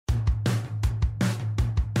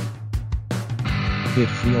It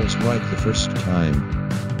feels like the first time.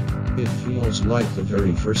 It feels like the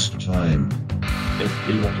very first time. It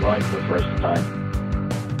feels like the first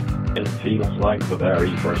time. It feels like the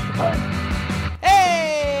very first time.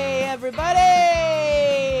 Hey,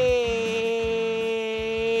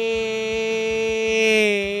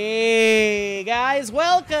 everybody! Guys,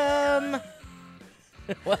 welcome!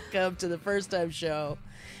 Welcome to the First Time Show.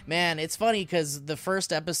 Man, it's funny because the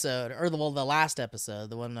first episode, or the last episode,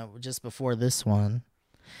 the one that just before this one.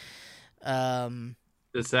 The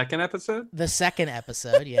second episode? The second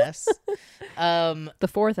episode, yes. The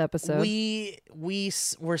fourth episode. We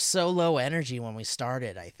were so low energy when we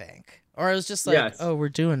started, I think. Or it was just like, Yes. oh, we're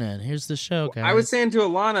doing it. Here's the show, guys. I was saying to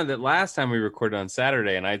Alana that last time we recorded on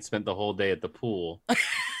Saturday and I'd spent the whole day at the pool.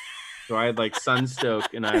 So I had like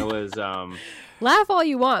sunstroke and I was Laugh all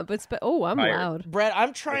you want, but I'm tired. loud. Brett,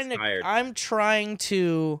 I'm trying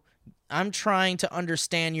to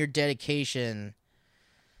understand your dedication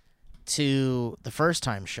to the First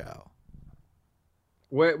Time Show.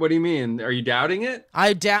 What do you mean? Are you doubting it?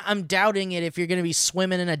 I'm doubting it if you're going to be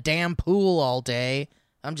swimming in a damn pool all day.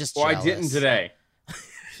 I'm just Well, jealous. I didn't today.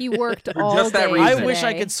 He worked For all just that day reason. I today. wish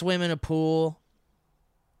I could swim in a pool.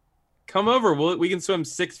 Come over. We can swim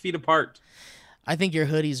 6 feet apart. I think your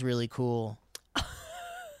hoodie's really cool.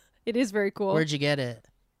 It is very cool. Where'd you get it?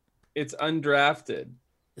 It's undrafted.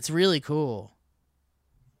 It's really cool.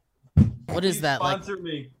 What is that like? Sponsor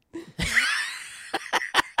me.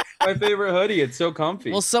 My favorite hoodie. It's so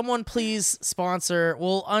comfy. Will someone please sponsor?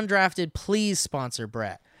 Will Undrafted please sponsor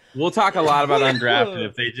Brett? We'll talk a lot about undrafted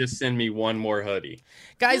if they just send me one more hoodie.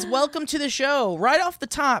 Guys, welcome to the show. Right off the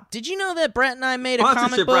top, did you know that Brett and I made a comic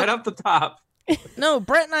Sponsorship book? right off the top. No,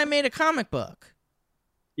 Brett and I made a comic book.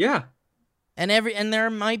 Yeah. And there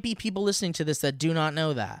might be people listening to this that do not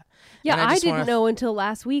know that. Yeah, And I just didn't wanna- know until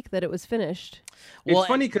last week that it was finished. Well, It's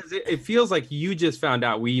funny because it feels like you just found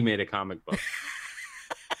out we made a comic book.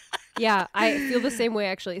 Yeah, I feel the same way,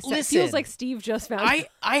 actually. It Listen, feels like Steve just found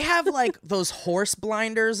I have like those horse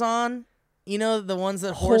blinders on. You know, the ones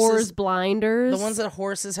that horse horses blinders. the ones that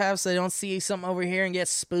horses have so they don't see something over here and get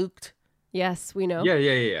spooked. Yes, we know.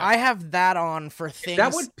 Yeah. I have that on for things. Is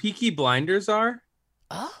that what Peaky Blinders are?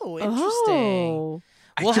 Oh, interesting. Oh.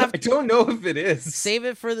 We'll I don't know if it is. Save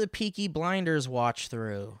it for the Peaky Blinders watch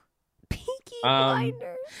through. Peaky Um,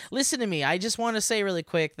 blinders. Listen to me. I just want to say really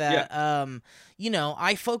quick that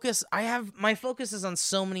my focus is on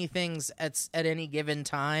so many things at any given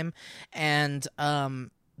time, and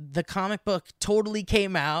the comic book totally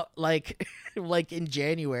came out like in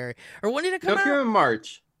January. Or when did it come No, it came out? in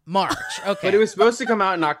March. March. Okay. But it was supposed to come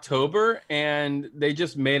out in October, and they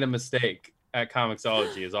just made a mistake at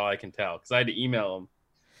Comixology, is all I can tell, because I had to email them.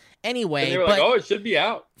 Anyway, And they were but like, oh, it should be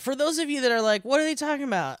out. for those of you that are like, what are they talking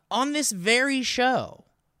about? On this very show,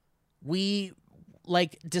 we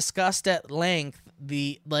discussed at length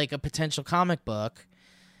a potential comic book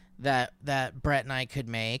that Brett and I could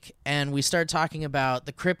make, and we started talking about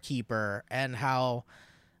the Crypt Keeper and how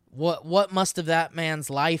what must have that man's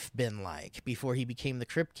life been like before he became the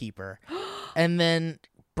Crypt Keeper. And then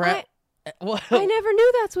Brett I never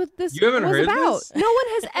knew that's what this You haven't was heard about. this? No one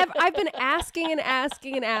has ever. I've been asking and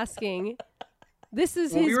asking and asking. This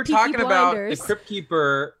is When his we were Peaky talking about Blinders. the Crypt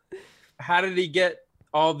Keeper, how did he get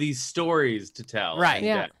all these stories to tell? Right.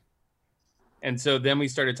 Yeah. And so then we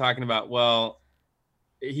started talking about, well,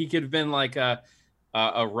 he could have been like a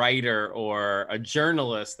writer or a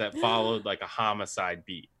journalist that followed like a homicide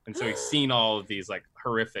beat. And so he's seen all of these like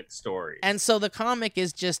horrific stories. And so the comic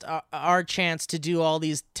is just our chance to do all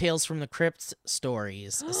these Tales from the Crypt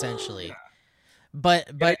stories, essentially. But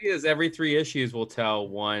the idea is every 3 issues will tell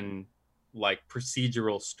one like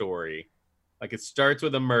procedural story. Like it starts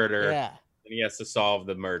with a murder, yeah. and he has to solve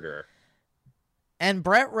the murder. And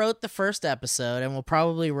Brett wrote the first episode, and we'll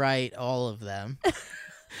probably write all of them.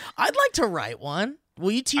 I'd like to write one.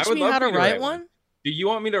 Will you teach I would me love how for to you to write write one? Do you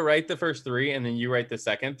want me to write the first 3 and then you write the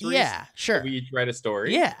second 3? Yeah, sure. We each write a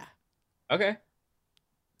story? Yeah. Okay.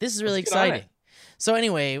 This is really Let's get on exciting. So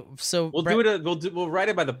anyway, We'll write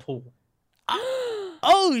it by the pool.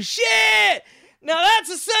 Oh shit! Now that's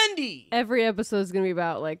a Sunday. Every episode is going to be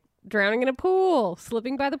about like drowning in a pool,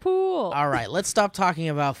 slipping by the pool. All right, let's stop talking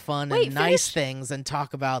about fun Wait, and nice finish- things and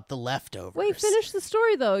talk about the leftovers. Wait, finish the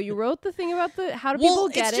story though. You wrote the thing about how do Well, people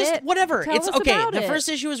get it's just it? whatever. Tell It's us okay. about The it. first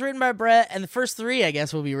issue was written by Brett, and the first 3, I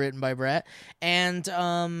guess, will be written by Brett. And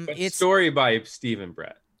But it's story by Stephen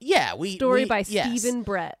Brett. yeah, story by yes. Stephen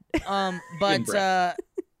Brett. But Brett.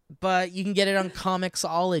 but you can get it on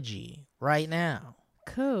Comixology right now.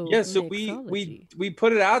 Yeah, so we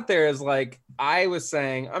put it out there as like I was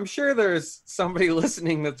saying, I'm sure there's somebody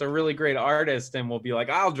listening that's a really great artist and will be like,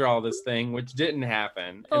 I'll draw this thing, which didn't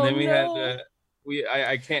happen. And then we had to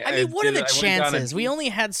I can't. I mean, what are the I went down chances? We only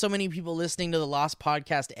had so many people listening to the Lost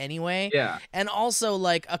podcast anyway. Yeah. And also,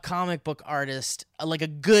 like, a comic book artist, like a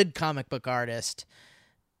good comic book artist.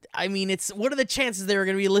 I mean, what are the chances they were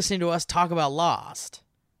going to be listening to us talk about Lost?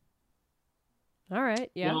 All right.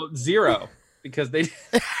 Yeah. Well, 0 because they.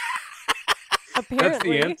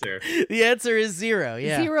 Apparently. That's the answer. The answer is 0.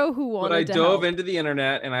 Yeah. 0 who wanted But I to dove help. into the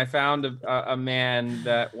internet and I found a man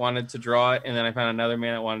that wanted to draw it, and then I found another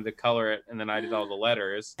man that wanted to color it, and then I did all the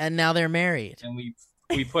letters. And now they're married. And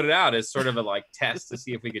we put it out as sort of a like test to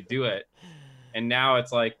see if we could do it. And now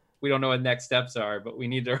it's like we don't know what next steps are, but we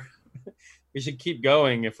need to. We should keep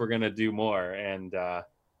going if we're gonna do more. And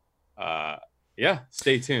yeah,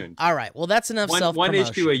 stay tuned. All right. Well, that's enough self-promotion. One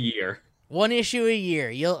issue a year. One issue a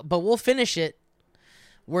year. But we'll finish it.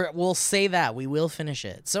 We'll say that we will finish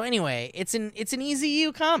it. So anyway, it's an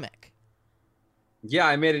EZU comic. Yeah,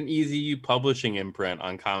 I made an EZU publishing imprint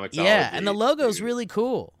on Comixology. Yeah, and the logo's really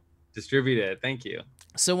cool. Distribute it. Thank you.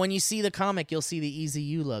 So when you see the comic, you'll see the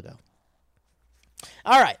EZU logo.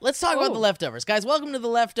 All right, let's talk about The Leftovers. Guys, welcome to The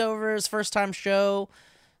Leftovers, first time show,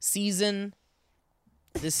 season.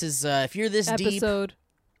 This is if you're this episode. deep.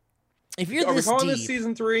 If you're Are this we calling deep, this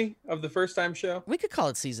season 3 of the first time show? we could call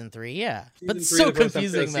it season 3, yeah. Season But it's 3 so of the First Time Show,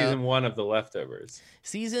 confusing, though. Season 1 of the Leftovers.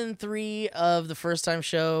 Season 3 of the first time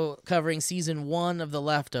show, covering season 1 of The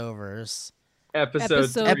Leftovers. Episode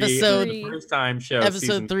 3 of the first time show. Episode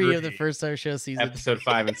season 3 of the first time show, season. Episode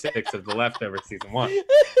 5 and 6 of the Leftovers, season 1.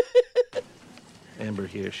 Amber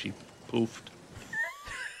here, she poofed.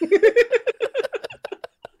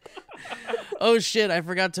 Oh shit! I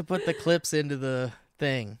forgot to put the clips into the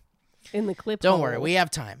thing. In the clip. Don't worry, we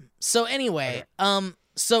have time. So anyway,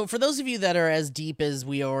 so for those of you that are as deep as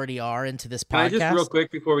we already are into this podcast, Can I just real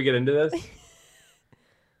quick before we get into this?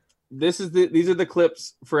 These are the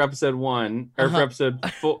clips for episode 1 or for episode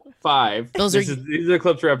 5. These are the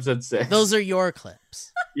clips for episode 6. Those are your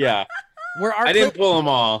clips. Yeah. I didn't pull them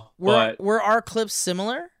all, but were our clips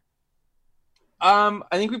similar? I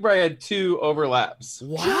think we probably had 2 overlaps.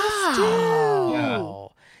 Wow. Yeah.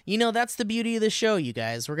 You know, that's the beauty of the show, you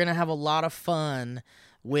guys. We're gonna have a lot of fun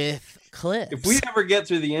with clips. If we ever get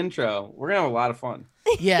through the intro, we're gonna have a lot of fun.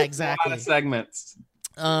 Yeah, exactly. A lot of segments.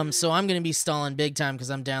 So I'm gonna be stalling big time because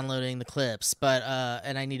I'm downloading the clips, but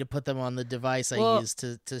and I need to put them on the device I use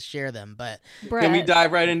to share them. But Brett, can we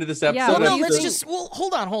dive right into this episode? Yeah, well, no, you let's think- just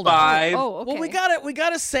hold on. 5. Oh, okay. Well, we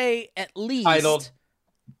gotta say at least Titled.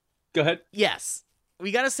 Go ahead. Yes.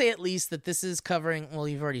 We got to say at least that this is covering, well,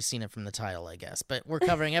 you've already seen it from the title, I guess, but we're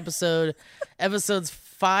covering episodes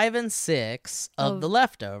 5 and 6 of The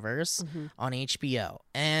Leftovers on HBO.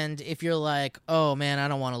 And if you're like, oh man, I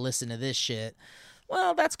don't want to listen to this shit,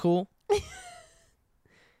 well, that's cool.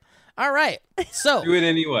 All right. So Do it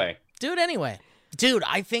anyway. Dude,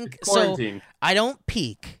 I think Quarantine. so. I don't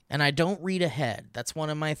peek and I don't read ahead. That's one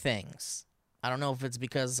of my things. I don't know if it's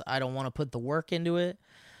because I don't want to put the work into it,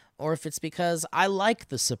 or if it's because I like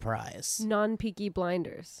the surprise. Non-peaky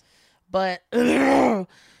blinders. But I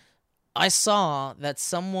saw that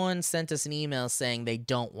someone sent us an email saying they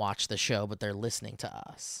don't watch the show, but they're listening to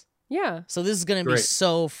us. Yeah. So this is going to be Great.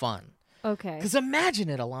 so fun. Okay. Because imagine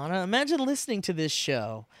it, Alana. Imagine listening to this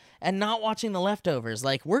show and not watching The Leftovers.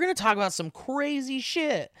 Like, we're going to talk about some crazy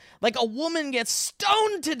shit. Like, a woman gets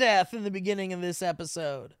stoned to death in the beginning of this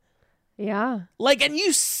episode. Yeah. Like, and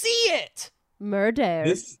you see it. Murder.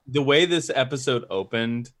 The way this episode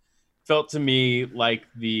opened felt to me like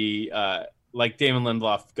the like Damon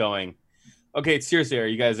Lindelof going, okay, seriously, are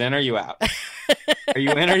you guys in or are you out? Are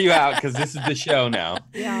you in or are you out? Because this is the show now.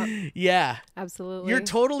 Yeah. Yeah. Absolutely. You're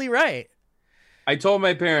totally right. I told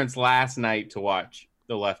my parents last night to watch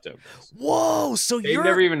The Leftovers. Whoa, so They've you're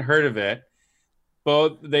never even heard of it.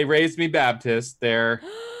 Both they raised me Baptist. They're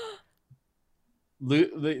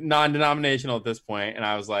non-denominational at this point, and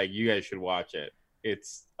I was like, you guys should watch it.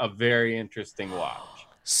 It's a very interesting watch.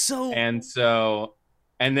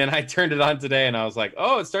 And then I turned it on today and I was like,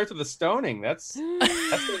 oh, it starts with a stoning. That's gonna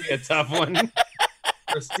be a tough one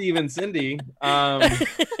for Steve and Cindy. But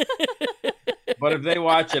if they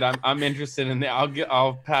watch it, I'm interested in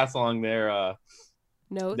I'll pass along their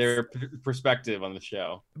notes, their perspective on the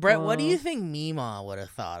show. Brett, what do you think Meemaw would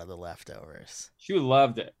have thought of The Leftovers? She would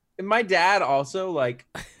loved it. And my dad also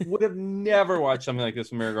would have never watched something like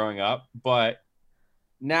this when we were growing up, but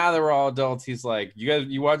now that we're all adults, he's like,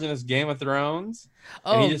 you watching this Game of Thrones?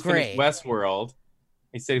 And he just great. finished Westworld.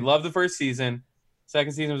 He said he loved the first season.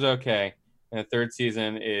 Second season was okay. and the third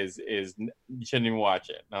season is you shouldn't even watch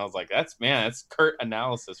it. And I was like, that's curt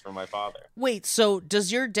analysis from my father. Wait, so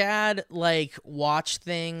does your dad like watch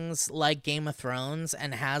things like Game of Thrones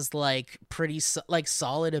and has like pretty like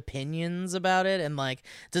solid opinions about it? And like,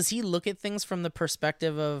 does he look at things from the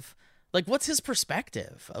perspective of like, what's his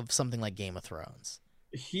perspective of something like Game of Thrones?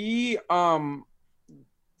 He, I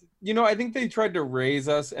think they tried to raise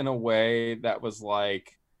us in a way that was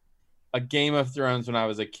like a Game of Thrones when I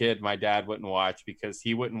was a kid, my dad wouldn't watch because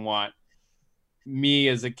he wouldn't want me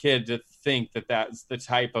as a kid to think that that's the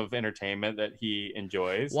type of entertainment that he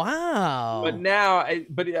enjoys. Wow. But now,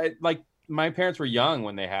 like my parents were young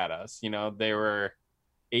when they had us, they were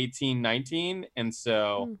 18, 19. And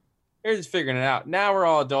so they're just figuring it out. Now we're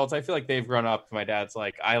all adults. I feel like they've grown up. My dad's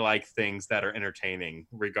like, I like things that are entertaining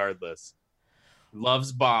regardless.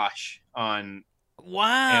 Loves Bosch on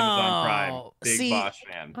Amazon Prime. Big Bosch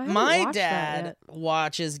fan. My dad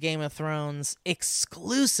watches Game of Thrones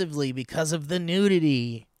exclusively because of the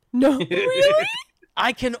nudity. No, really?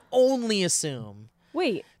 I can only assume.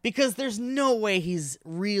 Wait. Because there's no way he's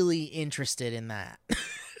really interested in that.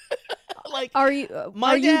 Like, are you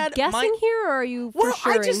guessing here, or are you for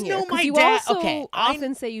sure? I just know my you dad. Also okay,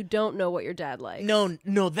 often say you don't know what your dad likes.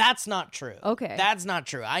 No, that's not true. Okay, that's not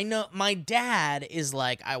true. I know my dad is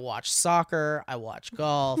like, I watch soccer, I watch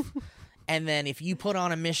golf, and then if you put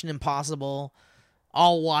on a Mission Impossible,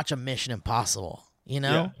 I'll watch a Mission Impossible.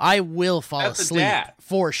 I will fall asleep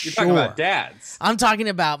for sure. You're talking about dads. I'm talking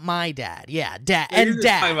about my dad. Yeah, dad So and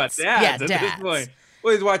dads. Talking about dads yeah, at dads. this point.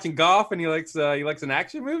 Well, he's watching golf and he likes an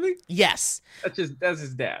action movie? Yes. That's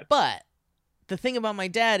his dad. But the thing about my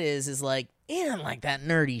dad is like, he doesn't like that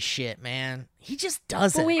nerdy shit, man. He just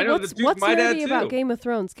doesn't. But wait, what's nerdy about Game of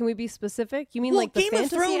Thrones? Can we be specific? You mean like the Game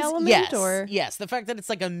fantasy of Thrones, element? yes, or yes, the fact that it's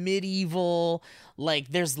like a medieval, like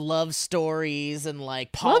there's love stories and like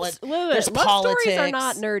love there's love politics. Stories are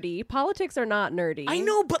not nerdy. Politics are not nerdy. I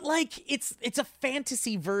know, but like it's a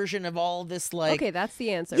fantasy version of all this. Like, okay, that's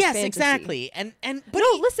the answer. Yes, fantasy. exactly. But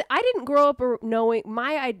listen, I didn't grow up knowing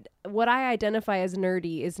what I identify as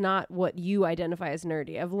nerdy is not what you identify as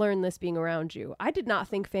nerdy. I've learned this being around you. I did not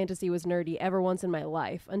think fantasy was nerdy ever once in my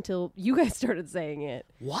life until you guys started saying it.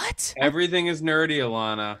 What? Everything is nerdy,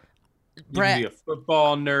 Alana. You Brett. can be a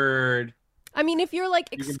football nerd. I mean, if you're like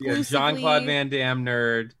You can exclusively be a Jean-Claude Van Damme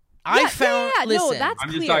nerd. Listen, no, that's I'm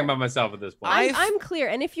clear. just talking about myself at this point. I'm clear.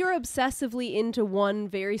 And if you're obsessively into one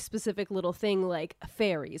very specific little thing like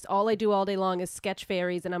fairies, all I do all day long is sketch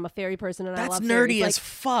fairies and I'm a fairy person and I love fairies. That's nerdy as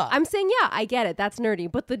fuck. I'm saying, yeah, I get it. That's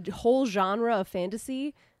nerdy. But the whole genre of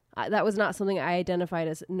fantasy, that was not something I identified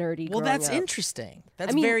as nerdy. Well, that's up. interesting.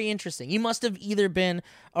 That's very interesting. You must have either been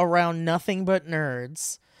around nothing but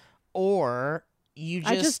nerds or you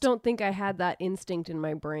just... I just don't think I had that instinct in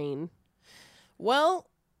my brain. Well,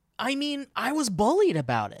 I mean, I was bullied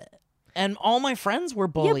about it. And all my friends were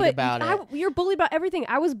bullied about it. You're bullied about everything.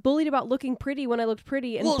 I was bullied about looking pretty when I looked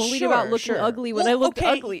pretty and bullied about looking ugly when I looked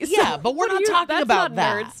ugly. So yeah, but we're not talking about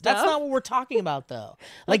that. Stuff. That's not what we're talking about, though.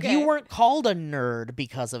 Like, you weren't called a nerd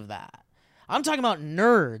because of that. I'm talking about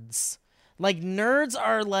nerds. Like, nerds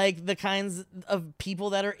are, like, the kinds of people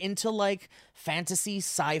that are into, like, fantasy,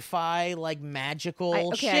 sci-fi, like,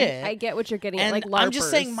 magical shit. I get what you're getting at, and like LARPers. I'm just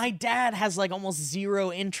saying my dad has, like, almost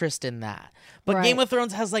zero interest in that. But Game of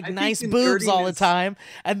Thrones has, like, nice boobs all the time,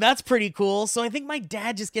 and that's pretty cool. So I think my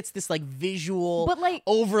dad just gets this, like, visual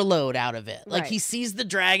overload out of it. Like, he sees the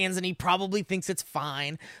dragons, and he probably thinks it's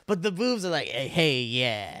fine, but the boobs are like, hey,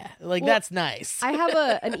 yeah. Like, that's nice. I have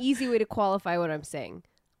an easy way to qualify what I'm saying.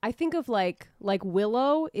 I think of like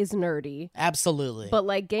Willow is nerdy. Absolutely. But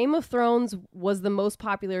like Game of Thrones was the most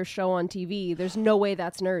popular show on TV. There's no way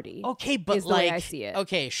that's nerdy. Okay, but is the way I see it.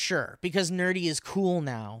 Okay, sure. Because nerdy is cool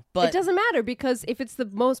now. But it doesn't matter because if it's the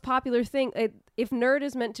most popular thing, if nerd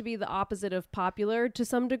is meant to be the opposite of popular to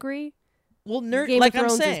some degree. Well, nerd Game like of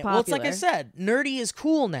Thrones I'm saying. is Well, it's like I popular. said, nerdy is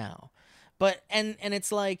cool now. But and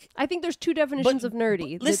it's like I think there's two definitions of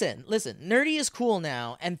nerdy. Listen, nerdy is cool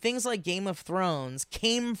now, and things like Game of Thrones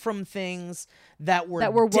came from things that were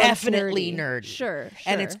definitely nerdy. Sure.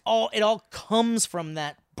 And it all comes from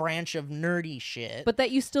that branch of nerdy shit. But that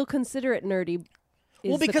you still consider it nerdy.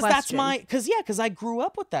 Well, because that's because I grew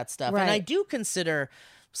up with that stuff, right. And I do consider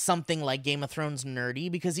something like Game of Thrones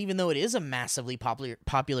nerdy because even though it is a massively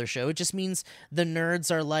popular show, it just means the nerds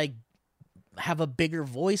are like have a bigger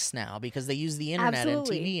voice now because they use the internet and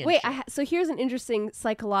TV. And wait, shit. So here's an interesting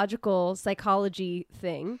psychology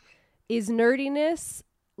thing. Is nerdiness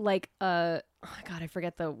like oh God, I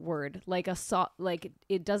forget the word. Like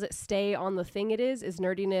does it stay on the thing it is? Is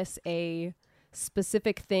nerdiness a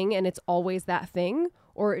specific thing and it's always that thing?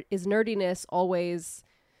 Or is nerdiness always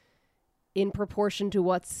in proportion to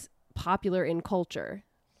what's popular in culture?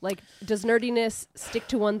 Like, does nerdiness stick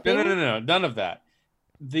to one thing? No, none of that.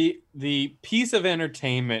 The piece of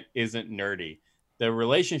entertainment isn't nerdy. The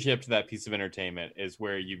relationship to that piece of entertainment is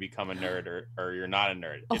where you become a nerd or you're not a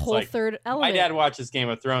nerd. A It's whole like, third my element. dad watches Game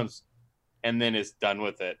of Thrones and then is done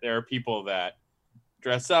with it. There are people that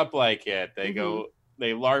dress up like it. They go,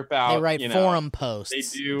 they LARP out. They write you know, forum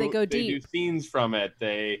posts. They go They do deep. scenes from it.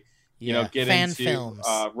 They Yeah, get fan into films.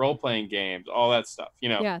 role playing games, all that stuff.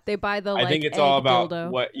 Yeah, they buy the I think it's all about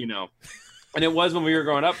what and it was when we were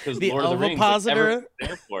growing up because The Lord of the Rings, ovipositor? everyone's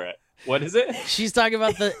there for it. What is it? She's talking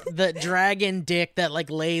about the dragon dick that like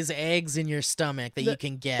lays eggs in your stomach that you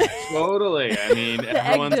can get. Totally. I mean,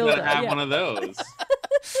 everyone's dildo, gonna have yeah. one of those.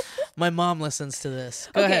 My mom listens to this.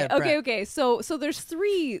 Go ahead. Brett. Okay. So there's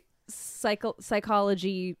 3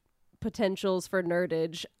 psychology potentials for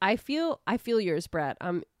nerdage. I feel yours, Brett.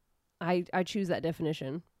 I choose that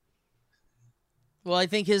definition. Well, I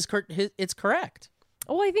think it's correct.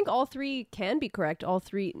 Oh, I think all 3 can be correct. All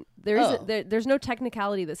 3. There's no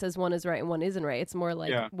technicality that says one is right and one isn't right. It's more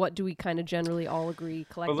like what do we kind of generally all agree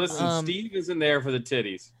But collectively. listen, Steve isn't there for the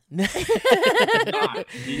titties.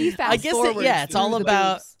 He I guess it's all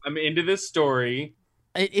about. I'm into this story.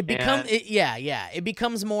 It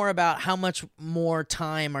becomes more about how much more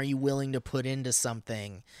time are you willing to put into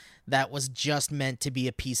something that was just meant to be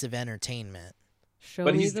a piece of entertainment.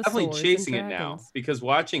 But he's definitely chasing it now because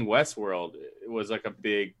watching Westworld was like a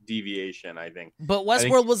big deviation, I think. But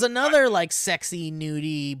Westworld was another like sexy,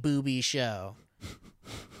 nudie, booby show.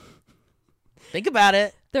 Think about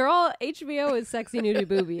it. They're all HBO is sexy nudie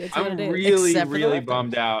booby. It's what I'm it is. really, Except for really the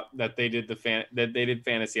bummed out that they did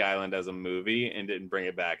Fantasy Island as a movie and didn't bring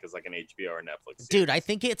it back as like an HBO or Netflix series. Dude, I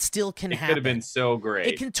think it still can happen. It could have been so great.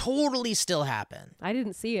 It can totally still happen. I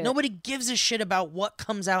didn't see it. Nobody gives a shit about what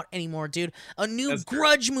comes out anymore, dude. A new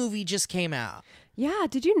Grudge movie just came out. Yeah,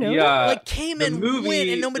 did you know? Like came and went,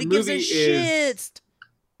 and nobody gives a shit.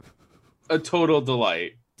 A total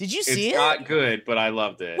delight. Did you see it? It's not good, but I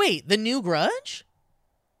loved it. Wait, the new Grudge?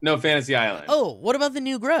 No, Fantasy Island. Oh, what about the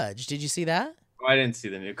new Grudge? Did you see that? Oh, I didn't see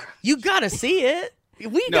the new Grudge. You gotta see it.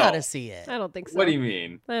 We gotta see it. I don't think so. What do you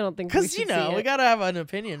mean? I don't think because we we gotta have an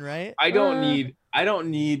opinion, right? I don't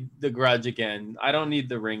need the Grudge again. I don't need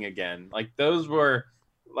the Ring again. Like those were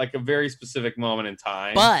like a very specific moment in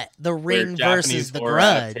time. But the Ring versus the Grudge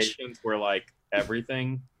adaptations were like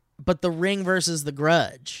everything. But the Ring versus the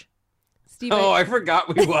Grudge. Steven. Oh, I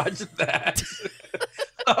forgot we watched that.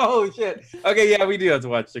 Oh shit. Okay, yeah, we do have to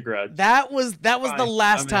watch The Grudge. That was the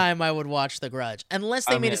last time I would watch The Grudge, unless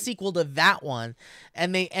they made a in. sequel to that one,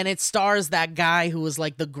 and it stars that guy who was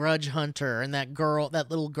like the Grudge hunter and that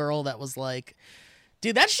little girl that was like,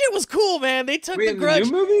 dude, that shit was cool, man. They took the Grudge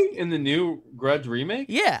new movie in the new Grudge remake.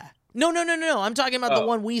 Yeah. No. I'm talking about the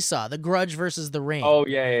one we saw, The Grudge versus the Ring. Oh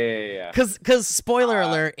yeah. Because spoiler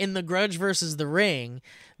alert, in The Grudge versus the Ring,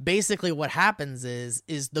 basically what happens is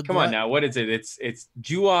the Come on now, what is it? It's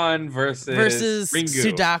Juon versus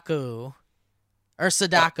Ringu. Sudaku or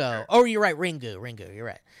Sadako. Oh, you're right, Ringu. You're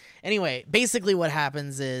right. Anyway, basically what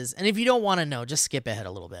happens is, and if you don't want to know, just skip ahead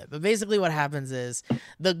a little bit. But basically what happens is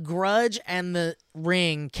the Grudge and the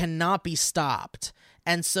Ring cannot be stopped.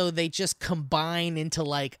 And so they just combine into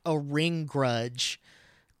like a Ring Grudge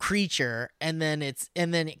creature, and then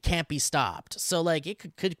it can't be stopped. So like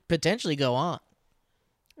it could potentially go on.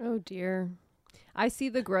 Oh dear. I see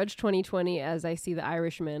The Grudge 2020 as I see The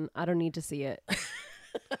Irishman. I don't need to see it.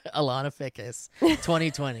 Alana Fickus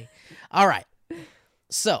 2020. All right.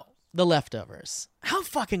 So, The Leftovers. How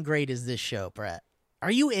fucking great is this show, Brett? Are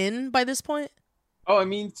you in by this point? Oh, I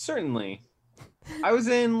mean, certainly. I was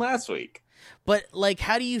in last week. But like,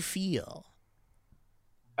 how do you feel?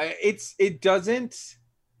 It doesn't.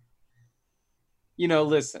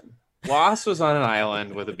 Listen. Lost was on an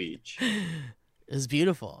island with a beach. It was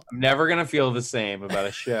beautiful. I'm never gonna feel the same about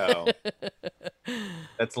a show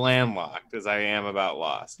that's landlocked as I am about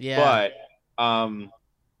Lost. Yeah. But I'm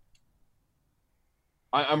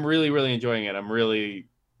really, really enjoying it. I'm really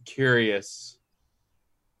curious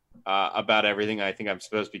about everything I think I'm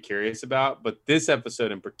supposed to be curious about. But this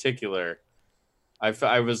episode in particular,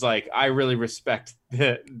 I was like, I really respect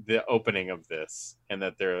the opening of this, and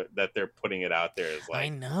that they're putting it out there as like, I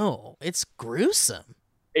know, it's gruesome.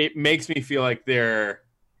 It makes me feel like they're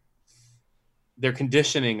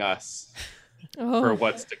conditioning us for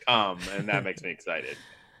what's to come, and that makes me excited.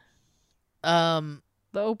 The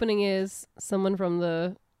opening is someone from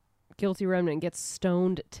the Guilty Remnant gets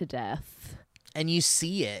stoned to death. And you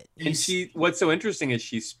see it. What's so interesting is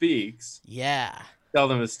she speaks. Yeah. Tell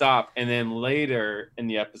them to stop. And then later in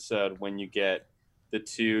the episode, when you get the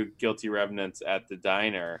 2 Guilty Remnants at the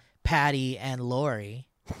diner, Patty and Lori.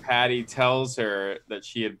 Patty tells her that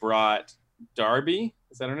she had brought Darby.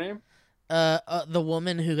 Is that her name? The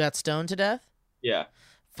woman who got stoned to death? Yeah.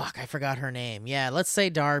 Fuck, I forgot her name. Yeah, let's say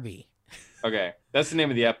Darby. Okay. That's the name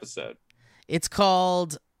of the episode. It's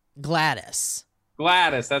called Gladys.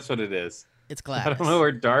 Gladys, that's what it is. It's I Gladys. don't know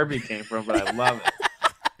where Darby came from, but I love it.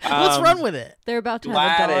 Let's run with it. They're about to have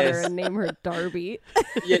a daughter Gladys. and name her Darby.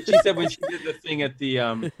 Yeah, she said when she did the thing at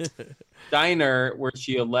the diner where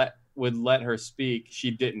she would let her speak,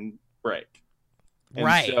 she didn't break. And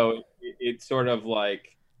Right. so it sort of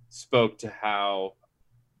like spoke to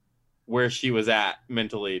where she was at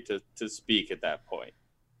mentally to speak at that point.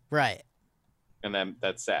 Right. And then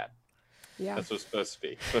that's sad. Yeah. That's what's supposed to be.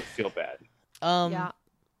 It's supposed to feel bad. Yeah.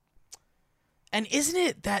 And isn't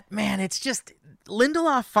it that, man, it's just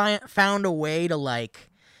Lindelof found a way to like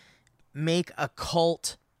make a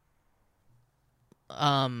cult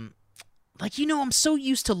like, you know, I'm so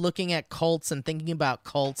used to looking at cults and thinking about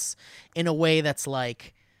cults in a way that's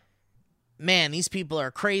like, man, these people are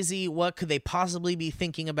crazy. What could they possibly be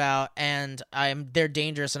thinking about? And they're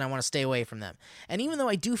dangerous and I want to stay away from them. And even though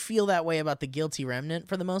I do feel that way about the Guilty Remnant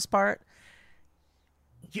for the most part,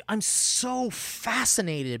 I'm so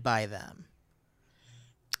fascinated by them.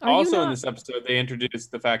 Also in this episode, they introduced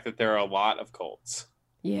the fact that there are a lot of cults.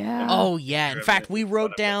 Yeah. Oh, yeah. In fact, we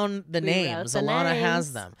wrote down the We names. wrote the Alana names.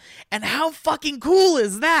 has them. And how fucking cool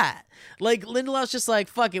is that? Like, Lindelof's just like,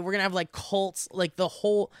 fuck it. We're going to have, like, cults. Like,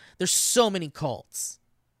 there's so many cults.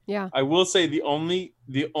 Yeah. I will say the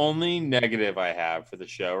only negative I have for the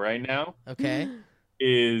show right now Okay?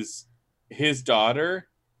 is his daughter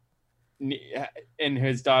and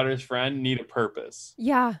his daughter's friend need a purpose.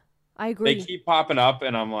 Yeah. I agree. They keep popping up,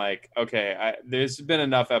 and I'm like, okay, there's been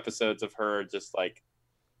enough episodes of her just like,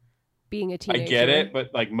 Being a teenager. I get it, but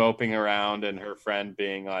like moping around and her friend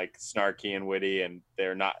being like snarky and witty, and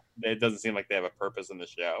they're not. It doesn't seem like they have a purpose in the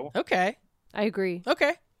show. Okay. I agree.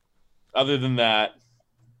 Okay. Other than that,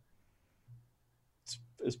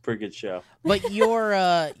 it's a pretty good show. But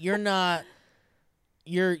you're not...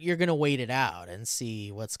 You're going to wait it out and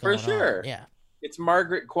see what's going on. For sure. Yeah. It's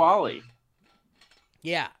Margaret Qualley.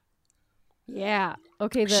 Yeah. Yeah.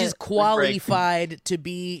 Okay. She's qualified to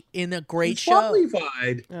be in a great show.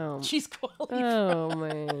 Qualified. Oh. She's qualified. Oh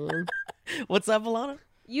man. What's up, Alana?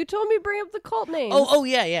 You told me to bring up the cult names. Oh,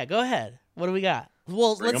 yeah. Go ahead. What do we got?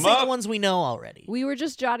 Well, Bring let's 'em say the up. ones we know already. We were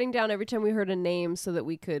just jotting down every time we heard a name so that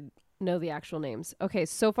we could know the actual names. Okay,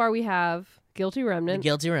 so far we have Guilty The Remnant,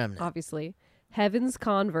 Guilty Remnant. obviously, Heaven's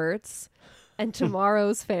Converts, and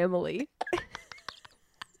Tomorrow's Family.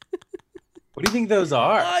 What do you think those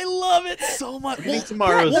are? I love it so much. I think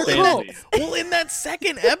Tomorrow's well, Family. well, in that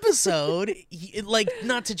second episode, like,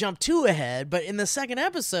 not to jump too ahead, but in the second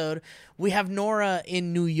episode, we have Nora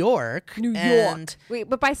in New York. And Wait,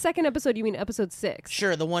 but by second episode, you mean episode 6?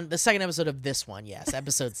 sure, the second episode of this one, yes,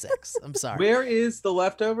 episode 6. I'm sorry. Where is the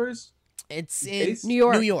leftovers? It's in Base? New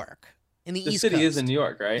York. New York. In the The East city Coast. is in New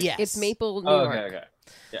York, right? Yes. It's Maple, New Oh, York. okay.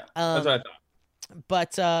 Yeah, Um, that's what I thought.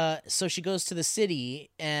 But so she goes to the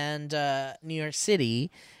city and New York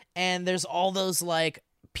City, and there's all those like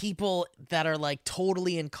people that are like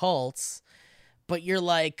totally in cults, but you're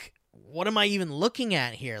like, what am I even looking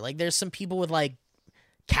at here? Like, there's some people with like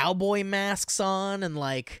cowboy masks on and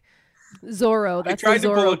like, Zorro. I That's tried the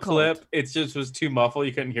to Zorro pull a cult. clip. It just was too muffled.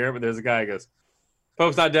 You couldn't hear it, but there's a guy who goes,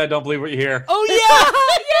 Pope's not dead. Don't believe what you hear. oh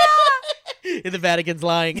yeah, the Vatican's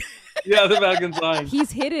lying. Yeah, the Vatican's lying. He's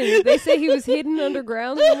hidden. They say he was hidden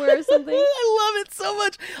underground somewhere or something. I love it so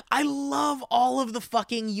much. I love all of the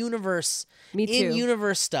fucking universe. Me too.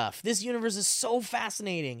 In-universe stuff. This universe is so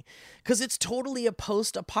fascinating because it's totally a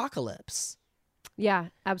post-apocalypse. Yeah,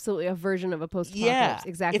 absolutely. A version of a post-apocalypse. Yeah,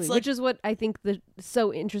 Exactly. it's like- Which is what I think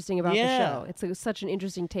so interesting about Yeah. the show. It's such an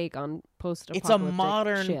interesting take on post-apocalyptic It's a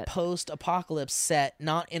modern shit. post-apocalypse set,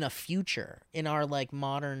 not in a future, in our like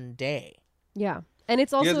modern day. Yeah. And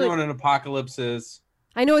it's You guys know also, what an apocalypse is?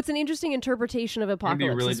 I know it's an interesting interpretation of be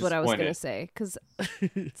apocalypse really is what I was going to disappointed. say. Because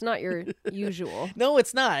it's not your usual. No,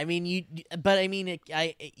 it's not. I mean,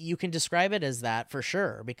 you can describe it as that for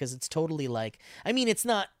sure because it's totally like. I mean, it's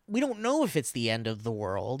not. We don't know if it's the end of the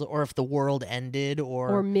world or if the world ended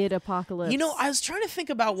Or mid-apocalypse. You know, I was trying to think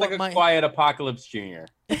about It's what like a my. quiet apocalypse junior.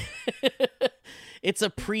 It's a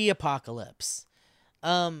pre-apocalypse.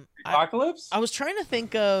 Apocalypse? I was trying to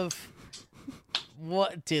think of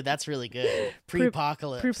what, dude. That's really good.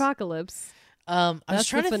 Pre-apocalypse. Pre-apocalypse. I was That's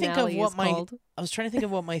trying the to think of finale what is my. called. I was trying to think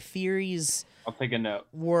of what my theories I'll take a note.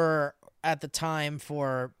 were at the time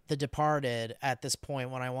for The Departed. At this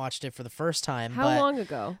point, when I watched it for the first time, How but long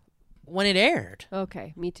ago? when it aired.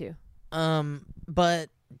 Okay, me too. But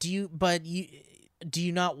you do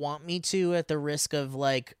you not want me to, at the risk of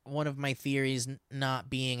like one of my theories not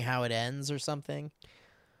being how it ends or something?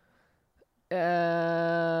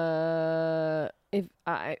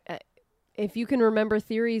 If you can remember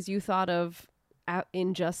theories you thought of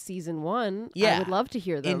in just season 1, Yeah. I would love to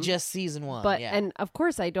hear them. In just season 1, but yeah. and of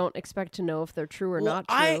course I don't expect to know if they're true or Well, not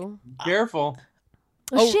true. Careful.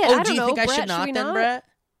 Shit, I don't do you know. think I Brett, should not we then, not? Brett?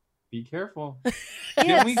 Be careful. Yeah,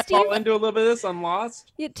 Didn't we Steve, fall into a little bit of this on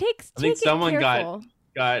Lost? it takes. I think take it someone careful.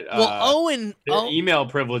 got Well, Owen, their email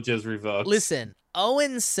privileges revoked. listen,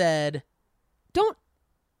 Owen said Don't.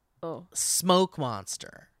 Oh, smoke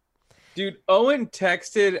monster. Dude, Owen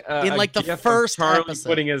texted In, like, the a gif of first Charlie episode.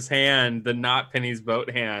 putting his hand, the not Penny's boat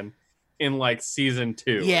hand, in like season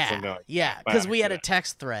 2. or Yeah, something like yeah, that. because we had a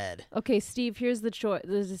text thread. okay, Steve. Here's the choice.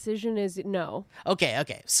 The decision is no. Okay.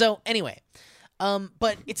 So anyway,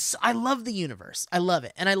 but I love the universe. I love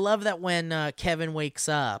it, and I love that when Kevin wakes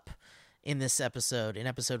up in this episode, in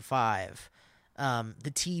episode 5,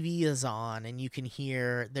 the TV is on, and you can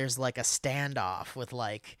hear there's like a standoff with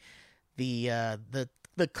like the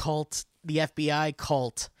cult, the FBI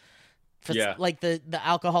cult, Yeah. like the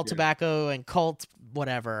alcohol, tobacco, and cult,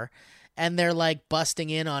 whatever, and they're like busting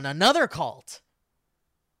in on another cult.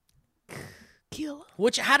 Kill.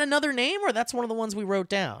 Which had another name, or that's one of the ones we wrote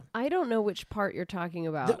down? I don't know which part you're talking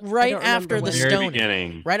about. Right I don't after remember the when. Very stoning.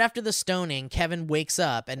 beginning. Right after the stoning, Kevin wakes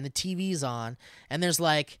up and the TV's on, and there's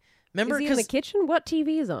like, remember, Is he in the because kitchen? What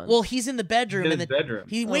TV is on? well, he's in the bedroom, He's in and his the, bedroom.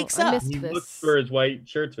 he Oh, wakes I up. missed He this. looks for his white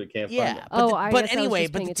shirts, but can't find Yeah, them. but, Oh, the- I but guess I was anyway,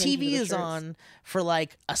 just but paying the attention to TV the is shirts. on for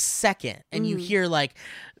like a second, and you Mm. hear like,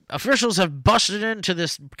 officials have busted into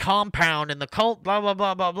this compound, and the cult, blah blah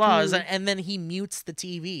blah blah blah, Mm. and then he mutes the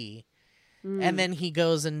TV. Mm. And then he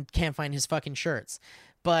goes and can't find his fucking shirts.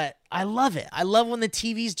 But I love it. I love when the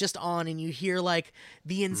TV's just on and you hear like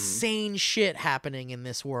the insane shit happening in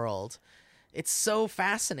this world. It's so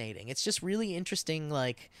fascinating. It's just really interesting.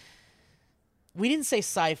 Like, we didn't say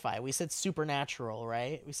sci-fi. We said supernatural,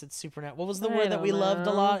 right? We said supernatural. What was the I word that don't we loved a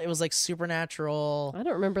know. lot? It was like supernatural. I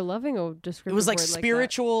don't remember loving a descriptive It was like word that.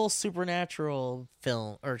 spiritual, supernatural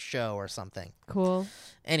film or show or something. Cool.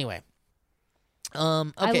 Anyway.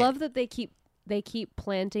 Okay. I love that they keep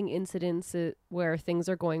planting incidents where things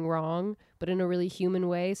are going wrong, but in a really human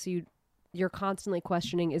way. So you're constantly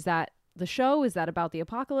questioning: is that the show? Is that about the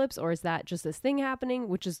apocalypse, or is that just this thing happening?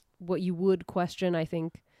 Which is what you would question, I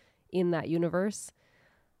think, in that universe.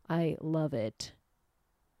 I love it.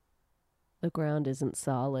 The ground isn't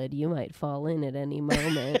solid. You might fall in at any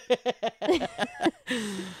moment.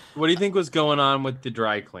 What do you think was going on with the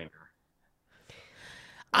dry cleaner?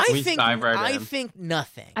 I We dive right in. think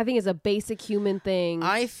nothing. I think it's a basic human thing.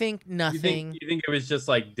 I think nothing. You think it was just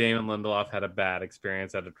like Damon Lindelof had a bad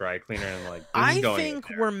experience at a dry cleaner and like this is I going think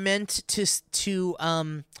in there. we're meant to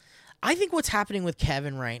I think what's happening with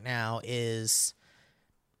Kevin right now is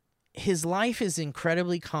his life is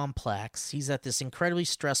incredibly complex. He's at this incredibly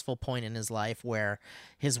stressful point in his life where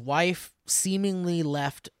his wife seemingly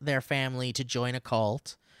left their family to join a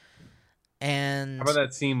cult. And How about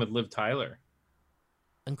that scene with Liv Tyler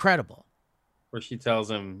incredible. where she tells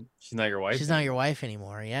him she's not your wife? She's not your wife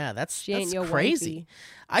anymore. Yeah, that's She ain't your crazy. wifey.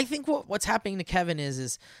 I think what's happening to Kevin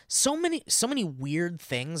is so many weird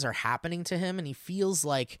things are happening to him, and he feels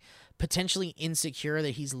like potentially insecure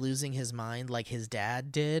that he's losing his mind like his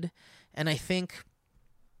dad did. And I think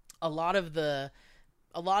a lot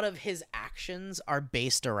of his actions are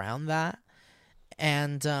based around that.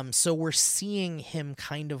 And so we're seeing him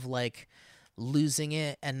kind of like losing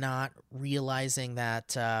it and not realizing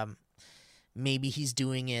that maybe he's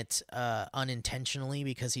doing it unintentionally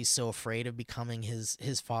because he's so afraid of becoming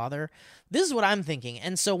his father. This is what I'm thinking.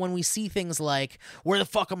 And so when we see things like, where the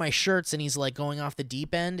fuck are my shirts? And he's like going off the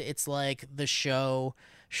deep end, it's like the show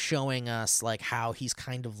showing us like how he's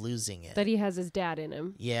kind of losing it. that he has his dad in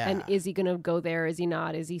him. Yeah. And is he going to go there? Is he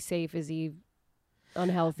not? Is he safe? Is he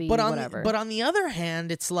unhealthy? But Whatever. on the other hand,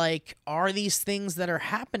 it's like, are these things that are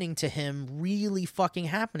happening to him really fucking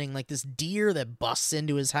happening? Like this deer that busts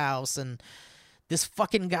into his house, and this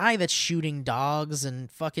fucking guy that's shooting dogs and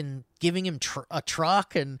fucking giving him a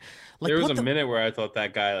truck, and like There was what a minute where I thought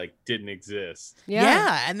that guy like didn't exist.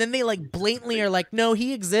 yeah, and then they like blatantly are like, no,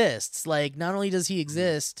 he exists. Like, not only does he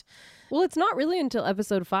exist, Well, it's not really until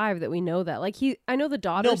episode 5 that we know that. Like I know the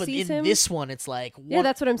daughter no, but sees in him. this one, it's like, Yeah,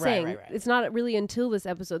 that's what I'm right, saying. right, right. It's not really until this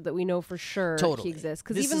episode that we know for sure Totally he exists.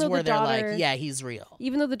 Because This even is though where the they're daughter, like, yeah, he's real.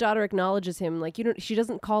 even though the daughter acknowledges him, like she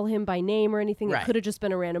doesn't call him by name or anything. Right. It could have just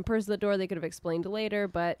been a random person at the door. They could have explained later,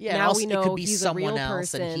 but Yeah, and now also we it know could be he's a someone real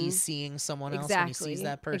else, person. and he's seeing someone else exactly. when he sees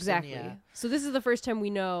that person. Exactly. Yeah. So this is the first time we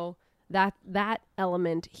know that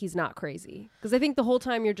element, he's not crazy. Because I think the whole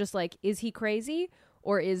time you're just like, is he crazy,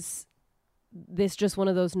 or is this just one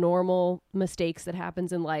of those normal mistakes that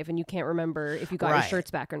happens in life and you can't remember if you got your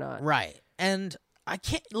shirts back or not? Right. And I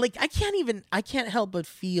can't help but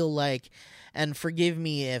feel like, and forgive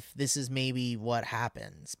me if this is maybe what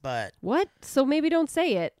happens, but What? So maybe don't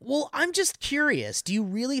say it. well, I'm just curious. Do you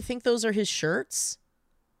really think those are his shirts?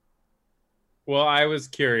 Well, I was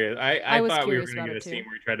curious. I was thought we were curious going to about get a it, scene too.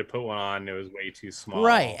 where he tried to put one on and it was way too small.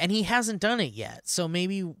 Right. And he hasn't done it yet. So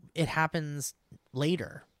maybe it happens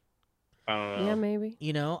later. I don't know. Yeah, maybe.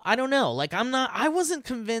 You know, I don't know. Like, I wasn't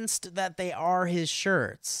convinced that they are his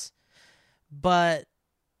shirts, but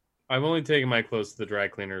I've only taken my clothes to the dry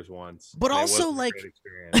cleaners once. But and it also, wasn't a like- great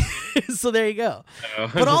experience. so there you go. So, I'm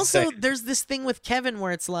But just also, saying. there's this thing with Kevin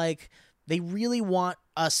where it's like they really want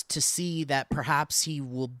us to see that perhaps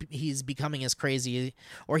he's becoming as crazy,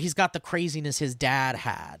 or he's got the craziness his dad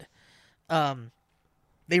had.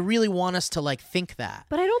 They really want us to like think that.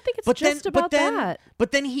 But I don't think it's just about that.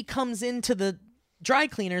 But then he comes into the dry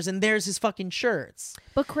cleaners and there's his fucking shirts.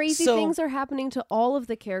 But crazy So- things are happening to all of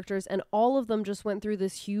the characters, and all of them just went through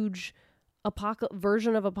this huge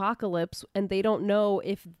version of apocalypse, and they don't know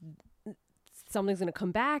if something's going to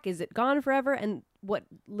come back. Is it gone forever? And what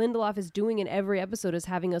Lindelof is doing in every episode is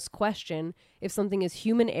having us question if something is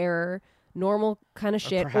human error, normal kind of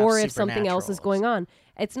shit, perhaps or if something else is supernatural. going on.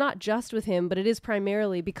 It's not just with him, but it is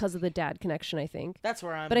primarily because of the dad connection, I think. That's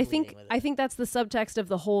where I'm. But I leaning think with it. I think that's the subtext of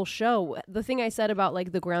the whole show. The thing I said about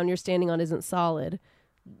like the ground you're standing on isn't solid.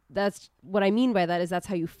 That's what I mean by that, is that's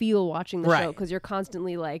how you feel watching the show, Right. because you're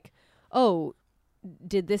constantly like, oh,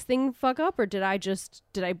 did this thing fuck up, or did I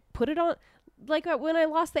put it on? Like when I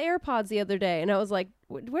lost the AirPods the other day, and I was like,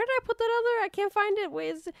 where did I put that other? I can't find it.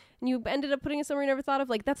 And you ended up putting it somewhere you never thought of.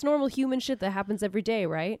 Like, that's normal human shit that happens every day,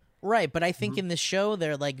 right? Right, but I think in the show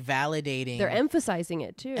they're like validating. They're emphasizing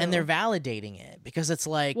it too, and they're validating it because it's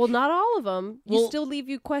like. well, not all of them. You Well- still leave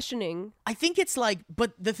you questioning. I think it's like,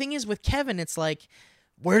 but the thing is with Kevin, it's like,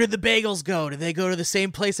 where did the bagels go? Did they go to the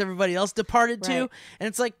same place everybody else departed to? Right. And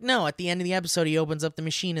it's like, no, at the end of the episode, he opens up the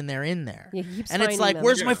machine and they're in there. Yeah, he keeps and it's finding like, them.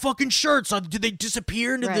 where's my fucking shirts? Did they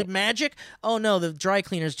disappear into the Right. magic? Oh no, the dry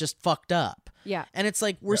cleaner's just fucked up. Yeah. And it's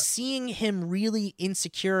like, we're seeing him really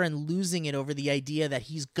insecure and losing it over the idea that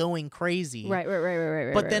he's going crazy. Right.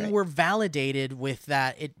 But then right. we're validated with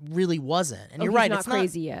that it really wasn't. And Oh, you're he's right, not it's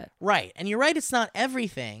crazy yet. Right. And you're right, it's not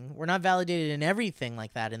everything. We're not validated in everything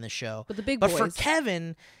like that in the show. But the big But for boys.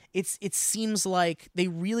 Kevin, it seems like they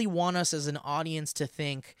really want us as an audience to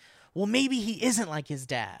think, well, maybe he isn't like his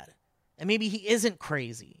dad. And maybe he isn't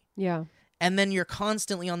crazy. Yeah. And then you're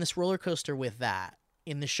constantly on this roller coaster with that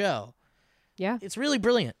in the show. Yeah. It's really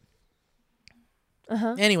brilliant.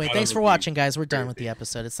 Uh-huh. Anyway, I thanks don't for think watching, guys. We're done crazy. with the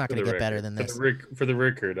episode. It's not For going the to get better record. than this. For the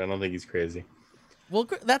record, I don't think he's crazy. Well,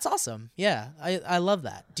 that's awesome. Yeah, I love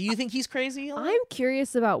that. Do you think he's crazy? Elon? I'm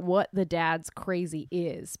curious about what the dad's crazy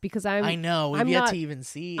is, because I know. We've I'm yet not- to even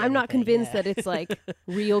see. I'm not anything convinced yet. that it's like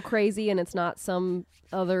real crazy and it's not some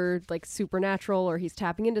other like supernatural, or he's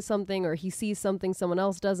tapping into something, or he sees something someone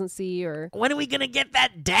else doesn't see, or When are we gonna get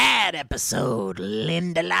that dad episode,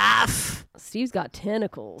 Lindelof? Steve's got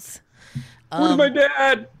tentacles. Where's my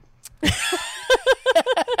dad?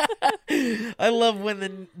 I love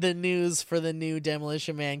when the news for the new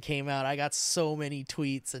Demolition Man came out. I got so many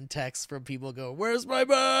tweets and texts from people going, "Where's my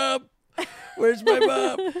mom? Where's my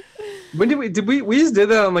mom?" When did we just did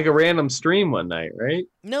that on like a random stream one night, right?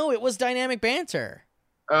 No, it was dynamic banter.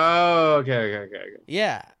 Oh, okay.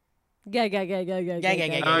 Yeah. Yeah.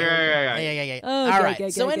 Yeah. Oh, yeah. Yeah. Oh, All okay, right. okay,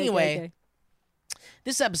 So okay, anyway, okay.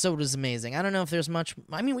 this episode was amazing. I don't know if there's much.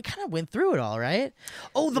 I mean, we kind of went through it all, right?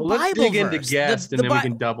 Oh, the Well, let's Bible dig into verse. guest, The and then we Bi-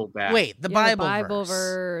 can double back. Wait, the Yeah, Bible, verse.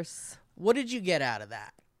 verse. What did you get out of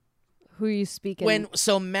that? Who are you speaking?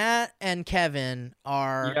 So Matt and Kevin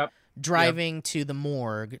are Yep. driving to the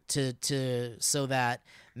morgue to so that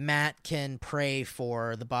Matt can pray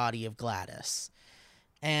for the body of Gladys.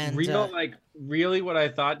 And Really what I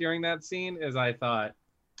thought during that scene is I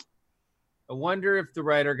wonder if the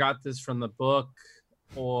writer got this from the book,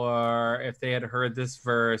 or if they had heard this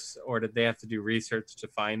verse, or did they have to do research to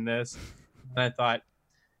find this. And I thought,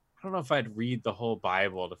 I don't know if I'd read the whole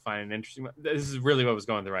Bible to find an interesting. This is really what was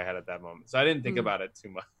going through my head at that moment, so I didn't think about it too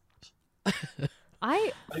much.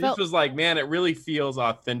 I I felt just was like, man, it really feels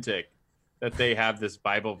authentic that they have this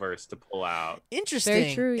Bible verse to pull out. interesting.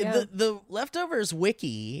 Very true, yeah. The Leftovers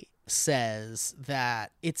wiki says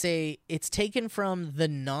that it's taken from the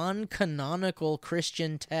non-canonical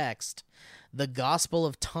Christian text, the Gospel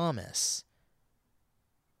of Thomas.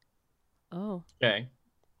 oh Okay.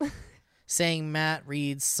 saying Matt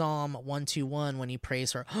reads Psalm 121 when he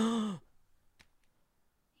prays for.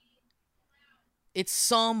 It's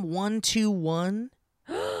Psalm 121,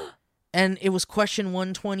 and it was question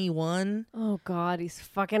 121. Oh God, he's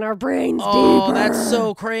fucking our brains. Oh, deeper. that's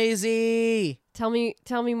so crazy. Tell me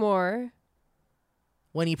more.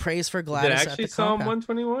 When he prays for Is it Gladys at actually the Psalm compound.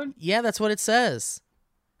 121? Yeah, that's what it says.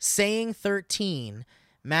 Saying 13,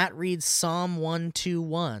 Matt reads Psalm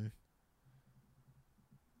 121.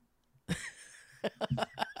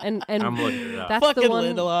 And I'm looking it up. that's Fucking the one.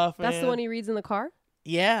 Lindelof, That's the man. one he reads in the car.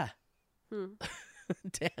 Yeah. Hmm.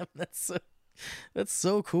 Damn, that's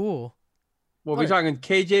so cool. Well, are we talking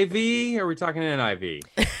KJV or are we talking NIV?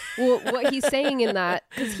 Well, what he's saying in that,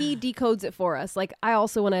 because he decodes it for us. Like, I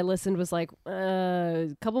also, when I listened, was like, a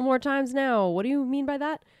couple more times now. What do you mean by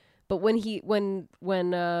that? But when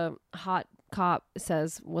Hot Cop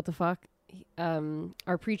says, what the fuck?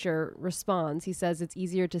 Our preacher responds, he says, it's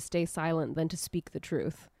easier to stay silent than to speak the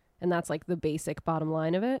truth. And that's like the basic bottom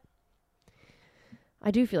line of it. I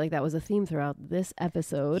do feel like that was a theme throughout this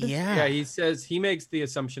episode. Yeah. Yeah, he makes the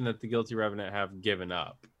assumption that the guilty revenant have given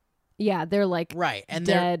up. Yeah, they're like Right. And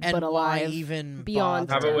dead and but why alive. even beyond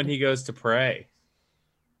bother? How about when he goes to pray?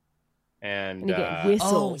 And And you get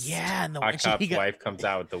whistles. Oh, yeah. And the Hot Cop's he got, wife comes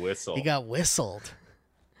out with the whistle. he got whistled.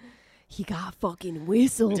 He got fucking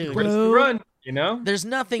whistled, Dude. Where's bro. the run? You know? There's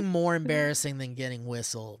nothing more embarrassing than getting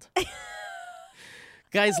whistled.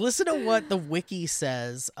 Guys, listen to what the wiki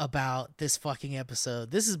says about this fucking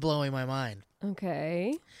episode. This is blowing my mind.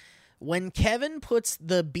 Okay. When Kevin puts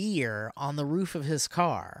the beer on the roof of his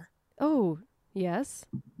car, Oh, yes.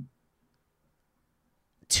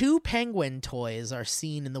 2 penguin toys are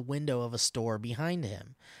seen in the window of a store behind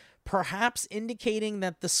him, perhaps indicating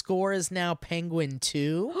that the score is now Penguin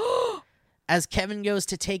 2. As Kevin goes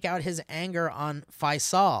to take out his anger on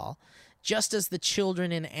Faisal, just as the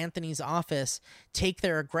children in Anthony's office take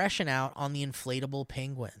their aggression out on the inflatable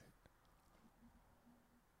penguin.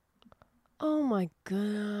 Oh my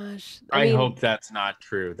gosh. I mean, hope that's not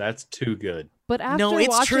true. That's too good. But after No, it's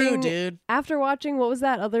watching, true, dude. After watching, what was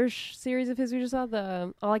that other series of his we just saw?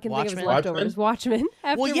 All I can think of is Watchmen? Leftovers. Watchmen.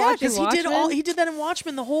 After Well, yeah, watching because Watchmen, he did that in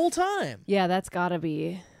Watchmen the whole time. Yeah, that's gotta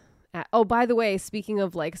be. Oh, by the way, speaking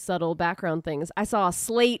of like subtle background things, I saw a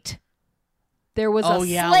slate. There was Oh a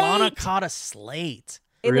yeah, slate Lana caught a slate.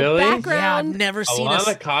 in Really? the Yeah, I've background. never seen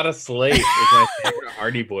Alana Cotta Slate is my favorite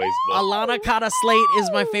Hardy Boys book. Alana Caught a Slate is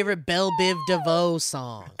my favorite Belle Biv DeVoe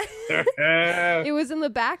song. It was in the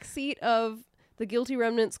back seat of the Guilty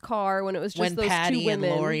Remnant's car when it was just When those Patty two and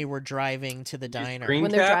women. Lori were driving to the diner. green-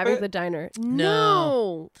 When they're Cap driving it? to the diner.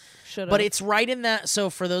 No. Should have. But it's right in that. So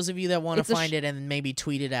for those of you that want It's to a find it and maybe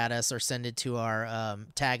tweet it at us or send it to our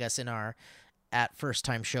tag us in our at First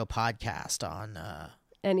Time Show podcast on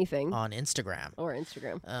anything Instagram. or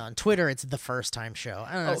Instagram. On Twitter, it's The First Time Show.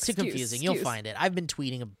 I don't know. Oh, It's too excuse, confusing. You'll excuse. find it. I've been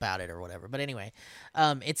tweeting about it or whatever. But anyway,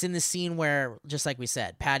 it's in the scene where, just like we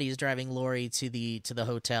said, Patty is driving Lori to the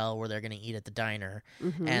hotel where they're going to eat at the diner,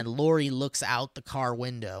 Mm-hmm. and Lori looks out the car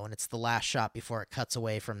window, and it's the last shot before it cuts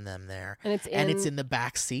away from them there, And it's in the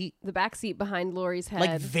back seat, the back seat behind Lori's head.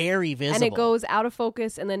 like very visible. and it goes out of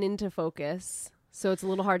focus and then into focus. So it's a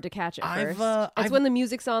little hard to catch at I've, first. It's I've- when the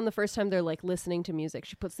music's on the first time they're like listening to music.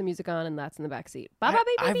 She puts the music on and that's in the back seat. Bye bye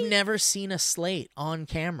I've baby. never seen a slate on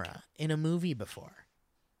camera in a movie before,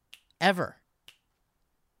 ever.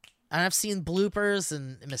 And I've seen bloopers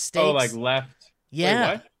and mistakes. Oh, like left. Yeah,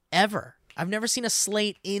 Wait, what? ever. I've never seen a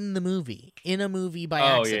slate in a movie by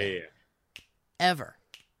Oh, accident. yeah. Ever.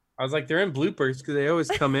 I was like, they're in bloopers because they always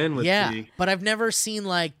come in with Yeah, the. but I've never seen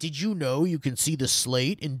like, did you know you can see the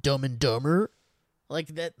slate in Dumb and Dumber? Like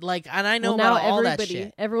that, and I know Well, now about all that everybody,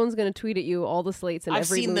 shit. everyone's gonna tweet at you all the slates in I've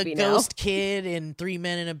every seen movie the now. Ghost Kid in 3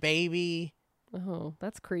 Men and a Baby. Oh,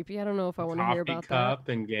 that's creepy. I don't know if I want to hear Coffee about Cup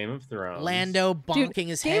and Game of Thrones. Lando bonking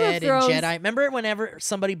his Game of head in Thrones- Jedi. Remember whenever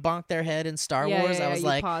somebody bonked their head in Star Yeah, Wars? yeah, I was you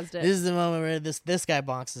like, paused it. this is the moment where this guy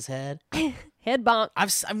bonks his head. that. Head bonk.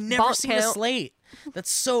 I've never Bonk seen a count. slate. That's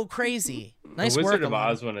so crazy. Nice the work. Wizard of Alana.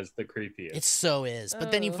 Oz one is the creepiest. It so is.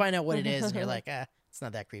 But then you Oh. find out what it is and you're like, it's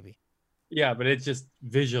not that creepy. Yeah, but it's just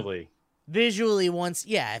visually. Visually it was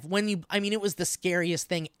the scariest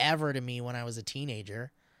thing ever to me when I was a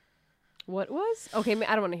teenager. What was? Okay,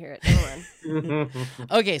 I don't want to hear it. Never mind.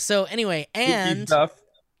 Okay, so anyway, and Stuff.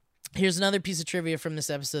 here's another piece of trivia from this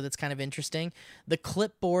episode that's kind of interesting. The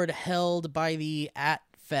clipboard held by the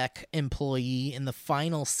ATFEC employee in the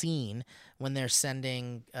final scene when they're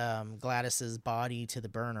sending Gladys's body to the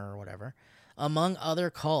burner or whatever, among other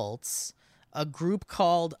cults, a group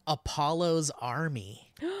called Apollo's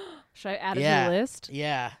Army. Should I add it Yeah. to the list?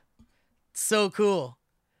 Yeah. So cool.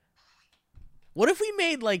 What if we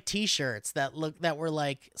made like T-shirts that were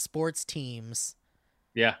like sports teams,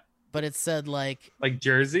 Yeah. but it said like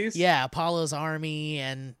jerseys? yeah, Apollo's Army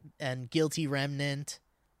and Guilty Remnant.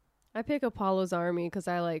 I pick Apollo's Army because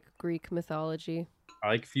I like Greek mythology. I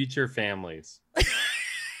like future families.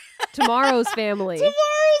 Tomorrow's Family.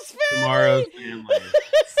 Tomorrow's family.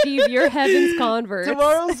 Steve, you're heaven's convert.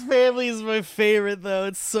 Tomorrow's Family is my favorite though.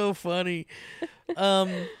 It's so funny.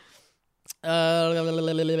 Can I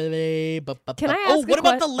ask what a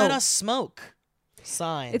about the que- "Let oh. Us Smoke"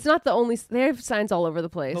 sign? It's not the only. They have signs all over the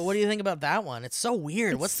place. But what do you think about that one? It's so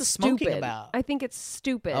weird. It's What's the smoking stupid. about? I think it's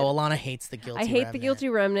stupid. Oh, Alana hates the Guilty I hate Remnant. the Guilty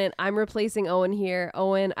Remnant. I'm replacing Owen here.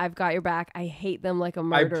 Owen, I've got your back. I hate them like a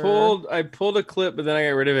murderer. I pulled a clip, but then I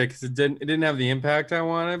got rid of it because it didn't have the impact I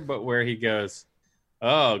wanted. But where he goes,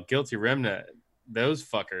 "Oh, Guilty Remnant, those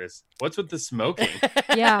fuckers. What's with the smoking?"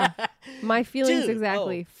 Yeah. My feelings Dude,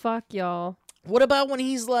 exactly. Fuck y'all. What about when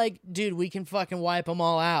he's like, dude, we can fucking wipe them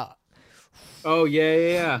all out? Oh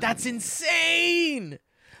yeah. That's insane.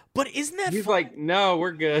 But isn't that He's like, "No,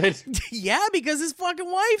 we're good." yeah, because his fucking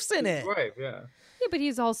wife's in it. Right, yeah. Yeah, but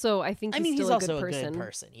he's also, I think he's still he's a also good a person. good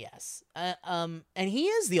person, yes. And he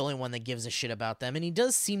is the only one that gives a shit about them, and he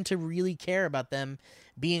does seem to really care about them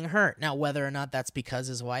being hurt. Now, whether or not that's because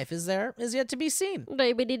his wife is there is yet to be seen.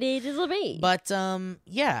 But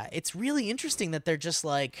yeah, it's really interesting that they're just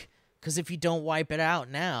like, because if you don't wipe it out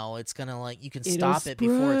now, it's gonna like you can stop it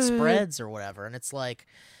before it spreads or whatever. And it's like,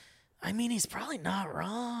 I mean, he's probably not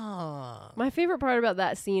wrong. My favorite part about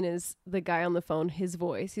that scene is the guy on the phone, his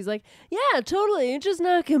voice. He's like, yeah, totally. Just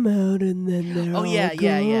knock him out and then they're all Yeah.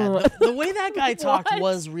 gone." The way that guy talked What?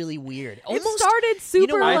 was really weird. It Almost started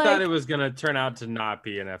super I like, thought it was gonna turn out to not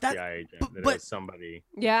be an FBI agent. That it but- was somebody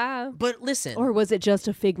yeah. But listen, Or was it just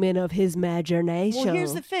a figment of his imagination? well,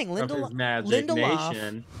 here's the thing, of his magic Lindelof.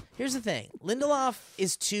 nation. Here's the thing, Lindelof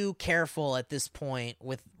is too careful at this point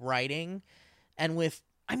with writing, and with,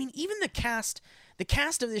 I mean, even the cast. The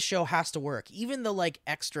cast of this show has to work. Even the like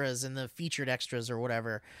extras and the featured extras or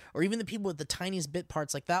whatever, or even the people with the tiniest bit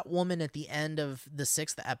parts, like that woman at the end of the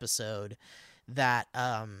 6th episode that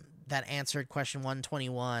answered question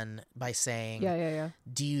 121 by saying, Yeah.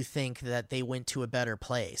 do you think that they went to a better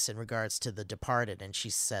place in regards to The Departed? And she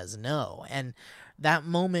says no. And that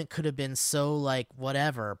moment could have been so like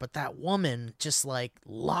whatever, but that woman just like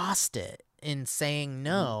lost it in saying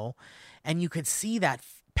no. And you could see that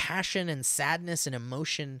passion and sadness and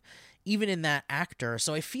emotion even in that actor.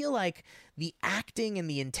 So I feel like the acting and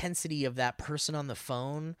the intensity of that person on the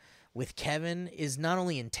phone with Kevin is not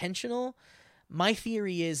only intentional. My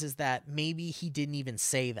theory is that maybe he didn't even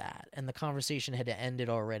say that, and the conversation had ended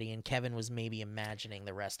already, and Kevin was maybe imagining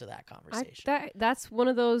the rest of that conversation. That's one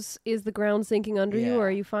of those, is the ground sinking under you, or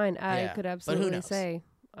are you fine? I Yeah. could But who absolutely knows? say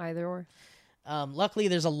either or. Luckily,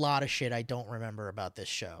 there's a lot of shit I don't remember about this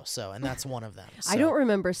show, and that's one of them. I don't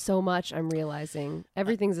remember so much, I'm realizing.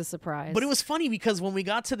 Everything's a surprise. But it was funny because when we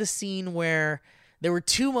got to the scene where there were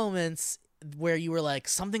 2 moments where you were like,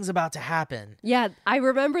 something's about to happen. Yeah, I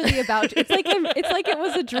remember the about. It's like it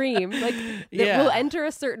was a dream. Like Yeah. we'll enter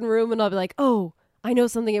a certain room and I'll be like, oh, I know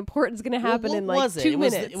something important's gonna happen What in like was it? 2 It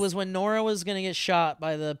minutes. was when Nora was going to get shot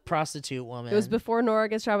by the prostitute woman. It was before Nora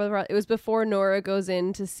gets shot by the. It was before Nora goes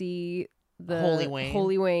in to see the Holy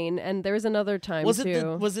Wayne. and there was another time Was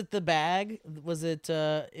too. was it the bag? Was it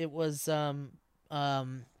it was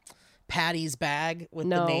Patty's bag with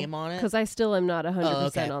no, the name on it? because I still am not 100%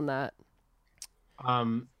 okay. on that.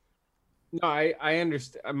 No, I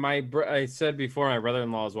understand. I said before, my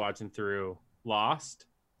brother-in-law was watching through Lost,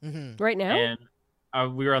 Right now,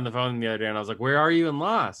 and we were on the phone the other day, and I was like, "Where are you in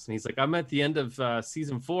Lost?" And he's like, "I'm at the end of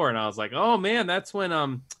season 4," and I was like, "Oh man, that's when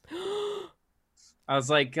I was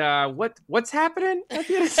like, what's happening at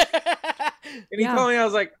the end?" And he Yeah. told me, I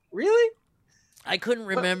was like, "Really? I couldn't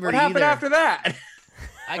remember What happened either. after that?"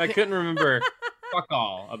 I I couldn't remember fuck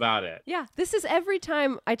all about it. yeah, this is every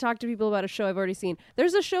time I talk to people about a show I've already seen.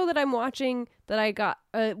 There's a show that I'm watching that I got.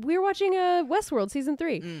 We were watching Westworld season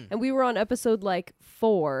 3, and we were on episode like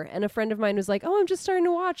 4, and a friend of mine was like, "Oh, I'm just starting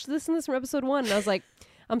to watch this and this from episode 1," and I was like,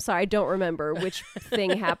 "I'm sorry, I don't remember which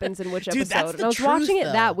thing happens in which Dude, episode." that's And the I was truth, watching it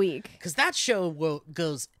though. that week. Because that show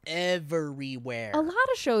goes everywhere. A lot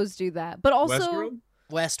of shows do that, but also Westworld?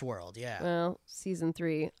 Westworld, yeah. well, season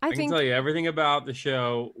 3. I I can think tell you everything about the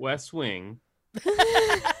show West Wing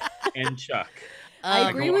and Chuck. I I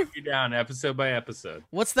agree can with walk you down episode by episode.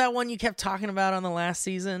 What's that one you kept talking about on the last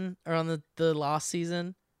season or on the Lost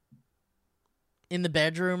season? In the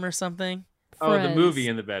bedroom or something? Oh, the Friends. movie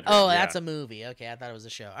in the bedroom. Oh, yeah. that's a movie. Okay, I thought it was a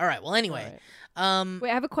show. All right. Well, anyway. Wait, I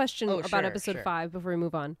have a question Oh, about sure, episode sure. 5 before we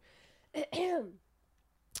move on.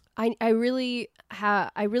 I really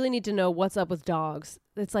need to know what's up with dogs.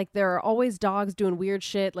 It's like there are always dogs doing weird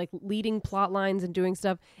shit, like leading plot lines and doing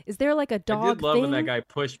stuff. Is there like a dog I did love thing? when that guy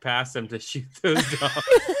pushed past him to shoot those dogs.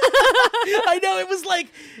 I know, it was like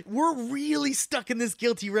we're really stuck in this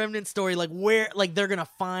guilty remnant story, like where like they're gonna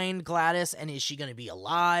find Gladys and is she gonna be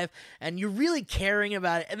alive, and you're really caring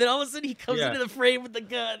about it, and then all of a sudden he comes Yeah. into the frame with the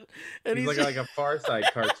gun and He's like a Far Side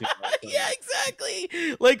cartoon. yeah, exactly.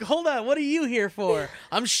 Like, hold on, what are you here for?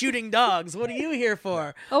 I'm shooting dogs. What are you here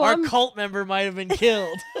for? Oh, Our I'm- cult member might have been killed.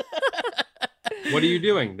 What are you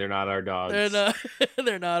doing? They're not our dogs.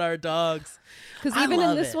 They're not our dogs. Because I even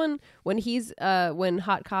love in this it. one, when he's when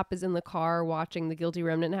Hot Cop is in the car watching the Guilty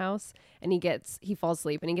Remnant house, and he falls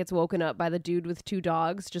asleep and he gets woken up by the dude with 2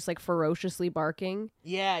 dogs just like ferociously barking.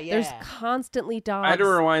 Yeah. There's constantly dogs. I had to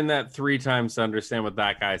rewind that 3 times to understand what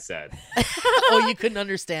that guy said. Oh, you couldn't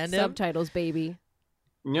understand him? Subtitles, baby.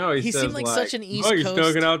 No, he says seemed like such an East oh, he's Coast-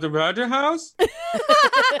 talking out the Badger house?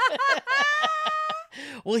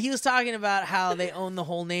 Well, he was talking about how they own the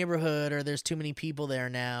whole neighborhood, or there's too many people there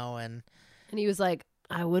now, and And he was like,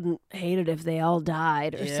 I wouldn't hate it if they all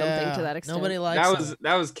died or something to that extent. Nobody likes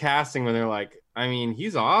That was casting when they're like, I mean,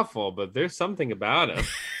 he's awful, but there's something about him.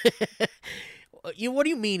 What do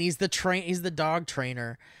you mean? He's the dog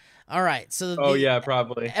trainer. All right, so Oh yeah,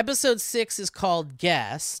 probably. episode 6 is called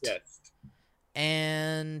Guest. Yes.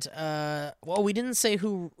 And well, we didn't say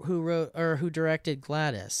who wrote or who directed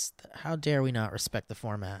Gladys. How dare we not respect the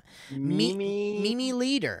format? Mimi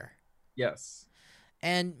Leader. Yes.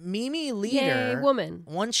 And Mimi Leader, Yay, woman.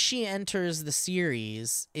 once she enters the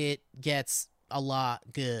series, it gets a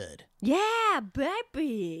lot good. Yeah,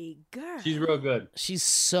 baby. Girl. She's real good. She's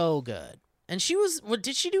so good. And she was, what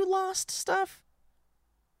did she do Lost stuff?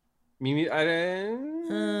 Mimi, I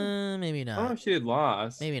don't Maybe know not. if she did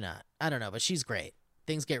Lost. Maybe not. I don't know, but she's great.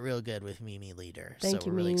 Things get real good with Mimi Leader. Thank so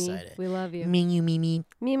you, we're really Mimi. excited. We love you. Mimi. Mimi,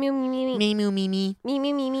 Mimi, Mimi, Mimi. Mimi.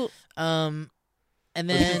 Mimi, Mimi. And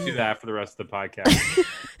Let's just do then that for the rest of the podcast.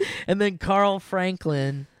 and then Carl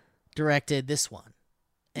Franklin directed this one.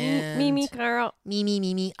 And Mimi, Carl.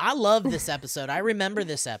 Mimi. I love this episode. I remember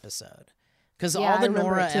this episode because Yeah, all I the remember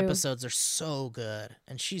Nora it too. episodes are so good,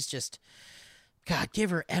 and she's just, God, give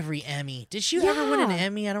her every Emmy. Did she ever win an Yeah.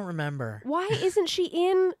 Emmy? I don't remember. Why isn't she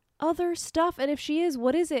in other stuff? And if she is,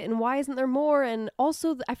 what is it? And why isn't there more? And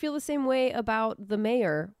also, I feel the same way about the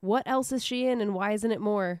mayor. What else is she in, and why isn't it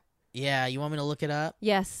more? Yeah, you want me to look it up?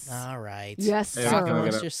 Yes. All right. Yes, Yeah, Talk we can look it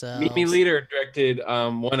amongst up. yourselves. Mimi Leader directed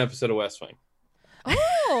 1 episode of West Wing.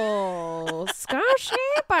 Oh,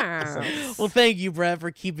 Scorsese. Well, thank you, Brett,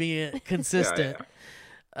 for keeping it consistent.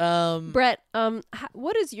 Brett,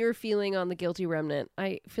 what is your feeling on the Guilty Remnant?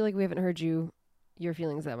 I feel like we haven't heard your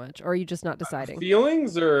feelings that much, or are you just not deciding?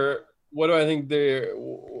 Feelings, or what do I think they're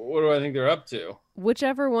up to?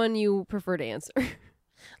 Whichever one you prefer to answer.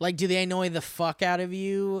 Like, do they annoy the fuck out of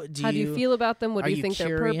you? How do you feel about them? What are do you you think their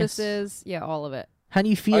curious? purpose is? Yeah, all of it. How do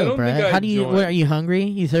you I feel, don't think Brett? I How do you? join. What, are you hungry?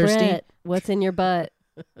 You thirsty? Brett, what's in your butt?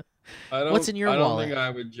 What's in your I don't wallet? think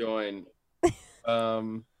I would join.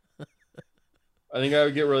 I think I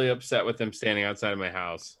would get really upset with them standing outside of my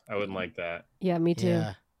house. I wouldn't like that. Yeah, me too.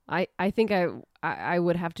 Yeah. I think I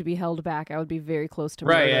would have to be held back. I would be very close to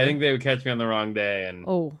Right. murder. I think they would catch me on the wrong day, and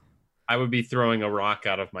Oh. I would be throwing a rock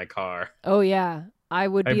out of my car. Oh yeah. I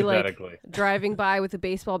would be like Hypothetically. driving by with a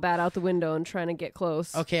baseball bat out the window and trying to get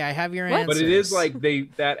close. Okay, I have your What? answers. But it is like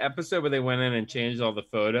that episode where they went in and changed all the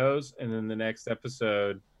photos, and then the next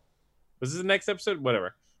episode, was this the next episode?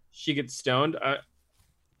 Whatever. She gets stoned.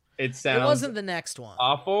 It sounds It wasn't the next one.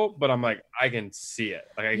 awful, but I'm like, I can see it.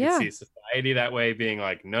 Like I Yeah. can see society that way being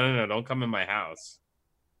like, no, don't come in my house.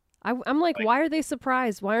 I'm like, why are they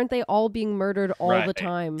surprised? Why aren't they all being murdered all Right. the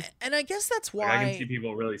time? And I guess that's Like, I can why. see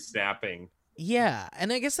people really snapping. Yeah,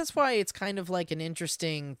 and I guess that's why it's kind of like an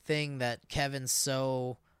interesting thing that Kevin's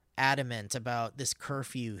so adamant about this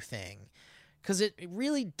curfew thing. Because it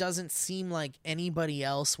really doesn't seem like anybody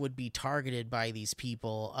else would be targeted by these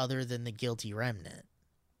people other than the guilty remnant.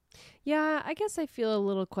 Yeah, I guess I feel a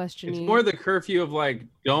little It's questioning. more the curfew of like,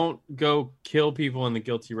 don't go kill people in the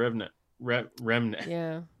guilty remnant.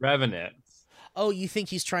 Yeah. Revenant. Oh, you think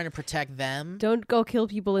he's trying to protect them? Don't go kill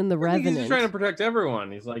people in the I think he's Revenant. just trying to protect everyone.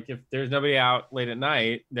 He's like, if there's nobody out late at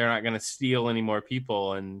night, they're not going to steal any more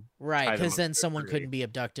people. And Right, tie them because up then to a someone tree. couldn't be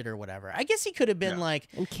abducted or whatever. I guess he could have been Yeah. like,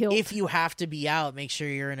 and kill if you have to be out, make sure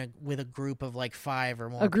you're with a group of like 5 or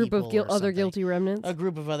more a group of people or other something. guilty remnants. A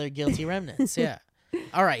group of other guilty remnants, yeah.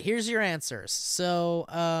 All right, here's your answers. So,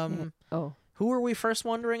 Oh, who were we first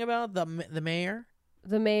wondering about? The mayor?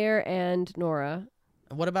 the mayor and Nora.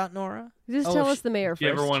 What about Nora? Just Oh, tell if us the mayor She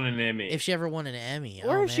ever first. won an Emmy? If she ever won an Emmy,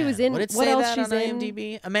 Or oh, if she was man. in- Would it what say else that she's on in?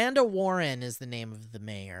 IMDb? Amanda Warren is the name of the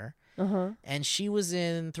mayor, Uh-huh. and she was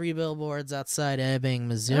in 3 Billboards Outside Ebbing,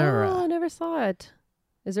 Missouri. Oh, I never saw it.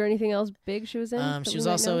 Is there anything else big she was in? that She we was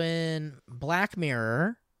might also know? in Black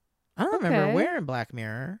Mirror. I don't remember Okay. where in Black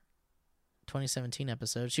Mirror. 2017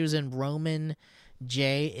 episode. She was in Roman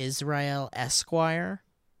J. Israel Esquire.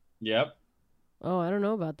 Yep. Oh, I don't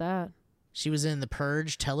know about that. She was in the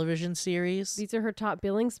Purge television series. These are her top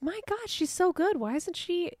billings. My God, she's so good. Why isn't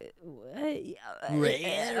she?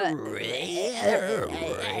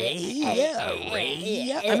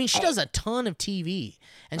 I mean, she does a ton of TV,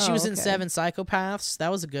 and she Oh, was in okay. 7 Psychopaths.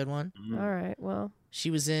 That was a good one. All right. Well, She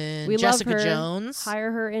was in we Jessica love her. Jones.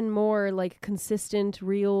 Hire her in more like consistent,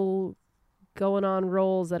 real, going on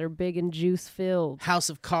roles that are big and juice filled. House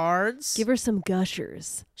of Cards. Give her some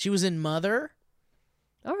gushers. She was in Mother.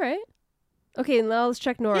 All right. Okay, now let's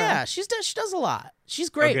check Nora. Yeah, she does a lot. She's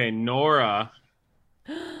great. Okay, Nora.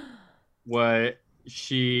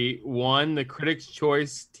 She won the Critics'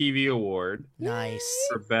 Choice TV Award Nice.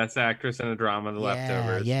 for Best Actress in a Drama, The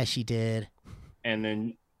Leftovers. Yeah, she did. And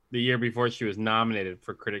then the year before, she was nominated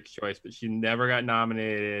for Critics' Choice, but she never got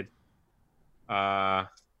nominated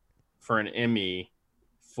for an Emmy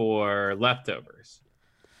for Leftovers.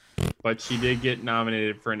 But she did get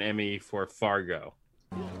nominated for an Emmy for Fargo.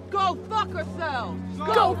 Go fuck herself!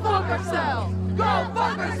 Go fuck herself! Go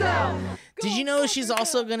fuck herself! Did you know she's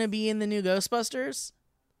also going to be in the new Ghostbusters?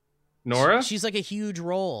 Nora? She's like a huge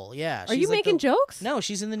role. Yeah. Are she's you like making jokes? No,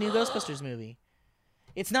 she's in the new Ghostbusters movie.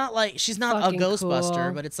 It's not like she's not Fucking a Ghostbuster,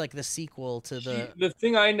 cool. but it's like the sequel to the. The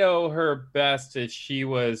thing I know her best is she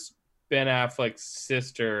was Ben Affleck's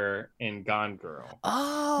sister in Gone Girl.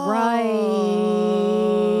 Oh, Right.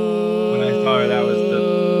 When I saw her, that was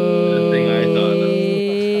the thing I thought of.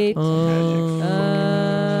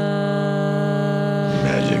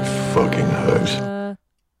 Magic fucking hugs. Uh,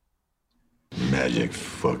 Magic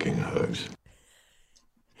fucking hugs.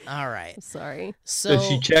 All right. sorry. So, So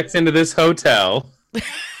she checks into this hotel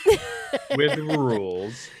with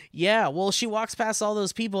rules. yeah, well, she walks past all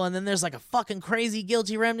those people, and then there's like a fucking crazy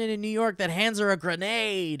guilty remnant in New York that hands her a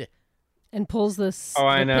grenade. And pulls this. Oh,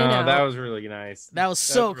 I the pin know. out. That was really nice. That was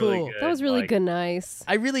so really cool. good. That was really Like, good. Nice.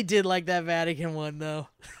 I really did like that Vatican one, though.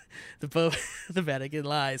 the Vatican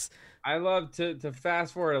lies. I love to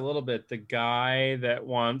fast forward a little bit. The guy that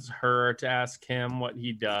wants her to ask him what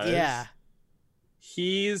he does. Yeah,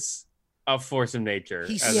 He's a force of nature.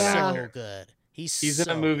 he's as so an Yeah. actor. good. He's He's so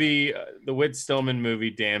in a movie, the Whit Stillman movie,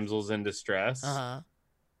 Damsels in Distress. Uh-huh.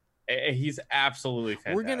 He's absolutely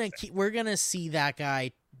fantastic. We're gonna see that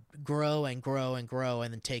guy grow and grow and grow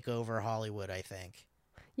and then take over Hollywood, I think.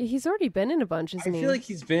 Yeah, he's already been in a bunch, I isn't he? feel like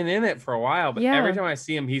he's been in it for a while, but Yeah. every time I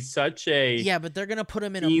see him, he's such a Yeah, but they're gonna put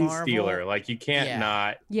him in a scene Marvel. stealer. Like you can't Yeah.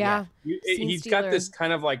 not. yeah. Scene He's got stealer. this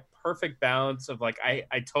kind of like perfect balance of like I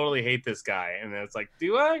totally hate this guy, and then it's like,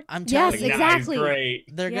 do I? I'm Yes, telling you, Nah, he's exactly.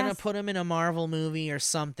 great. they're gonna Yes. put him in a Marvel movie or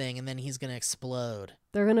something, and then he's gonna explode.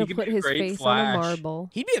 They're gonna He could put be a his great face on a Flash. marble.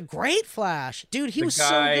 He'd be a great Flash, dude. He The was so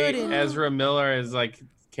guy, good in Ezra Miller is like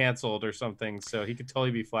canceled or something, so he could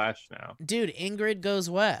totally be Flash now. Dude. Ingrid Goes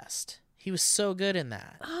West. He was so good in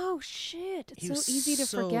that. Oh shit! It's He so was easy to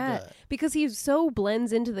so forget good. because he so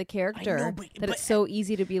blends into the character but- that it's so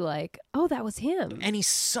easy to be like, oh, that was him. And he's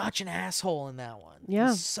such an asshole in that one.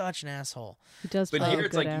 Yeah. He's such an asshole. He does But play here a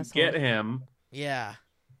it's good like asshole. you get him Yeah.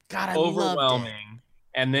 God, I loved it. overwhelming,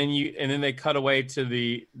 and then they cut away to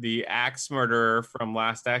the axe murderer from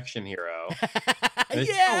Last Action Hero. And it's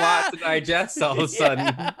just a lot to digest all of a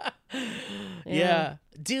sudden. Yeah.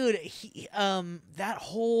 Dude, that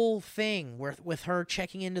whole thing with her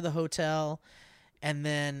checking into the hotel and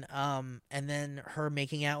then her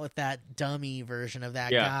making out with that dummy version of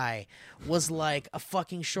that Yeah. guy was like a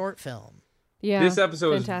fucking short film. Yeah, This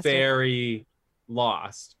episode fantastic. was very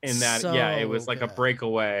lost in that. Yeah, it was So like a good.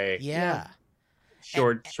 breakaway Yeah.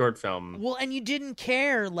 short film. Well, and you didn't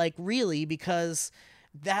care, like, really, because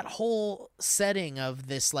that whole setting of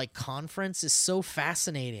this like conference is so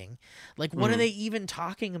fascinating. Like, what are they even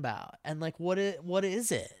talking about? And like, what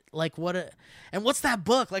is it? Like, and what's that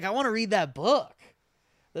book? Like, I want to read that book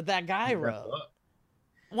that guy wrote.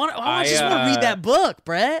 I just want to read that book,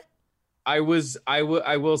 Brett. I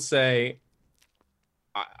will say,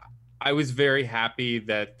 I was very happy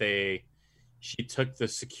that she took the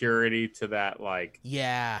security to that like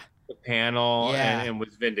Yeah, the panel Yeah. and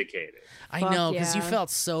was vindicated. I Fuck know, because you yeah. felt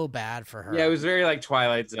so bad for her. Yeah, it was very like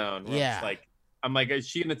Twilight Zone. Where Yeah. it's like I'm like, is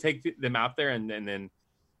she gonna take them out there and then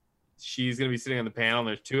she's gonna be sitting on the panel and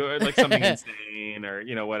there's two like something insane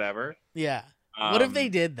or whatever. Yeah. What if they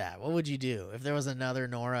did that? What would you do if there was another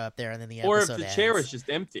Nora up there and then the Or if episode the chair was ends? just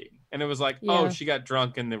empty and it was like, Yeah. oh, she got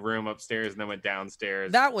drunk in the room upstairs and then went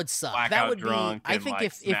downstairs. That would suck. blackout That would drunk be. I and think like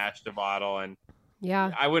if smashed a bottle, and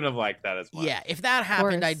Yeah. I wouldn't have liked that as much. yeah, if that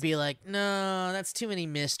happened, course. I'd be like, no, that's too many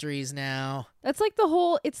mysteries now. That's like the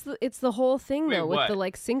whole. It's the whole thing Wait, though with what? the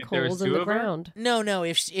like there was sinkholes in two the of her? ground. No,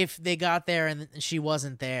 if they got there and she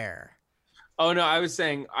wasn't there. Oh no, I was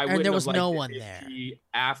saying I wouldn't there have was liked no it one if there.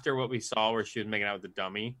 after what we saw where she was making out with the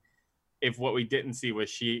dummy, if what we didn't see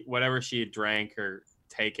was whatever she had drank or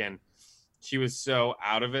taken, she was so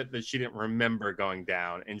out of it that she didn't remember going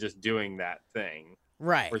down and just doing that thing.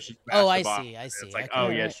 Right. Where she Oh, smashed I the bottle. see. I see. It's like, Okay. oh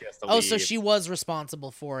yeah, Right. she has to Oh, leave. so she was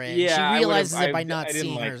responsible for it. Yeah, I she would've- realizes it by I not didn't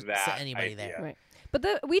seeing like her that anybody idea. there. Right.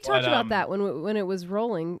 But we talked But, about that when it was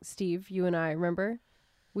rolling, Steve, you and I, remember?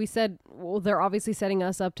 We said, well, they're obviously setting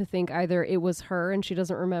us up to think either it was her and she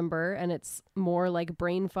doesn't remember and it's more like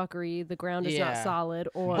brain fuckery, the ground is not Yeah. solid,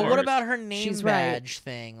 or But what about her name She's right. badge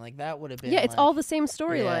thing? Like that would have been. yeah, it's like- all the same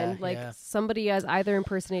storyline. Yeah, Like yeah. somebody is either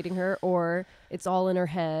impersonating her or it's all in her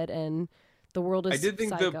head and the world is I did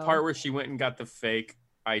think psycho. the part where she went and got the fake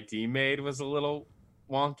ID made was a little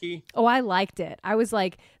wonky. Oh, I liked it. I was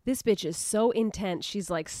like, this bitch is so intense. She's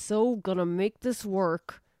like, so gonna make this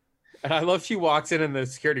work. And I love she walks in and the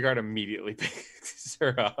security guard immediately picks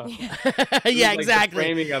her up. yeah, Like, the exactly.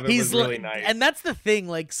 framing of it was really nice. And that's the thing.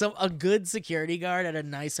 Like, a good security guard at a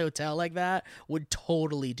nice hotel like that would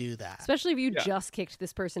totally do that. Especially if you Yeah. just kicked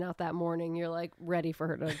this person out that morning. You're like ready for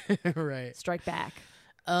her to right. strike back.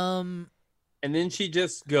 And then she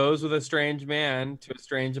just goes with a strange man to a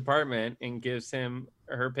strange apartment and gives him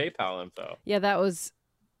her PayPal info. Yeah, that was.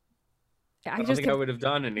 I don't think I would have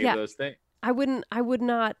done any Yeah. of those things. I would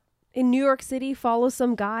not in New York City follow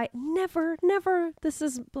some guy. Never. This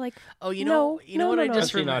is like, Oh, you No, know, you know no, what no, I no. just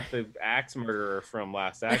Especially remembered. not the axe murderer from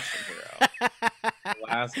Last Action Hero.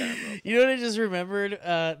 Last Admiral. You know what I just remembered?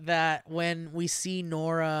 That when we see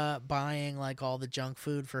Nora buying like all the junk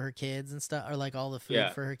food for her kids and stuff, or like all the food Yeah.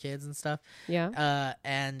 for her kids and stuff, yeah.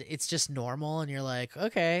 and it's just normal, and you're like,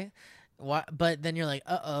 okay. What? But then you're like,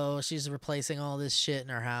 uh-oh, she's replacing all this shit in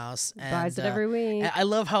her house. And, Buys it every week. I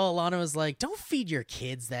love how Alana was like, don't feed your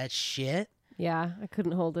kids that shit. Yeah, I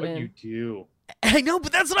couldn't hold it What in. you do. I know,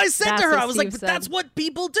 but that's what I said That's to her. what I was like, Steve but that's said. what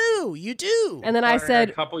people do. You do. And then I A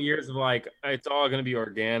said, couple years of like, it's all going to be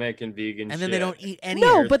organic and vegan And shit. then they don't eat any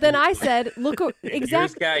no, of it. but then I said, look,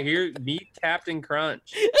 exactly. Here, meet Captain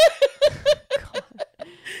Crunch.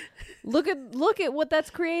 Look at what that's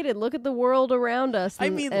created. Look at the world around us. I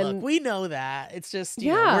and- mean, and look, we know that. It's just,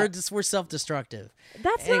 you Yeah. know, we're self-destructive.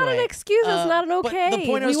 that's not an Anyway, excuse. That's not an but okay. the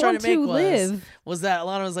point I we was trying want to make live. was that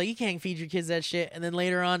Alana was like, you can't feed your kids that shit. And then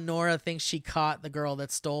later on, Nora thinks she caught the girl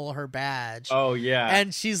that stole her badge. Oh, yeah.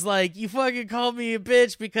 And she's like, you fucking called me a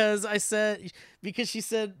bitch because she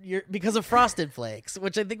said because of Frosted Flakes,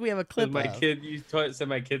 which I think we have a clip my of. kid, said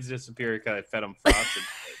my kids disappeared because I fed them frosted.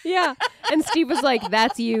 Yeah. And Steve was like,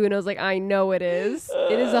 that's you. And I was like, I know it is.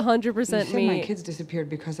 It is 100% You said me. my kids disappeared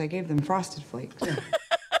because I gave them Frosted Flakes.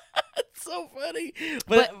 It's so funny.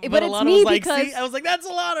 But it's Alana me was like, because- see? I was like, that's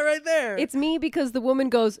Alana right there. It's me because the woman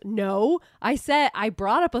goes, no, I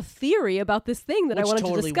brought up a theory about this thing that I Which wanted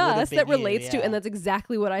totally to discuss would've that been you, relates to, yeah. and that's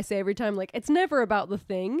exactly what I say every time. Like, it's never about the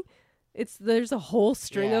thing. There's a whole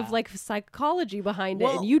string Yeah. of like psychology behind it,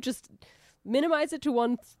 Well- and you just minimize it to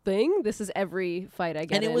one thing. This is every fight I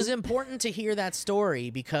get And it in. was important to hear that story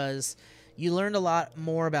because you learned a lot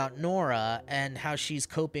more about Nora and how she's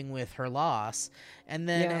coping with her loss. And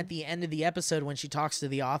then Yeah. at the end of the episode, when she talks to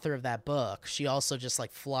the author of that book, she also just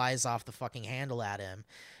like flies off the fucking handle at him.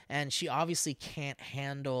 And she obviously can't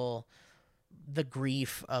handle the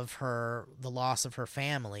grief of the loss of her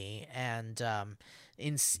family. And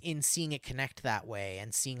in seeing it connect that way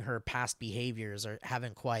and seeing her past behaviors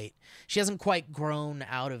she hasn't quite grown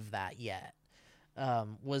out of that yet.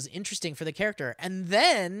 Was interesting for the character. And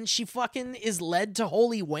then she fucking is led to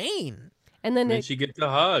Holy Wayne. and then And it, she gets a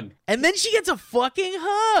hug. And then she gets a fucking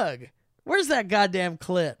hug. Where's that goddamn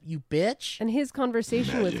clip, you bitch? and his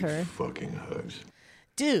conversation with Magic her. fucking hugs.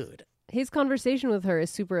 Dude. His conversation with her is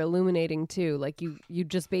super illuminating too. Like you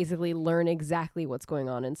just basically learn exactly what's going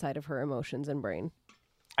on inside of her emotions and brain.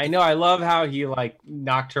 I know. I love how he like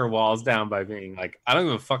knocked her walls down by being like, I don't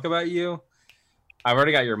give a fuck about you. I've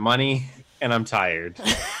already got your money and I'm tired.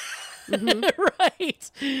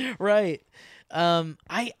 right.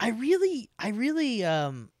 I really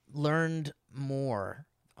learned more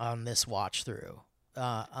on this watch through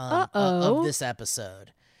of this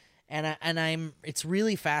episode. And it's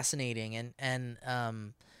really fascinating and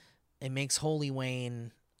it makes Holy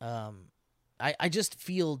Wayne I just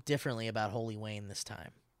feel differently about Holy Wayne this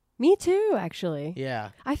time. Me too, actually. Yeah.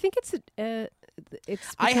 I think it's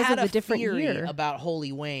because I had of a the different theory year. about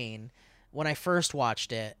Holy Wayne when I first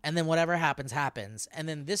watched it, and then whatever happens, happens. And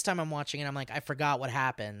then this time I'm watching it, I'm like, I forgot what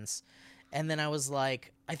happens. And then I was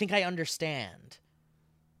like, I think I understand.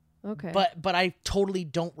 Okay. But I totally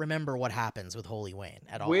don't remember what happens with Holy Wayne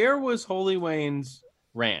at all. Where was Holy Wayne's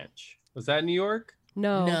ranch? Was that New York?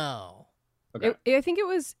 No. No. Okay. I think it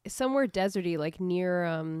was somewhere deserty, like near.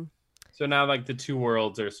 So now, like, the two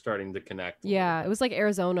worlds are starting to connect. Yeah, it was like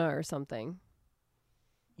Arizona or something.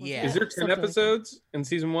 Yeah. Is there 10 Something like that. episodes in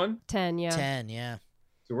season 1? 10, yeah. 10, yeah.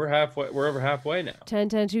 So we're halfway. We're over halfway now. 10,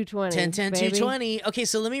 10, 220. 10, 10, baby. 220. Okay,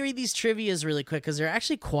 so let me read these trivias really quick because they're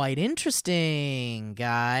actually quite interesting,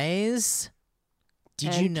 guys.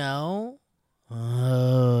 Did you And- know?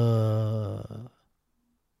 All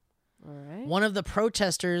right. One of the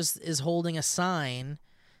protesters is holding a sign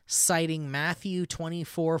citing Matthew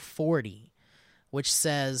 24:40, which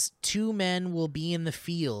says, 2 men will be in the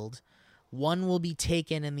field, one will be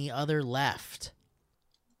taken and the other left.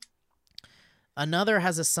 Another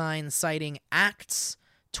has a sign citing Acts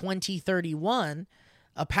 20:31,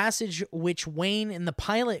 a passage which Wayne in the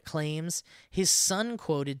pilot claims his son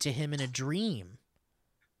quoted to him in a dream.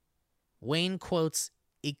 Wayne quotes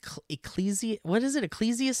Ecclesiastes?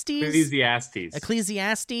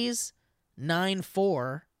 Ecclesiastes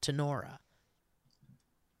 9:4 to Nora.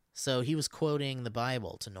 So he was quoting the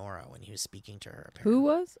Bible to Nora when he was speaking to her. Apparently. Who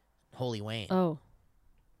was? Holy Wayne. Oh.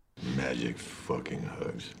 Magic fucking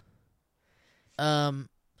hugs.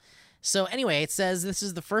 So anyway, it says this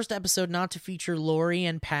is the first episode not to feature Lori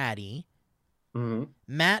and Patty. Mm-hmm.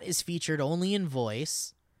 Matt is featured only in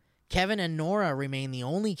voice. Kevin and Nora remain the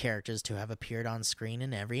only characters to have appeared on screen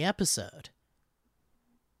in every episode.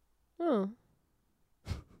 Oh.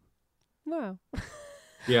 Wow.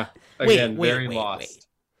 Yeah. Wait, Again, very wait. lost.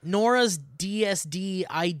 Nora's DSD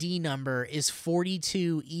ID number is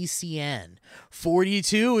 42 ECN.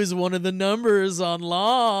 42 is one of the numbers on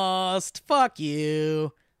Lost. Fuck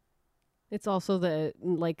you. It's also the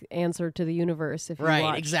like answer to the universe if you Right,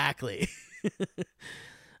 watch. exactly.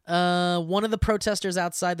 One of the protesters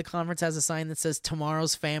outside the conference has a sign that says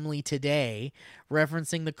 "Tomorrow's Family Today,"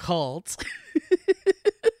 referencing the cult.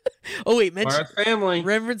 Oh wait, Mara's family.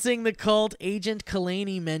 referencing the cult Agent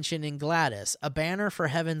Kalani mentioned in Gladys. A banner for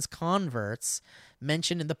Heaven's converts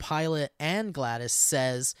mentioned in the pilot and Gladys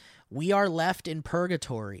says, "We are left in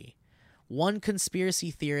purgatory." One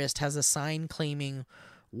conspiracy theorist has a sign claiming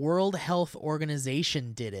World Health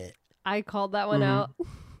Organization did it. I called that one out.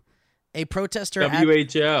 A protester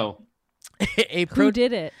WHO. Who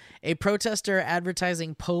did it? A protester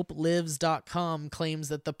advertising PopeLives.com claims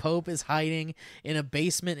that the Pope is hiding in a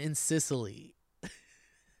basement in Sicily.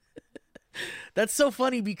 That's so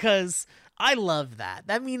funny because I love that.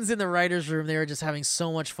 That means in the writer's room they were just having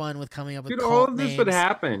so much fun with coming up with Dude, cult all of this would names.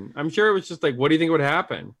 happen. I'm sure it was just like, what do you think would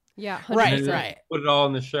happen? Yeah, 100%. Right, And then right. Put it all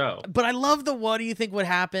in the show. But I love the what do you think would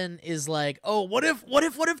happen is like, oh, what if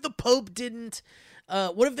the Pope didn't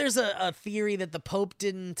what if there's a theory that the Pope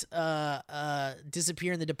didn't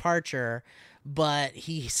disappear in the departure, but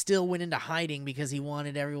he still went into hiding because he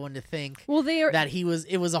wanted everyone to think Well, that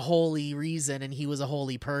it was a holy reason and he was a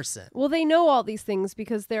holy person. Well, they know all these things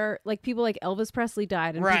because they're like people like Elvis Presley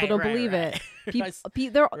died and people don't believe it.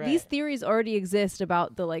 These theories already exist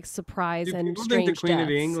about the like surprise Dude, and people strange think the Queen deaths.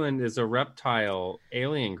 of England is a reptile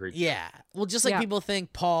alien creature. Yeah. Well, just like Yeah. people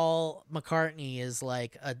think Paul McCartney is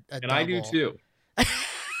like a And double. I do too.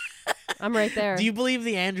 I'm right there. Do you believe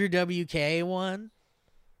the Andrew WK one?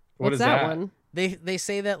 What What's is that one? They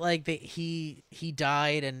say that like he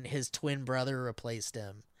died and his twin brother replaced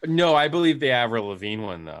him. No, I believe the Avril Lavigne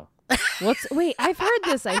one though. Wait, I've heard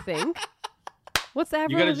this, I think. What's the You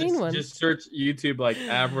Avril gotta Lavigne one? just search YouTube like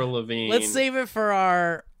Avril Lavigne. Let's save it for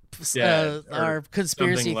our or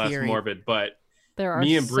conspiracy something less theory. morbid. But There are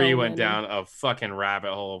me and so Bree went many. down a fucking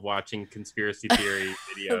rabbit hole of watching conspiracy theory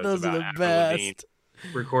videos Those are about the Avril best. Lavigne.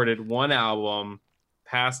 Recorded one album,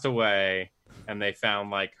 passed away, and they found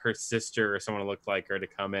like her sister or someone who looked like her to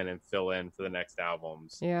come in and fill in for the next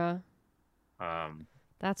albums. Yeah. Um,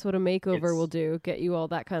 That's what a makeover It's- will do. Get you all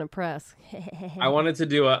that kind of press. I wanted to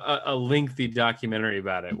do a lengthy documentary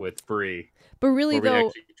about it with Bree, But really where we though,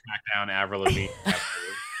 actually track down Avril Lavigne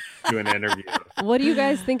after do an interview. what do you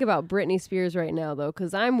guys think about Britney Spears right now though?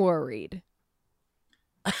 Because I'm worried.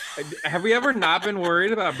 Have we ever not been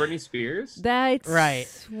worried about Britney Spears? That's Right.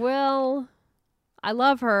 Well, I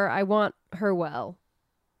love her. I want her well.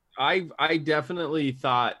 I definitely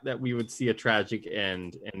thought that we would see a tragic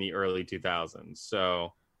end in the early 2000s.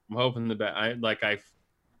 So I'm hoping the best. I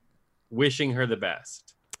wishing her the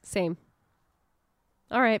best. Same.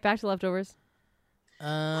 All right, back to leftovers.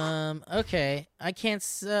 Okay. I can't.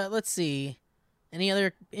 Let's see. Any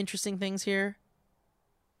other interesting things here?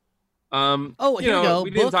 Oh, here we go. We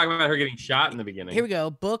didn't talk about her getting shot in the beginning. Here we go.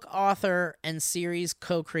 Book author and series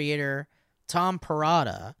co-creator Tom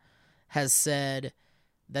Perrotta has said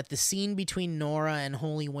that the scene between Nora and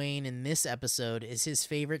Holy Wayne in this episode is his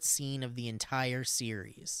favorite scene of the entire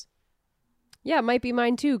series. Yeah, it might be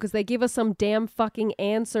mine too, because they give us some damn fucking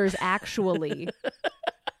answers, actually.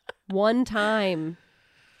 One time.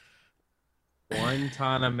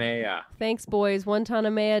 Guantanamea. Thanks, boys.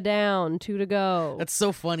 Guantanamea down. 2 to go. That's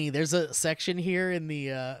so funny. There's a section here in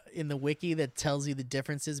the wiki that tells you the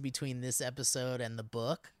differences between this episode and the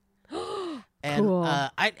book. And Cool.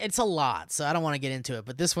 It's a lot, so I don't want to get into it.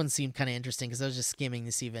 But this one seemed kind of interesting because I was just skimming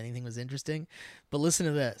to see if anything was interesting. But listen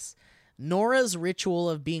to this. Nora's ritual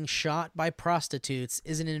of being shot by prostitutes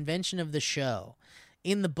is an invention of the show.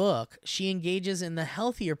 In the book, she engages in the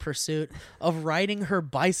healthier pursuit of riding her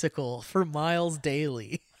bicycle for miles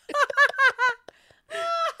daily.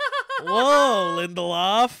 Whoa,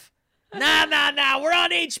 Lindelof. Nah, we're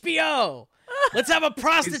on HBO. Let's have a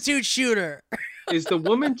prostitute shooter. Is the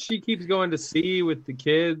woman she keeps going to see with the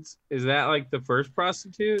kids, is that like the first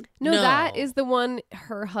prostitute? No, No. that is the one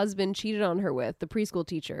her husband cheated on her with, the preschool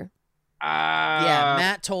teacher. Yeah,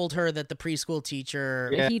 Matt told her that the preschool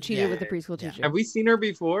teacher... Yeah. He cheated Yeah. with the preschool teacher. Have we seen her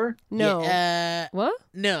before? No. What? What?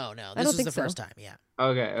 No. I This don't was think the so. first time, yeah.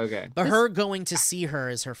 Okay. But her going to see her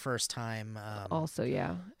is her first time. Also,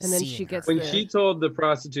 yeah. And then seeing she her. gets When the... she told the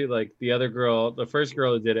prostitute, like the other girl, the first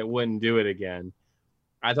girl who did it wouldn't do it again.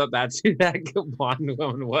 I thought that's who that blonde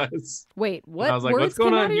woman was. Wait, what I was like, words what's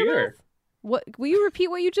going came out on of your here? mouth? What? Will you repeat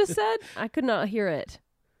what you just said? I could not hear it.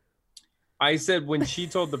 I said when she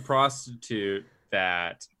told the prostitute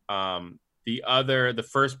that the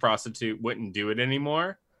first prostitute wouldn't do it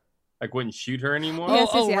anymore, like wouldn't shoot her ananymore. Yes,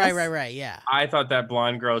 Oh, yes. right, yeah. I thought that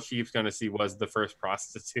blonde girl she keeps going to see was the first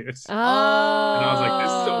prostitute. Oh. And I was like,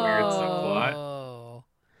 this is a weird subplot. Oh.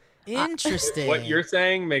 Interesting. What you're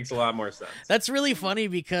saying makes a lot more sense. That's really funny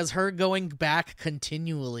because her going back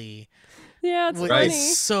continually Yeah, it's was funny.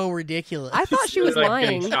 so ridiculous. I thought she was Like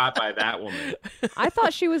lying. getting shot by that woman. I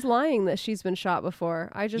thought she was lying that she's been shot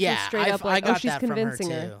before. I just was straight up I like, got oh, she's that convincing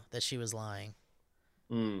from her her. too, that she was lying.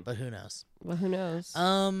 Mm. But who knows? Well, who knows?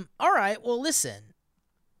 All right. Well, listen.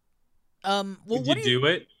 Well, Did what you do you do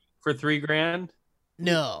it for $3,000?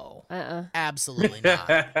 No, Uh-uh. absolutely not.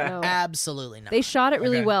 No. Absolutely not. They shot it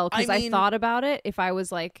really Okay. well because I I mean- thought about it if I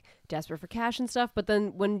was like desperate for cash and stuff. But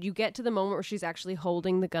then when you get to the moment where she's actually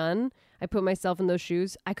holding the gun, I put myself in those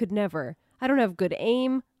shoes. I could never. I don't have good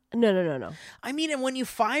aim. No. I mean, and when you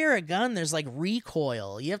fire a gun, there's like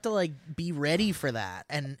recoil. You have to like be ready for that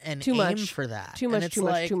and Too aim much. for that. Too And much, it's too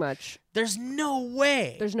like, much, too much. There's no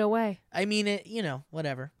way. There's no way. I mean, it.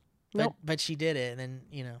 Whatever. Nope. But she did it, and then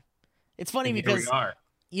it's funny And here because we are.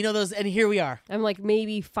 those, and here we are. I'm like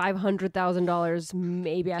maybe $500,000.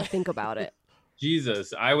 Maybe I think about it.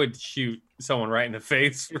 Jesus, I would shoot someone right in the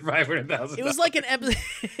face for $500,000. It was like an episode.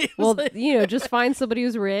 Well, just find somebody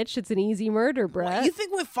who's rich. It's an easy murder, Brett. You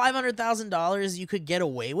think with $500,000 you could get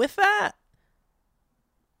away with that?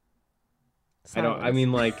 I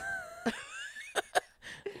mean, like,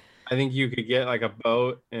 I think you could get like a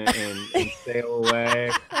boat and sail away.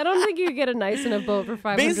 I don't think you could get a nice enough boat for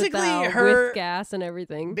 $500,000 with gas and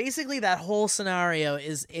everything. Basically, that whole scenario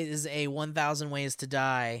is a 1,000 Ways to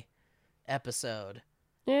Die episode.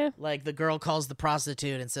 Yeah. Like the girl calls the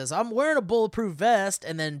prostitute and says, "I'm wearing a bulletproof vest,"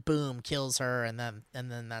 and then boom, kills her, and then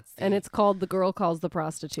that's the... And it's called The Girl Calls the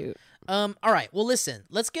Prostitute. All right. Well, listen.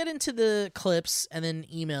 Let's get into the clips and then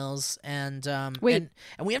emails, and Wait.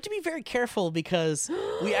 and we have to be very careful because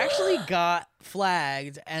we actually got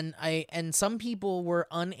flagged, and some people were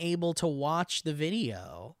unable to watch the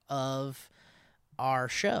video of our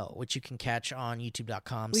show, which you can catch on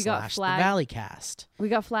youtube.com/thevalleycast. We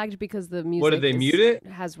got flagged because the music What, did they mute it?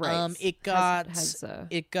 has rights. It has,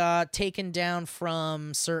 got taken down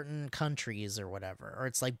from certain countries or whatever, or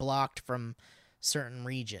it's like blocked from certain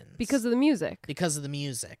regions because of the music. Because of the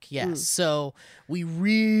music, yes. So we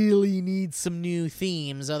really need some new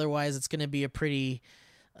themes, otherwise it's going to be a pretty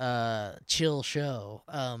chill show.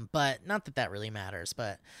 But not that really matters,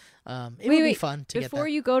 but it would be fun to get that. Before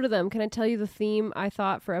you go to them, can I tell you the theme I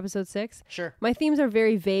thought for episode 6? Sure. My themes are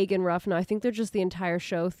very vague and rough now. I think they're just the entire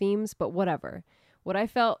show themes, but whatever. What I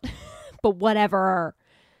felt, but whatever.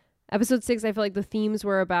 Episode 6, I felt like the themes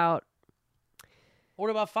were about... What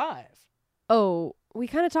about 5? Oh, we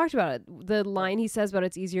kind of talked about it. The line he says about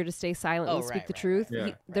it's easier to stay silent Oh, and speak right, the right, truth.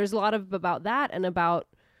 right. There's a lot of about that and about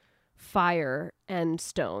fire and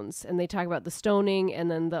stones, and they talk about the stoning, and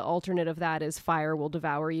then the alternate of that is fire will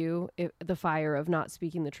devour you, the fire of not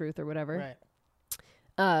speaking the truth or whatever.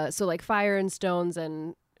 Right. So like fire and stones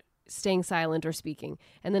and staying silent or speaking.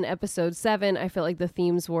 And then episode 7, I felt like the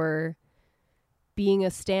themes were being a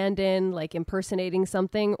stand-in, like impersonating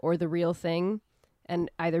something, or the real thing, and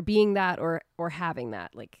either being that or having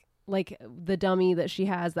that, like the dummy that she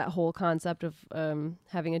has, that whole concept of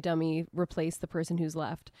having a dummy replace the person who's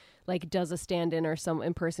left. Like, does a stand-in or some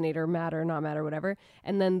impersonator matter, not matter, whatever.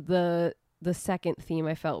 And then the second theme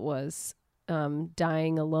I felt was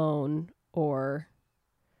dying alone, or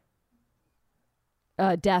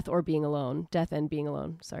death or being alone. Death and being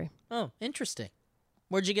alone, sorry. Oh, interesting.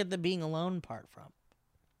 Where'd you get the being alone part from?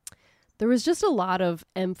 There was just a lot of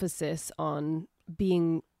emphasis on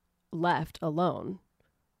being left alone.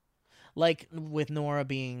 Like with Nora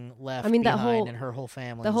being left that behind and her whole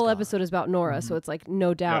family. The whole gone. episode is about Nora, so it's like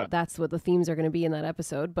no doubt Yeah. that's what the themes are going to be in that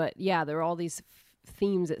episode. But yeah, there were all these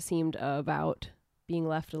themes, it seemed, about being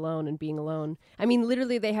left alone and being alone. I mean,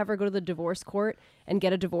 literally, they have her go to the divorce court and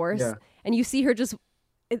get a divorce, and you see her just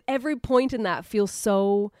at every point in that feels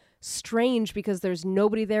so strange because there's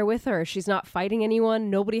nobody there with her. She's not fighting anyone.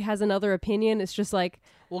 Nobody has another opinion. It's just like,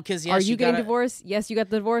 well, because are you getting divorced? Yes, you got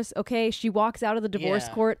the divorce. Okay, she walks out of the divorce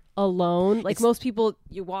court alone. Like most people,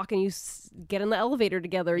 you walk and you get in the elevator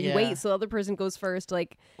together. You wait so the other person goes first.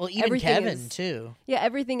 Like, well, even everything Kevin too. Yeah,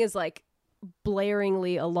 everything is like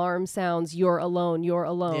blaringly alarm sounds. You're alone. You're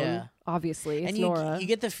alone. Yeah. Obviously, it's And Nora. you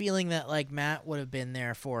get the feeling that like Matt would have been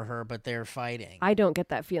there for her, but they're fighting. I don't get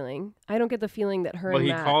that feeling. I don't get the feeling that her Well, and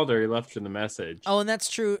he Matt... called her. He left her the message. Oh, and that's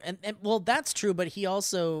true. And well, that's true. But she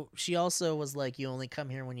also was like, "You only come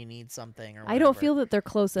here when you need something." Or I don't feel that they're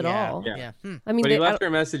close at Yeah. all. Yeah. I mean, But he I left her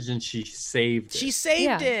a message and she saved it. She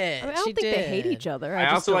saved it. I mean, I don't She think they did. hate each other. I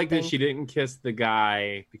just also don't like that think- she didn't kiss the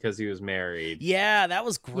guy because he was married. Yeah, that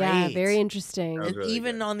was great. Yeah, very interesting. That was And really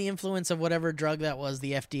even good. on the influence of whatever drug that was,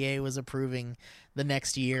 the FDA was approving the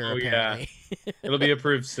next year. Oh, yeah. apparently. It'll be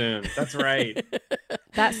approved soon. That's right.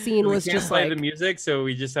 That scene we was can't just play like the music, so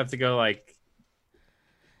we just have to go like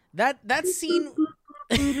that scene.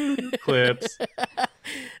 clips.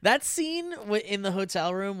 That scene in the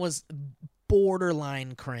hotel room was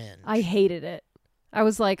borderline cringe. I hated it. I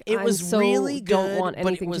was like, It I was so really don't good, want but it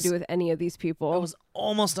anything was- to do with any of these people. It was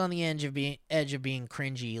almost on the edge of being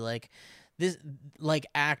cringy, like this, like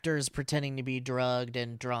actors pretending to be drugged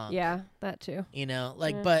and drunk. yeah, that too. You know,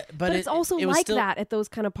 like, Yeah. but It's also it was like still, that at those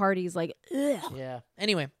kind of parties. Like, ugh. Yeah.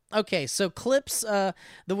 Anyway, okay, so clips. The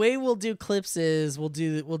way we'll do clips is we'll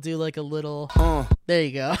do like a little. There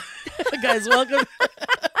you go, guys. Welcome.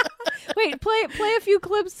 Wait, play a few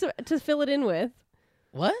clips to fill it in with.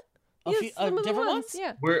 What? Yes, some of the different ones?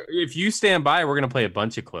 Yeah. If you stand by, we're gonna play a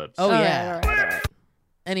bunch of clips. Oh All yeah. right, all right.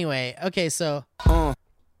 Anyway, okay, so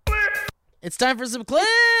it's time for some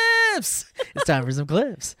clips. It's time for some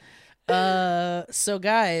clips. So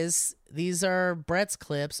guys, these are Brett's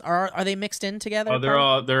clips. Are they mixed in together?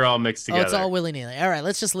 Oh, they're all mixed Oh, together. it's all willy nilly. All right,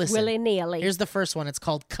 let's just listen. Willy nilly. Here's the first one. It's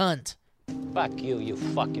called "Cunt." Fuck you, you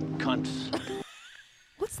fucking cunts.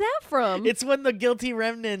 What's that from? It's when the guilty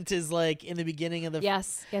remnant is like in the beginning of the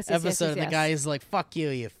yes, episode, and the guy is like, "Fuck you,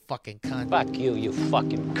 you fucking cunt." Fuck you, you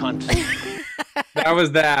fucking cunt. That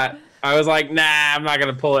was that. I was like, nah, I'm not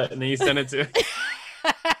gonna pull it, and then you sent it to.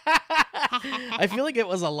 I feel like it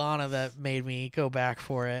was Alana that made me go back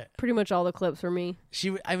for it. Pretty much all the clips for me.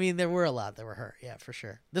 I mean, there were a lot that were her. Yeah, for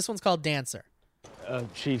sure. This one's called "Dancer."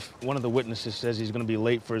 Chief, one of the witnesses says he's going to be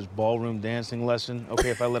late for his ballroom dancing lesson. Okay,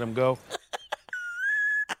 if I let him go?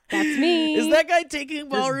 That's me. Is that guy taking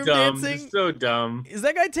ballroom dancing? Just so dumb. Is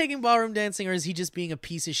that guy taking ballroom dancing, or is he just being a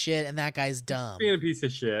piece of shit and that guy's dumb? Being a piece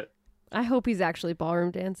of shit. I hope he's actually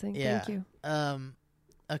ballroom dancing. Yeah. Thank you.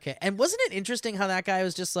 Okay. And wasn't it interesting how that guy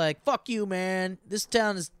was just like, "Fuck you, man. This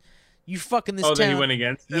town is you fucking this Oh, town." that he went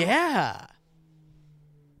against him? Yeah.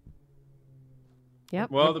 Yep.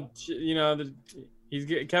 Well,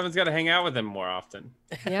 Kevin's got to hang out with him more often.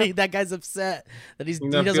 Yep. That guy's upset that he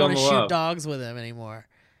not doesn't want feeling to the shoot love. dogs with him anymore.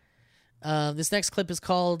 This next clip is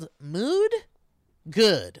called "Mood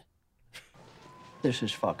Good." This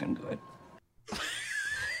is fucking good.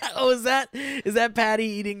 Oh, is that Patty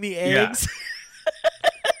eating the eggs?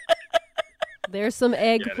 There's some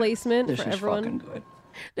egg Get it. placement This for is everyone. fucking good.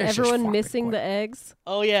 This is Everyone fucking missing good. the eggs.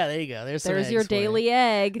 Oh yeah, there you go. There's some There's eggs your for you. daily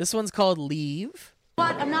egg. This one's called "Leave."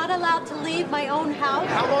 What? I'm not allowed to leave my own house?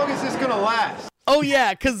 How long is this gonna last? Oh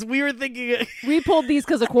yeah, because we were thinking We pulled these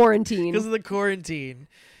because of quarantine. because of the quarantine.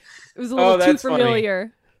 It was a little too that's funny.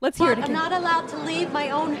 familiar. Let's hear it I'm again. not allowed to leave my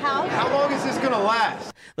own house. How long is this gonna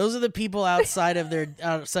last? Those are the people outside of the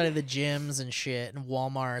gyms and shit and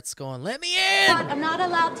Walmarts going, "Let me in." I'm not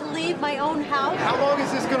allowed to leave my own house. How long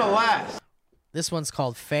is this gonna last? This one's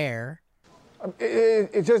called Fair.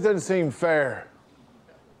 It just doesn't seem fair.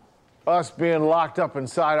 Us being locked up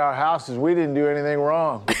inside our houses, we didn't do anything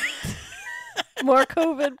wrong. More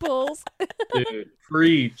COVID pulls. Dude,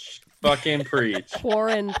 preach. Fucking preach.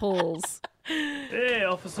 Warren pulls. Hey,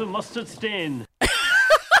 Officer Mustard Stain.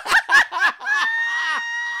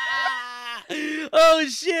 Oh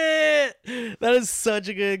shit! That is such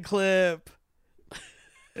a good clip.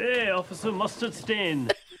 Hey, Officer Mustard Stain.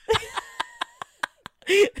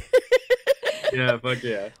 Yeah, fuck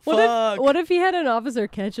yeah. What if he had an Officer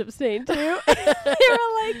Ketchup Stain too? They were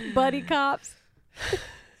like buddy cops.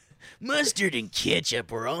 Mustard and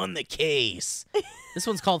ketchup were on the case. This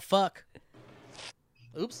one's called Fuck.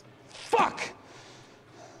 Oops. Fuck!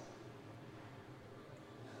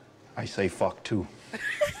 I say fuck too.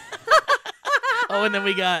 Oh, and then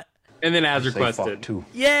we got. And then as I say requested. fuck too.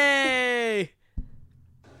 Yay!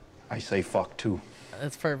 I say fuck too.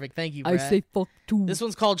 That's perfect. Thank you, I Brett. say fuck too. This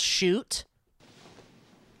one's called Shoot.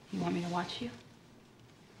 You want me to watch you?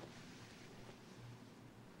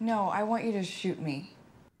 No, I want you to shoot me.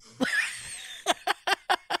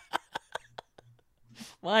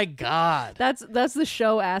 My God. That's the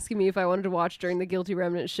show asking me if I wanted to watch during the Guilty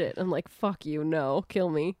Remnant shit. I'm like, fuck you, no,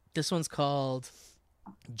 kill me. This one's called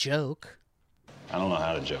Joke. I don't know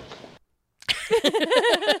how to joke.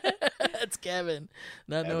 That's Kevin.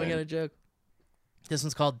 Not knowing how to joke. This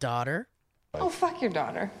one's called Daughter. Oh, fuck your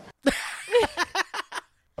daughter.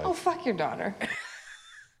 Oh, fuck your daughter.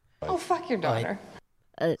 Oh, fuck your daughter.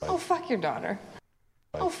 Oh, fuck your daughter.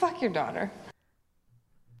 Oh, fuck your daughter.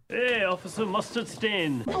 Hey, Officer Mustard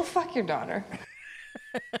Stain. Oh, fuck your daughter.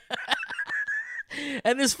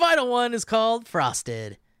 And this final one is called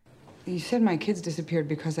Frosted. You said my kids disappeared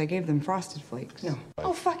because I gave them Frosted Flakes. No.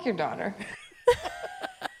 Oh, fuck your daughter.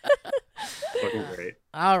 Fucking great.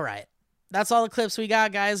 All right. That's all the clips we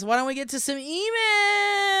got, guys. Why don't we get to some email?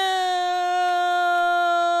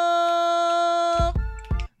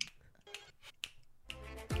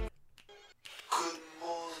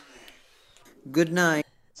 Good night.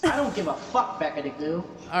 I don't give a fuck, Becca the Goo.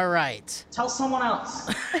 All right. Tell someone else.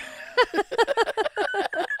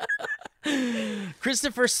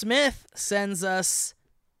 Christopher Smith sends us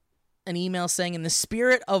an email saying, in the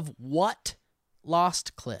spirit of what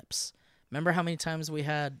lost clips. Remember how many times we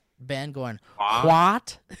had Ben going,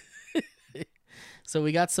 what? So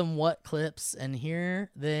we got some what clips, and here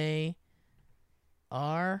they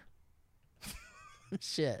are.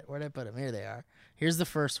 Shit, where'd I put them? Here they are. Here's the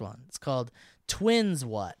first one. It's called Twins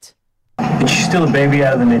What? Is she still a baby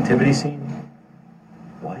out of the nativity scene?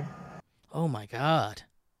 What? Oh my God.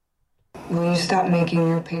 Will you stop making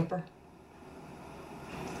your paper?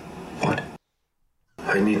 What?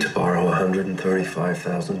 I need to borrow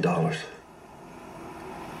 $135,000.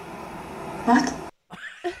 What?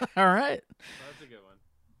 All right. That's a good one.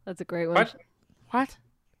 That's a great one. What?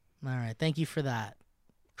 All right. Thank you for that,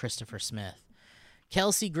 Christopher Smith.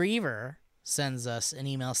 Kelsey Griever sends us an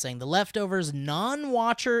email saying, the Leftovers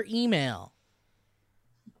non-watcher email.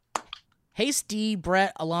 Hey, Steve,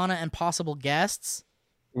 Brett, Alana, and possible guests.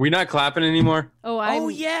 We not clapping anymore? Oh,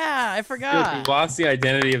 yeah. I forgot. Dude, we lost the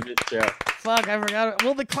identity of this show. Fuck, I forgot.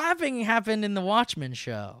 Well, the clapping happened in the Watchmen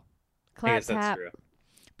show. I guess that's true.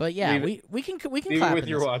 But yeah, Leave we can Leave clap it with in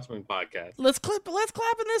your this. Watchmen podcast. Let's clap in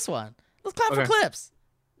this one. Let's clap for Okay. clips.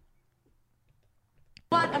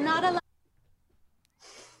 What? I'm not allowed.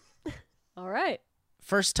 All right.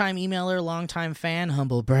 First time emailer, long time fan,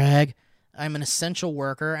 humble brag. I'm an essential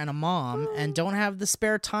worker and a mom and don't have the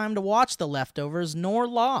spare time to watch The Leftovers nor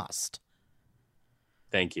Lost.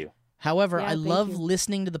 Thank you. However, Yeah, I thank love you.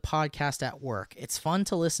 listening to the podcast at work. It's fun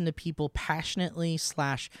to listen to people passionately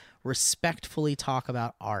 / respectfully talk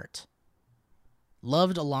about art.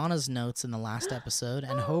 Loved Alana's notes in the last episode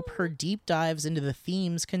and hope her deep dives into the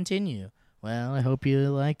themes continue. Well, I hope you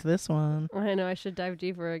liked this one. I know I should dive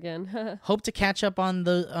deeper again. Hope to catch up on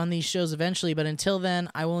these shows eventually, but until then,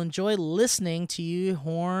 I will enjoy listening to you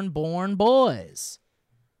horn-born boys.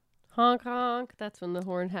 Honk honk. That's when the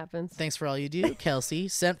horn happens. Thanks for all you do, Kelsey.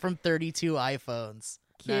 Sent from 32 iPhones.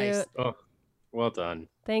 Cute. Nice. Oh, well done.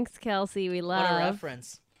 Thanks, Kelsey. We love. What a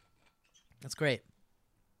reference. That's great.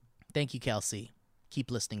 Thank you, Kelsey. Keep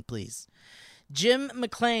listening, please. Jim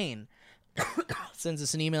McLean sends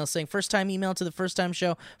us an email saying, first time email to the first time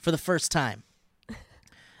show for the first time.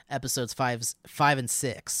 Episodes 5 and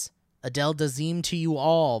 6. Adele Dazim to you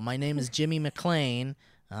all. My name is Jimmy McLean.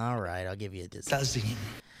 All right, I'll give you a Dazim.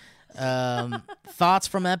 Thoughts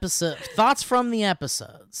from the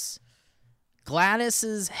episodes.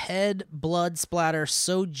 Gladys's head blood splatter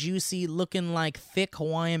so juicy, looking like thick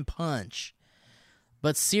Hawaiian punch,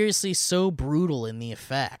 but seriously so brutal in the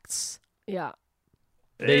effects. Yeah.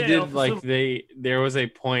 They did like there was a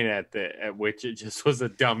point at which it just was a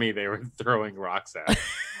dummy they were throwing rocks at.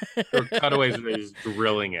 Or cutaways where they're just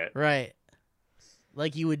drilling it. Right.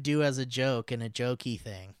 Like you would do as a joke in a jokey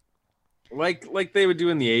thing. Like they would do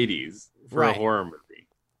in the 80s for a horror movie.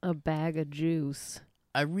 A bag of juice.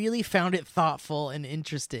 I really found it thoughtful and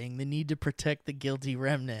interesting, the need to protect the guilty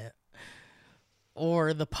remnant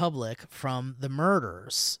or the public from the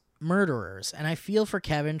murderers. And I feel for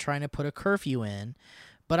Kevin trying to put a curfew in,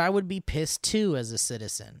 but I would be pissed too as a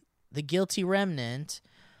citizen. The guilty remnant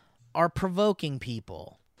are provoking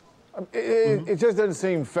people. It just doesn't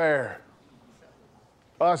seem fair.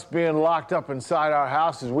 Us being locked up inside our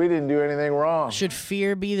houses, we didn't do anything wrong. Should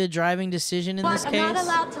fear be the driving decision in this case? I'm not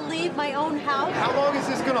allowed to leave my own house? How long is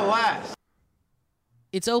this gonna last?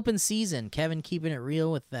 It's open season, Kevin keeping it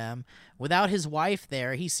real with them. Without his wife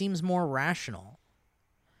there, he seems more rational.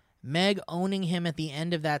 Meg owning him at the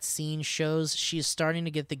end of that scene shows she is starting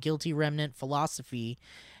to get the guilty remnant philosophy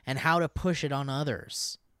and how to push it on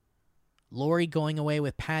others. Lori going away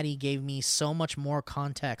with Patty gave me so much more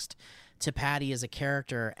context to Patty as a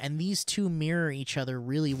character, and these two mirror each other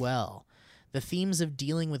really well. The themes of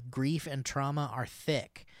dealing with grief and trauma are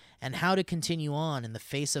thick, and how to continue on in the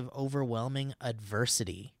face of overwhelming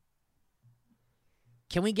adversity.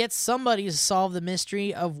 Can we get somebody to solve the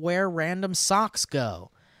mystery of where random socks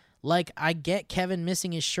go? Like, I get Kevin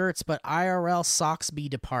missing his shirts, but IRL socks be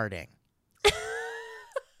departing.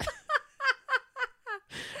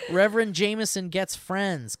 Reverend Jameson gets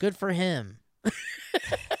friends. Good for him.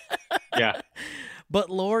 Yeah. But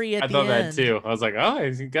Lori at the end... I thought that too. I was like, oh,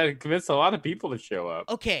 he's got to convince a lot of people to show up.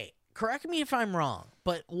 Okay, correct me if I'm wrong,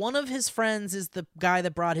 but one of his friends is the guy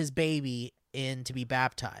that brought his baby in to be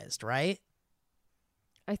baptized, right?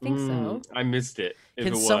 I think so. I missed it.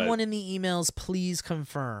 Can someone in the emails please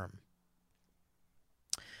confirm?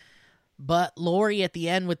 But Lori at the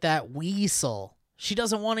end with that weasel, she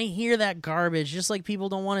doesn't want to hear that garbage, just like people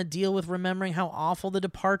don't want to deal with remembering how awful the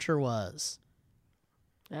departure was.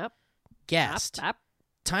 Yep. Guest.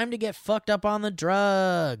 Time to get fucked up on the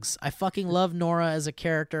drugs. I fucking love Nora as a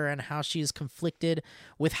character and how she is conflicted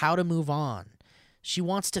with how to move on. She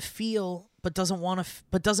wants to feel, but doesn't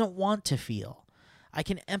want to feel. I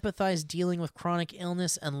can empathize dealing with chronic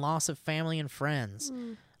illness and loss of family and friends.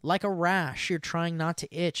 Like a rash, you're trying not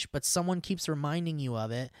to itch, but someone keeps reminding you of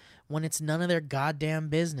it when it's none of their goddamn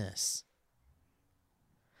business.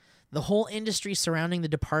 The whole industry surrounding the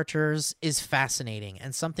departures is fascinating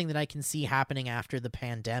and something that I can see happening after the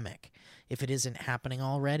pandemic, if it isn't happening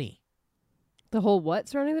already. The whole what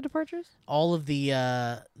surrounding the departures? All of the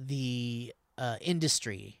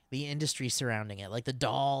industry surrounding it, like the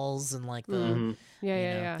dolls and like the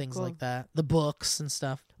things like that, the books and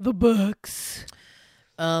stuff. The books.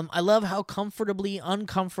 I love how comfortably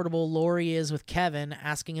uncomfortable Lori is with Kevin,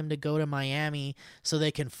 asking him to go to Miami so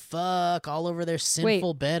they can fuck all over their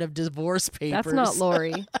sinful bed of divorce papers. That's not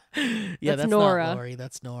Lori. That's Nora. not Lori.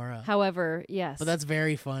 That's Nora. However, yes. But that's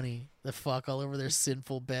very funny. The fuck all over their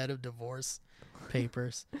sinful bed of divorce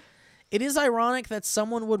papers. It is ironic that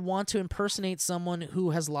someone would want to impersonate someone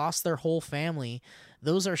who has lost their whole family.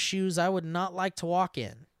 Those are shoes I would not like to walk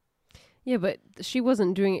in. Yeah, but she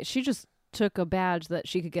wasn't doing it. She just took a badge that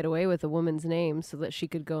she could get away with a woman's name so that she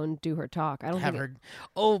could go and do her talk. I don't have her.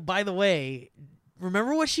 Oh, by the way,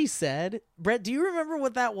 remember what she said? Brett, do you remember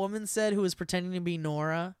what that woman said who was pretending to be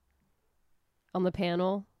Nora? On the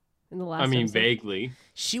panel in the last episode? Vaguely.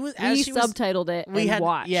 She was. We subtitled it and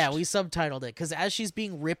watched. Yeah, we subtitled it because as she's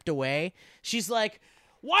being ripped away, she's like,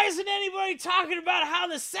 why isn't anybody talking about how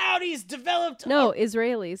the Saudis developed... No,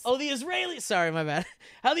 Israelis. Oh, the Israelis. Sorry, my bad.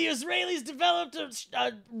 How the Israelis developed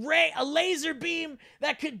a laser beam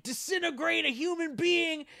that could disintegrate a human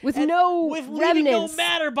being... With no leaving no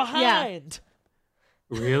matter behind.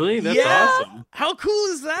 Yeah. Really? That's awesome. How cool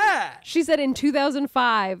is that? She said in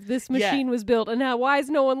 2005, this machine was built, and why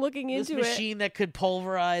is no one looking into it? This machine that could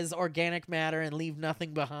pulverize organic matter and leave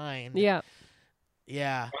nothing behind. Yeah.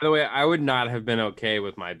 Yeah. By the way, I would not have been okay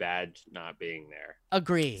with my badge not being there.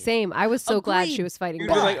 Agreed. Same. I was so glad she was fighting You'd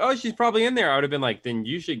back. be like, oh, she's probably in there. I would have been like, then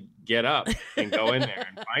you should get up and go in there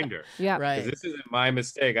and find her. Yeah. Right. Because this isn't my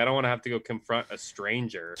mistake. I don't want to have to go confront a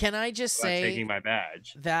stranger. Can I just say taking my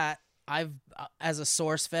badge? That I've, as a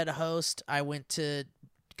SourceFed host, I went to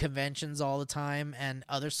conventions all the time, and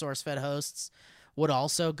other SourceFed hosts would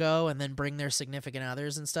also go and then bring their significant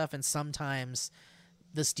others and stuff. And sometimes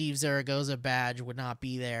the Steve Zaragoza badge would not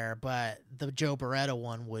be there, but the Joe Beretta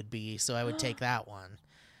one would be, so I would take that one.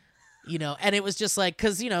 And it was just like,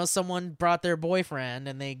 because, someone brought their boyfriend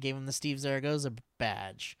and they gave him the Steve Zaragoza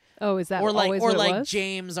badge. Oh, is that or like, always or what it like was?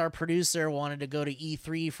 James, our producer, wanted to go to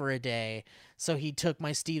E3 for a day, so he took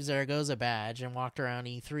my Steve Zaragoza badge and walked around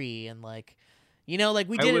E3 and like, we did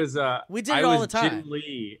we did it all the time. Jim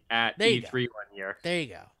Lee at There you E3 go. one year. There you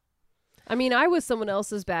go. I mean, I was someone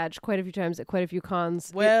else's badge quite a few times at quite a few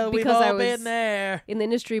cons. Well, we've because I all was been there. in the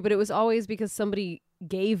industry, but it was always because somebody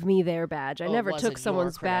gave me their badge. I Oh, never wasn't took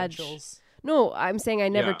someone's your badge. credentials? No, I'm saying I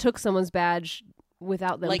never Yeah. took someone's badge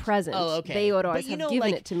without them Like- present. oh, okay. They would But always you have know,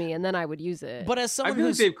 given like- it to me, and then I would use it. But as I someone feel like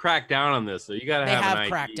who's they've cracked down on this, so you gotta they have have an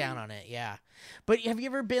cracked ID. down on it, yeah. But have you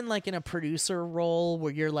ever been like in a producer role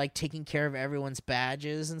where you're like taking care of everyone's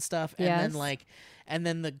badges and stuff, and Yes. then like, and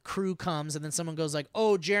then the crew comes, and then someone goes like,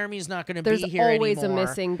 "Oh, Jeremy's not going to There's be here always a anymore."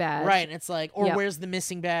 missing badge. right? And it's like, or Yep. where's the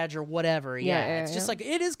missing badge, or whatever. Yeah, Yeah, yeah, it's just yeah. like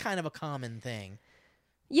it is kind of a common thing.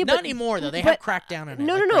 Yeah, Not but- anymore though. They but- have cracked down on it.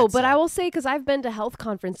 No, like no, Brett but said. I will say, because I've been to health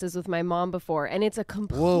conferences with my mom before, and it's a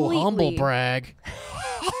completely... Whoa, humble brag.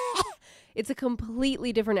 It's a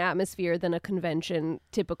completely different atmosphere than a convention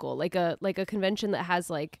typical. Like a convention that has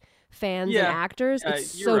like fans Yeah. and actors. Yeah,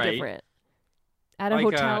 It's you're so right. different. At a Like,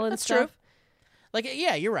 hotel and That's stuff. true. Like,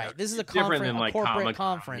 yeah, you're right. This is a Different conference, than like a corporate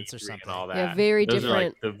Comic-Con, conference or E3 something. and all that. Yeah, very Those different. Are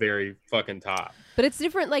like the very fucking top. But it's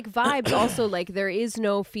different like vibes also. Like there is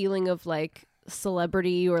no feeling of like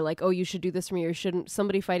celebrity or like, oh, you should do this for me or you shouldn't.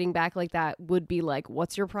 Somebody fighting back like that would be like,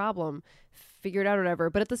 what's your problem? Figure it out or whatever.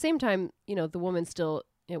 But at the same time, the woman still,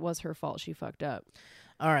 it was her fault. She fucked up.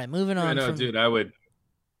 All right, moving on. I know, from... dude. I would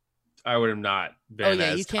have not been. Oh yeah,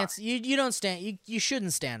 as you can't. You don't stand. You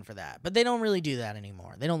shouldn't stand for that. But they don't really do that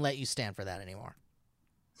anymore. They don't let you stand for that anymore.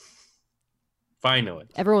 Finally.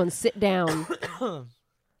 Everyone sit down. Can I have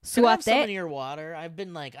Swat some that. of your water? I've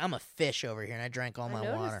been like, I'm a fish over here, and I drank all my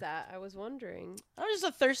water. that. I was wondering. I'm just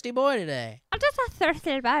a thirsty boy today. I'm just a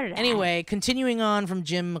thirsty about it. Anyway, continuing on from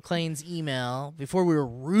Jim McClain's email, before we were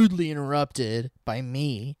rudely interrupted by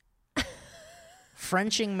me,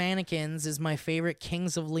 Frenching Mannequins is my favorite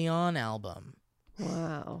Kings of Leon album.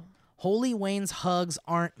 Wow. Holy Wayne's hugs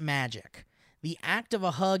aren't magic. The act of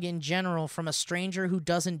a hug in general from a stranger who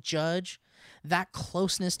doesn't judge, that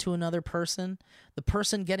closeness to another person, the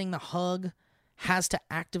person getting the hug has to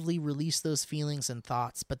actively release those feelings and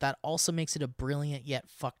thoughts, but that also makes it a brilliant yet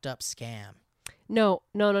fucked up scam. No.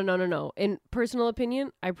 In personal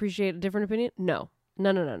opinion, I appreciate a different opinion. No.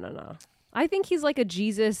 I think he's like a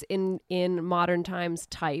Jesus in modern times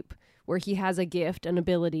type, where he has a gift, an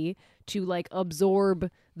ability to like absorb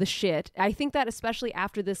the shit. I think that especially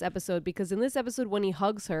after this episode, because in this episode when he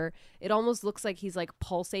hugs her, it almost looks like he's like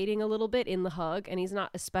pulsating a little bit in the hug, and he's not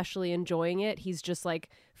especially enjoying it. He's just like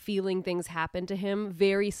feeling things happen to him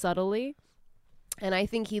very subtly. And I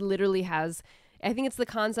think he literally has, I think it's the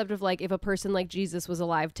concept of like if a person like Jesus was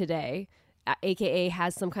alive today, aka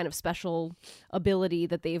has some kind of special ability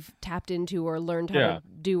that they've tapped into or learned how to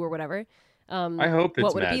do or whatever. I hope it's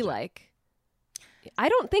what would it be magic. like? I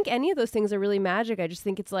don't think any of those things are really magic. I just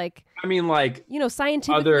think it's like, I mean, like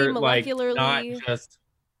scientifically, other, molecularly, like, not just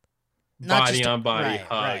Not body just a- on body right, hug.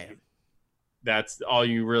 right. That's all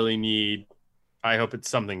you really need. I hope it's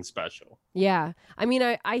something special. Yeah. I mean,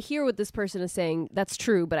 I hear what this person is saying. That's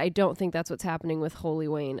true, but I don't think that's what's happening with Holy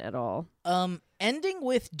Wayne at all. Ending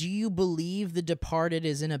with "Do you believe the departed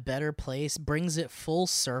is in a better place?" brings it full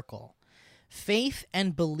circle. Faith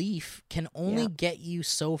and belief can only get you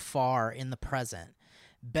so far in the present.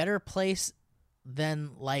 Better place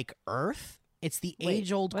than like Earth? It's the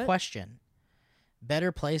age-old what? question.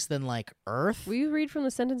 Better place than like Earth? Will you read from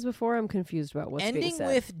the sentence before? I'm confused about what's being Ending said.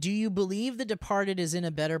 with "Do you believe the departed is in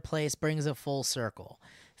a better place?" brings it full circle.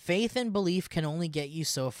 Faith and belief can only get you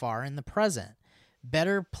so far in the present.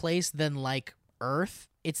 Better place than like Earth?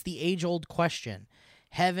 It's the age-old question.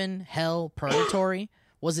 Heaven, hell, purgatory?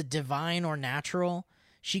 Was it divine or natural?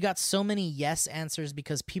 She got so many yes answers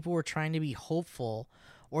because people were trying to be hopeful,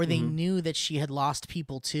 or they knew that she had lost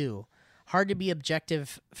people too. Hard to be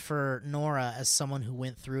objective for Nora as someone who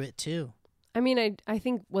went through it too. I mean, I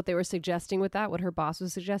think what they were suggesting with that, what her boss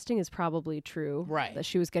was suggesting, is probably true. Right. That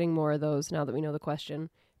she was getting more of those now that we know the question.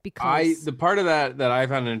 Because The part of that I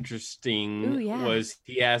found interesting Ooh, yeah. was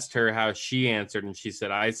he asked her how she answered, and she said,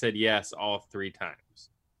 "I said yes all 3 times."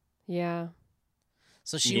 yeah.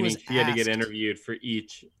 So she Meaning was she had to get asked- interviewed for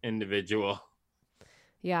each individual.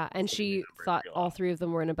 Yeah, and she thought all 3 of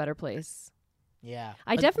them were in a better place. Yeah,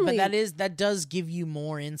 I But definitely- that does give you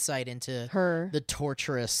more insight into Her. the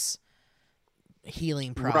torturous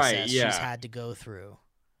healing Right, process yeah. she's had to go through.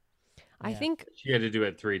 I think She had to do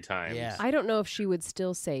it 3 times. Yeah. I don't know if she would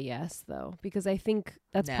still say yes though, because I think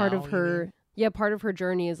that's part Now, of you her. mean? Yeah, part of her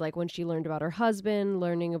journey is like when she learned about her husband,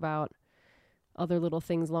 learning about other little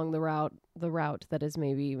things along the route that is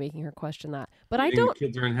maybe making her question that. But You I think don't. the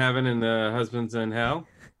kids are in heaven and the husband's in hell.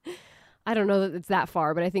 I don't know that it's that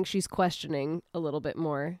far, but I think she's questioning a little bit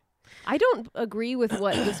more. I don't agree with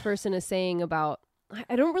what this person is saying about.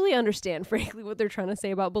 I don't really understand, frankly, what they're trying to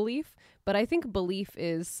say about belief, but I think belief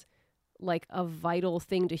is like a vital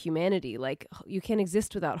thing to humanity. Like you can't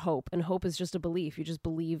exist without hope, and hope is just a belief. You just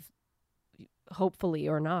believe, hopefully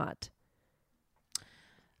or not.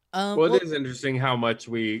 Well, it is interesting how much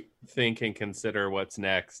we think and consider what's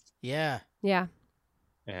next. Yeah. Yeah.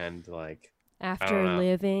 And like After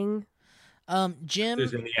living. Jim.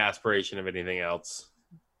 If there's any aspiration of anything else.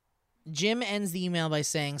 Jim ends the email by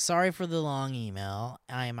saying, "Sorry for the long email.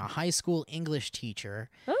 I am a high school English teacher,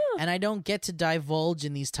 and I don't get to divulge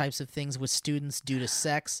in these types of things with students due to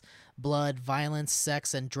sex, blood, violence,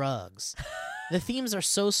 sex, and drugs. The themes are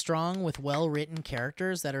so strong with well-written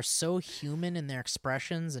characters that are so human in their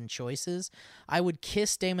expressions and choices. I would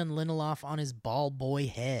kiss Damon Lindelof on his bald boy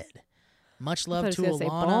head. Much love to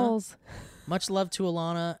Alana. Much love to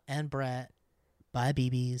Alana and Brett. Bye,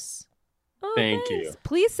 BBs." Oh, Thank thanks. you.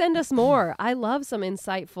 Please send us more. I love some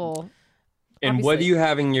insightful. And what are you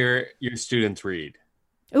having your students read?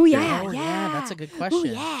 Oh yeah, that's a good question.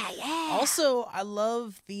 Ooh, yeah. Also, I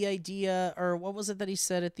love the idea, or what was it that he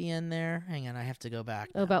said at the end there? Hang on, I have to go back.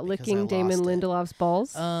 Oh, about because licking I Damon lost it. Lindelof's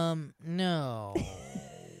balls. No.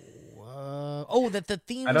 That the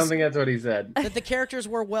themes. I don't think that's what he said. That the characters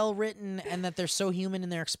were well written and that they're so human in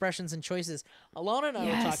their expressions and choices. Alana and I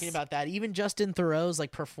were talking about that. Even Justin Theroux's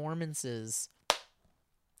like performances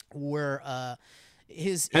were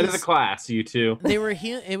his Head of the class, you two. They were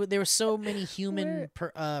there were so many human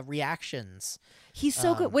reactions. He's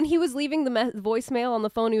so good. When he was leaving the voicemail on the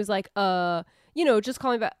phone, he was like, just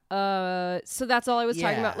call me back. So that's all I was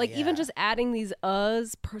talking about. Like even just adding these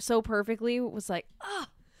so perfectly was like,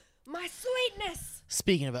 my sweetness.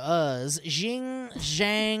 Speaking of Jing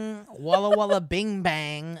Zhang Walla Walla Bing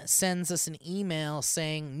Bang sends us an email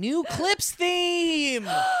saying, "New Clips theme."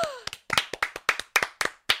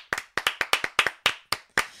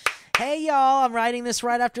 Hey y'all, I'm writing this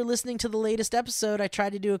right after listening to the latest episode. I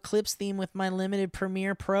tried to do a Clips theme with my limited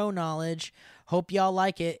Premiere Pro knowledge. Hope y'all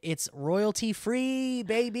like it. It's royalty free,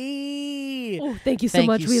 baby. Oh, thank you so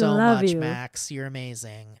much. We love you, Max. You're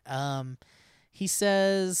amazing. He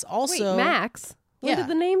says also. Wait, Max? When did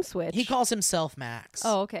the name switch? He calls himself Max.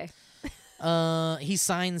 Oh, okay. He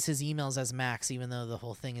signs his emails as Max, even though the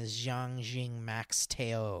whole thing is Zhang Jing Max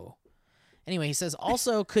Teo. Anyway, he says,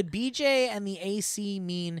 also, could BJ and the AC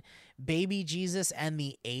mean baby Jesus and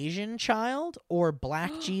the Asian child? Or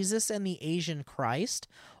black Jesus and the Asian Christ?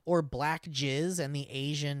 Or black Jizz and the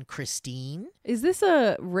Asian Christine? Is this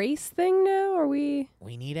a race thing now? Or we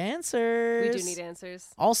need answers. We do need answers.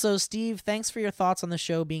 Also, Steve, thanks for your thoughts on the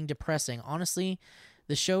show being depressing. Honestly,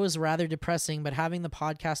 the show is rather depressing, but having the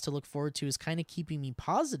podcast to look forward to is kind of keeping me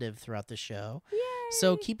positive throughout the show. Yay.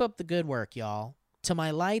 So keep up the good work, y'all. To my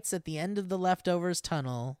lights at the end of the Leftovers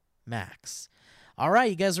tunnel, Max. All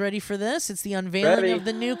right, you guys ready for this? It's the unveiling of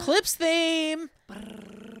the new Clips theme.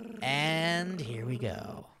 And here we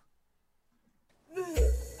go.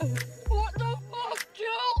 What the fuck,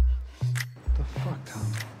 Jill? The fuck,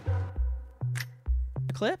 Tom?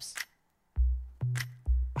 Clips?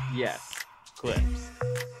 Yes. Clips.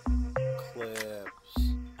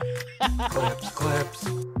 Clips.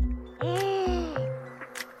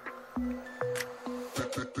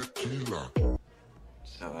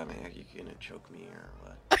 So, I mean, are you gonna choke me or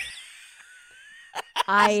what?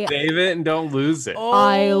 Save it and don't lose it.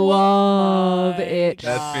 I love it.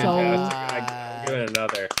 That's so fantastic. I'm giving it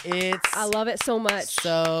another. I love it so much.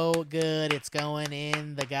 So good. It's going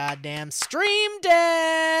in the goddamn Stream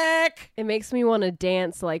Deck. It makes me want to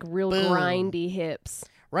dance like real Boom. grindy hips.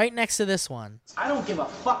 Right next to this one. I don't give a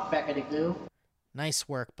fuck, Beckadoo. Nice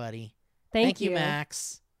work, buddy. Thank you,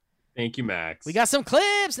 Max. Thank you, Max. We got some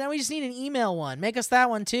clips. Now we just need an email one. Make us that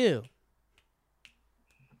one, too.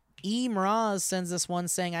 E. Mraz sends us one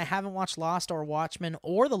saying, I haven't watched Lost or Watchmen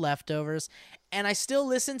or The Leftovers, and I still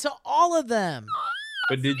listen to all of them.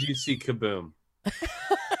 But did you see Kaboom?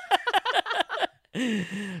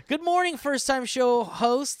 Good morning, first-time show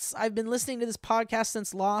hosts. I've been listening to this podcast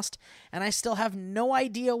since Lost, and I still have no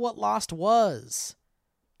idea what Lost was.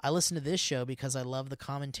 I listen to this show because I love the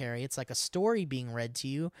commentary. It's like a story being read to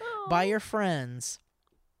you by your friends.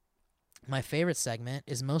 My favorite segment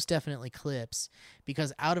is most definitely clips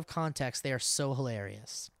because out of context, they are so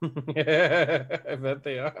hilarious. I bet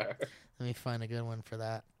they are. Let me find a good one for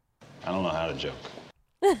that. I don't know how to joke.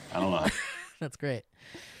 I don't know how. That's great.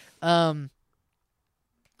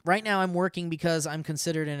 Right now I'm working because I'm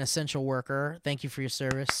considered an essential worker. Thank you for your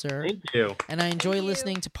service, sir. Thank you. And I enjoy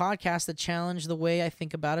listening to podcasts that challenge the way I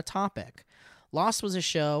think about a topic. Lost was a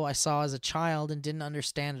show I saw as a child and didn't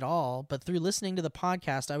understand at all, but through listening to the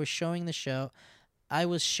podcast, I was showing the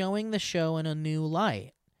show in a new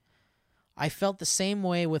light. I felt the same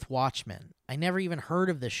way with Watchmen. I never even heard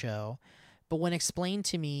of the show, but when explained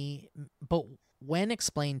to me,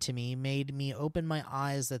 made me open my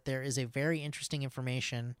eyes that there is a very interesting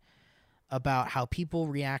information about how people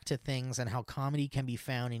react to things and how comedy can be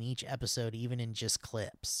found in each episode, even in just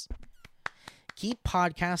clips. Keep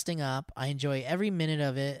podcasting up. I enjoy every minute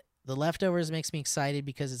of it. The Leftovers makes me excited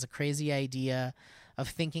because it's a crazy idea of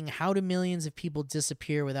thinking how do millions of people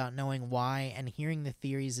disappear without knowing why, and hearing the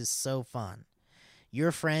theories is so fun.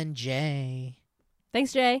 Your friend, Jay.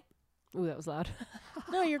 Thanks, Jay. Ooh, that was loud.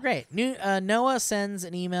 No, you're great. Noah sends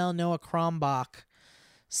an email. Noah Krombach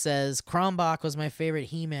says, Krombach was my favorite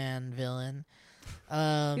He-Man villain.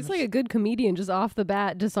 He's like a good comedian just off the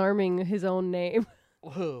bat, disarming his own name.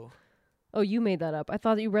 Who? Oh, you made that up. I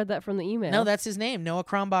thought you read that from the email. No, that's his name, Noah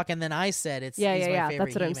Krombach, and then I said he's my favorite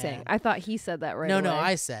That's what I'm He-Man. saying. I thought he said that right No, away.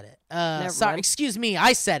 I said it. Never Sorry, mind. excuse me,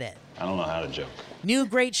 I said it. I don't know how to joke. New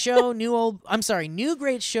great show, new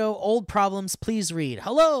great show, old problems, please read.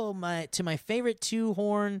 Hello, to my favorite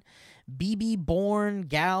two-horn, BB-born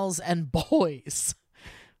gals and boys.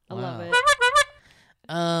 I love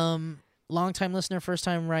it. Long-time listener,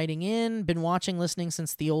 first-time writing in. Been listening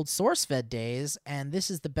since the old SourceFed days, and this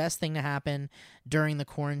is the best thing to happen during the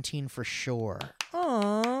quarantine for sure.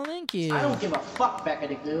 Oh, thank you. I don't give a fuck, Becca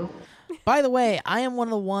the Goo. By the way, I am one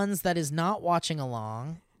of the ones that is not watching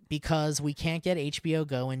along because we can't get HBO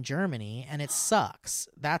Go in Germany, and it sucks.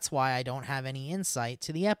 That's why I don't have any insight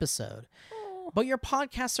to the episode. But your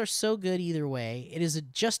podcasts are so good either way. It is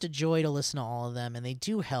just a joy to listen to all of them, and they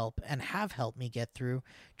do help and have helped me get through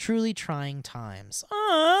truly trying times.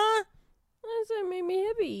 Aww! That made me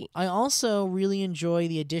happy. I also really enjoy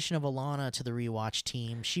the addition of Alana to the rewatch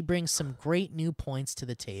team. She brings some great new points to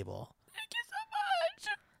the table. Thank you so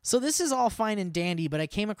much. So this is all fine and dandy, but I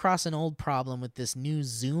came across an old problem with this new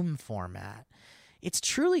Zoom format. It's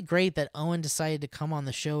truly great that Owen decided to come on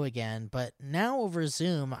the show again, but now over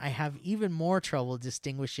Zoom, I have even more trouble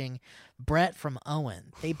distinguishing Brett from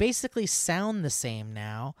Owen. They basically sound the same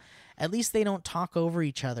now. At least they don't talk over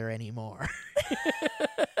each other anymore.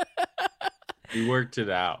 We worked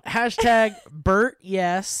it out. Hashtag Bert,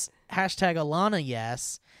 yes. Hashtag Alana,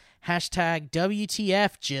 yes. Hashtag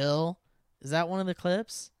WTF, Jill. Is that one of the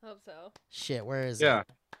clips? Hope so. Shit, where is it? Yeah.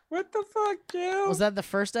 What the fuck, Jill? Was that the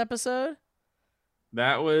first episode?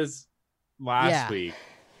 That was last week.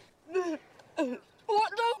 What the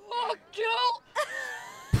fuck, Jill?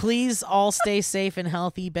 Please all stay safe and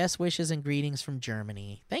healthy. Best wishes and greetings from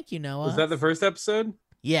Germany. Thank you, Noah. Was that the first episode?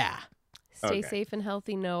 Yeah. Stay safe and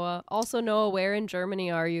healthy, Noah. Also, Noah, where in Germany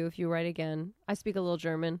are you if you write again? I speak a little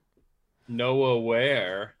German. Noah,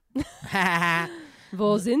 where?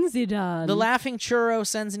 Wo sind Sie dann? The Laughing Churro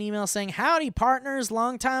sends an email saying, howdy, partners,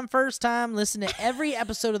 long time, first time, listen to every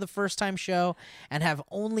episode of the First Time Show and have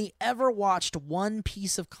only ever watched one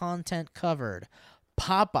piece of content covered,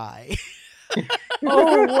 Popeye.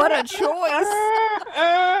 Oh, what a choice.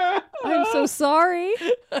 I'm so sorry.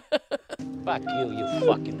 Fuck you, you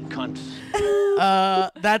fucking cunt.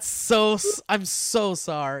 I'm so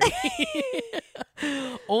sorry.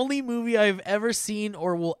 Only movie I've ever seen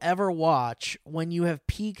or will ever watch. When you have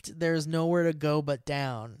peaked, there's nowhere to go but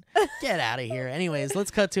down. Get out of here. Anyways,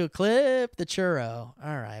 let's cut to a clip. The Churro.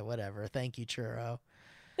 All right, whatever. Thank you, Churro,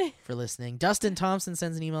 for listening. Dustin Thompson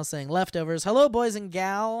sends an email saying, Leftovers. Hello, boys and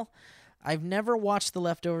gal. I've never watched The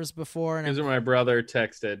Leftovers before. And Here's what my brother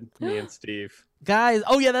texted me and Steve. Guys,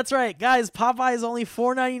 oh yeah, that's right. Guys, Popeye is only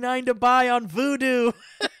 $4.99 to buy on Vudu.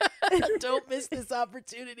 Don't miss this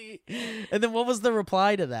opportunity. And then what was the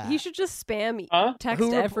reply to that? He should just spam text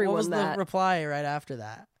What everyone was that. the reply right after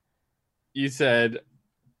that? You said,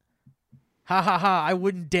 ha ha ha, I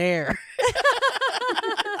wouldn't dare.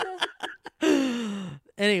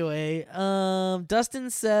 Anyway, Dustin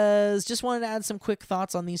says, just wanted to add some quick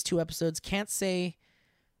thoughts on these two episodes. Can't say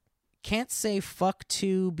fuck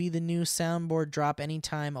to be the new soundboard drop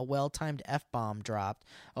anytime a well-timed F-bomb dropped.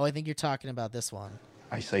 Oh, I think you're talking about this one.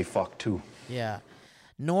 I say fuck too. Yeah.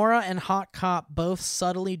 Nora and Hot Cop both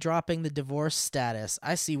subtly dropping the divorce status.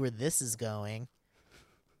 I see where this is going.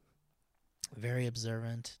 Very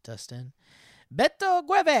observant, Dustin. Beto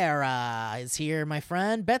Guevara is here, my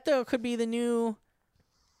friend. Beto could be the new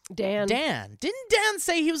Dan. Didn't Dan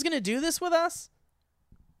say he was going to do this with us?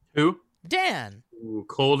 who? Dan. Ooh,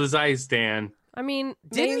 cold as ice, Dan. I mean,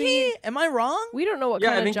 Didn't maybe, he? Am I wrong? We don't know what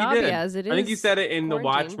Yeah, I kind of think job he he did. has. It is. I think he said it in the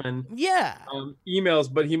quarantine. Watchmen. Yeah.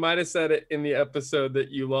 Emails, but he might have said it in the episode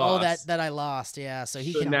that you lost. Oh, that I lost. Yeah, so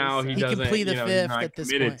he So can now he can doesn't. plead the he's fifth not at this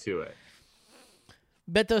committed point. to it.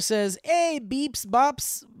 Beto says, "Hey, beeps,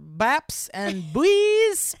 bops, baps, and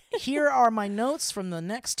buoys. Here are my notes from the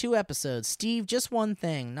next 2 episodes. Steve, just one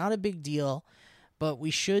thing, not a big deal, but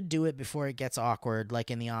we should do it before it gets awkward,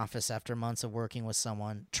 like in the office after months of working with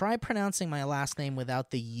someone. Try pronouncing my last name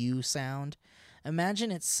without the U sound.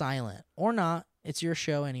 Imagine it's silent. Or not. It's your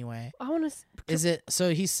show anyway. I want to... Is it...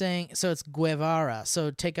 So he's saying... So it's Guevara.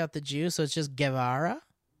 So take out the Jew, so it's just Guevara?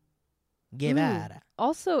 Guevara.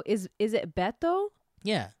 Also, is it Beto?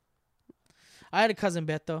 Yeah. I had a cousin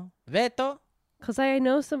Beto. Beto? Because I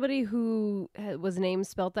know somebody who was named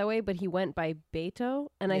spelt that way, but he went by Beto,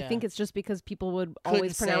 and I Yeah. think it's just because people would Couldn't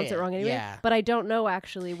always say pronounce it it, wrong anyway. yeah. But I don't know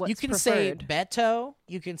actually what's You can preferred. say Beto.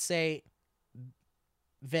 You can say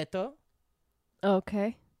Veto.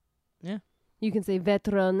 Okay. Yeah. You can say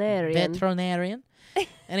veterinarian. Veterinarian.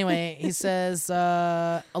 Anyway, he says,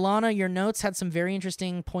 Alana, your notes had some very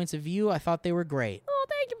interesting points of view. I thought they were great. Oh,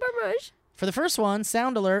 thank you very much. For the first one,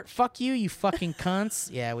 sound alert. Fuck you, you fucking cunts.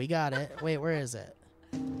 Yeah, we got it. Wait, where is it?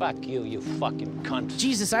 Fuck you, you fucking cunt.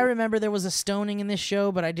 Jesus, I remember there was a stoning in this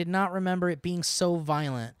show, but I did not remember it being so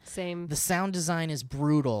violent. Same. The sound design is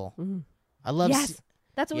brutal. Mhm. I love... Yes.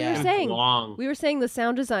 That's what we Yeah. were saying. Long. We were saying the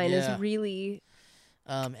sound design Yeah. is really...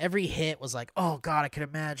 Every hit was like, oh God, I could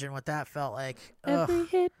imagine what that felt like. Ugh. Every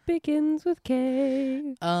hit begins with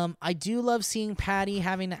K. I do love seeing Patty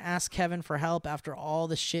having to ask Kevin for help after all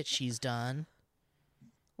the shit she's done.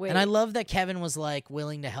 Wait. And I love that Kevin was like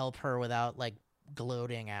willing to help her without like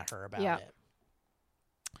gloating at her about it.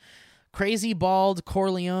 Crazy bald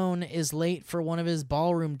Corleone is late for one of his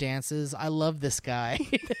ballroom dances. I love this guy.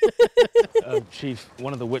 Chief,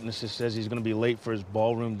 one of the witnesses says he's going to be late for his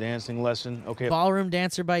ballroom dancing lesson. Okay. Ballroom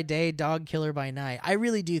dancer by day, dog killer by night. I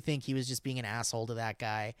really do think he was just being an asshole to that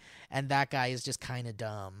guy, and that guy is just kind of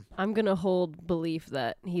dumb. I'm going to hold belief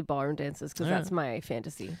that he ballroom dances because Yeah. that's my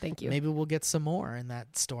fantasy. Thank you. Maybe we'll get some more in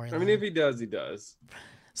that storyline. I mean, if he does, he does.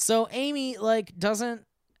 So Amy, like, doesn't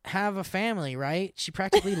have a family, right? She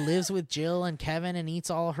practically lives with Jill and Kevin and eats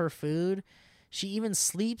all her food. She even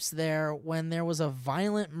sleeps there when there was a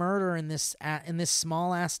violent murder in this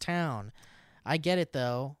small ass town. I get it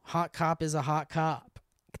though. Hot cop is a hot cop.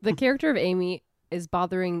 The character of Amy is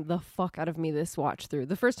bothering the fuck out of me this watch through.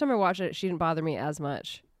 The first time I watched it, she didn't bother me as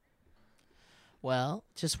much. Well,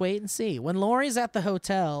 just wait and see. When Lori's at the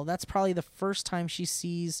hotel, that's probably the first time she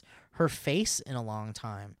sees her face in a long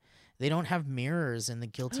time. They don't have mirrors in the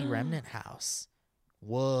Guilty Remnant house.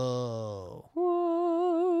 Whoa.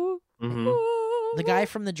 Whoa. Mm-hmm. The guy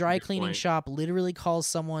from the dry cleaning point. shop literally calls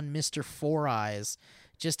someone Mr. Four Eyes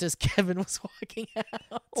just as Kevin was walking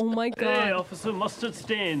out. Oh my god. Hey, Officer Mustard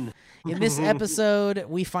Stain. In this episode,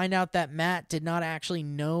 we find out that Matt did not actually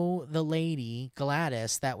know the lady,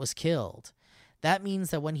 Gladys, that was killed. That means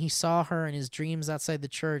that when he saw her in his dreams outside the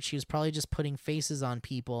church, he was probably just putting faces on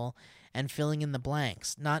people and filling in the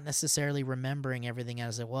blanks, not necessarily remembering everything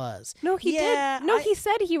as it was. No, he did. No, he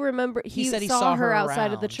said he remembered. He said he saw her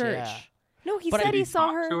outside of the around, church. yeah. No, he But said did he he saw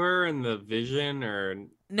Talk her. to her in the vision or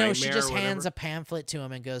No, she nightmare just or whatever? hands a pamphlet to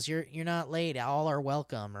him and goes, "You're not late. All are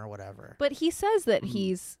welcome," or whatever. But he says that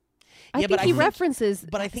he's. I Yeah, think but he I think- references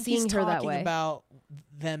But I think seeing he's her that talking way. about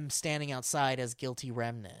them standing outside as Guilty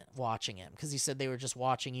Remnant, watching him, because he said they were just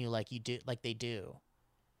watching you like they do.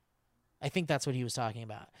 I think that's what he was talking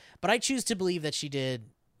about. But I choose to believe that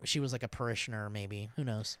she was like a parishioner, maybe. Who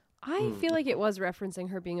knows? I feel like it was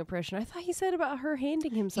referencing her being a parishioner. I thought he said about her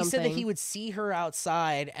handing him something. He said that he would see her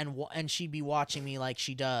outside and she'd be watching me like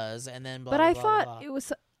she does, and then blah, But blah, I blah, thought blah. it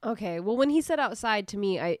was okay. Well, when he said outside to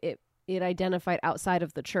me, it identified outside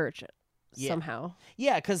of the church somehow.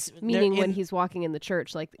 Yeah, because Meaning when he's walking in the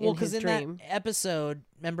church, like in his because in dream. that episode,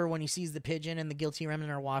 remember when he sees the pigeon and the Guilty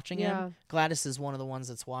Remnant are watching Yeah. him? Gladys is one of the ones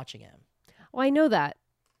that's watching him. Well, I know that.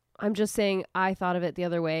 I'm just saying I thought of it the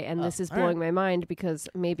other way, and this is all right. blowing my mind because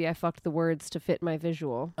maybe I fucked the words to fit my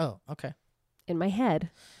visual. Oh, okay. In my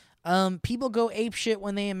head. People go apeshit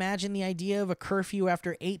when they imagine the idea of a curfew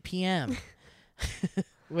after 8 p.m.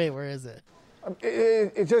 Wait, where is it?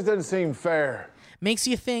 It just doesn't seem fair. Makes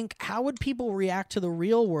you think, how would people react to the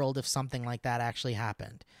real world if something like that actually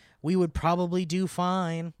happened? We would probably do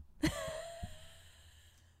fine.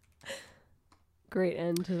 Great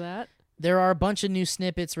end to that. There are a bunch of new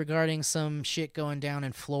snippets regarding some shit going down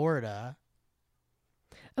in Florida.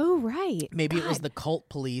 Oh, right. Maybe it was God. the cult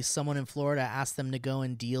police. Someone in Florida asked them to go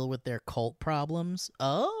and deal with their cult problems.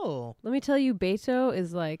 Oh. Let me tell you, Beto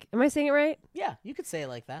is like, am I saying it right? Yeah, you could say it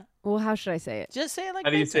like that. Well, how should I say it? Just say it like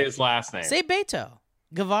How do you Beto. say his last name? Say Beto.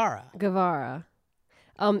 Guevara. Guevara.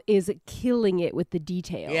 Is killing it with the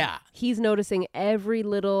detail. Yeah. He's noticing every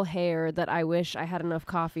little hair that I wish I had enough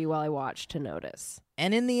coffee while I watched to notice.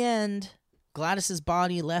 And in the end, Gladys's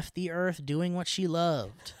body left the earth doing what she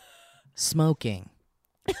loved. Smoking.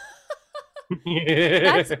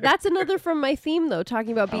 That's another from my theme, though,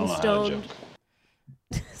 talking about being I don't know how to stoned.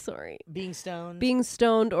 joke. Sorry. Being stoned. Being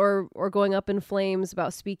stoned or going up in flames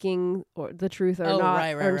about speaking or the truth or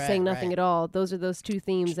not, or saying nothing at all. Those are those two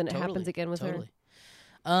themes, and it happens again with her.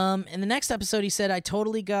 In the next episode, he said, I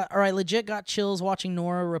legit got chills watching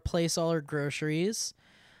Nora replace all her groceries.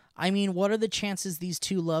 I mean, what are the chances these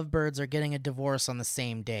two lovebirds are getting a divorce on the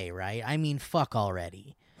same day, right? I mean, fuck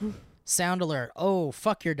already. Sound alert. Oh,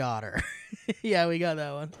 fuck your daughter. Yeah, we got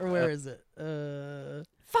that one. Or where is it?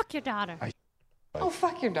 Fuck your daughter. Oh,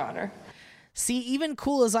 fuck your daughter. See, even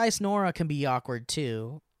cool as ice Nora can be awkward,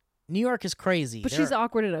 too. New York is crazy. But she's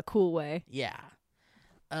awkward in a cool way. Yeah.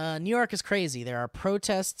 New York is crazy. There are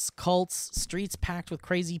protests, cults, streets packed with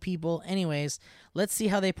crazy people. Anyways, let's see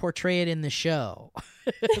how they portray it in the show.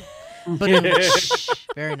 But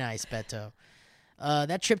very nice, Beto.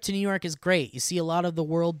 That trip to New York is great. You see a lot of the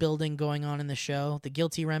world building going on in the show. The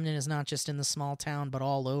guilty remnant is not just in the small town, but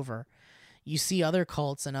all over. You see other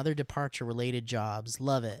cults and other departure-related jobs.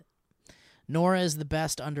 Love it. Nora is the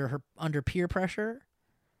best under peer pressure.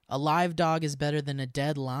 A live dog is better than a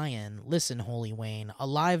dead lion. Listen, Holy Wayne, a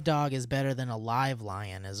live dog is better than a live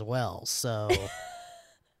lion as well. So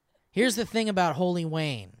here's the thing about Holy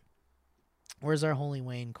Wayne. Where's our Holy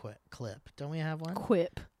Wayne clip? Don't we have one?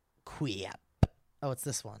 Quip. Oh, it's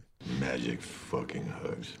this one. Magic fucking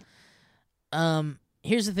hugs.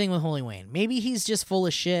 Here's the thing with Holy Wayne. Maybe he's just full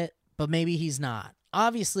of shit, but maybe he's not.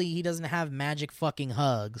 Obviously, he doesn't have magic fucking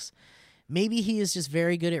hugs. Maybe he is just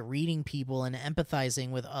very good at reading people and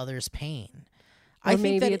empathizing with others' pain. Or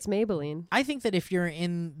maybe it's Maybelline. I think that if you're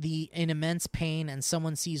in immense pain and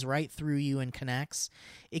someone sees right through you and connects,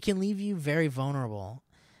 it can leave you very vulnerable.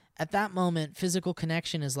 At that moment, physical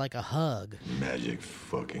connection is like a hug. Magic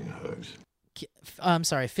fucking hugs. I'm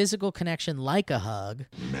sorry, physical connection like a hug.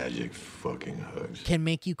 Magic fucking hugs. Can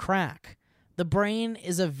make you crack. The brain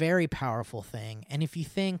is a very powerful thing, and if you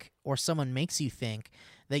think, or someone makes you think,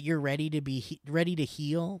 that you're ready to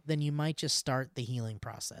heal, then you might just start the healing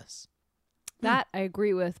process. That I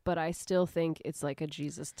agree with, but I still think it's like a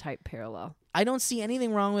Jesus-type parallel. I don't see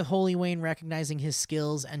anything wrong with Holy Wayne recognizing his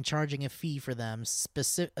skills and charging a fee for them,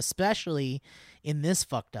 especially in this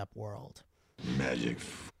fucked up world. Magic.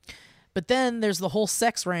 But then there's the whole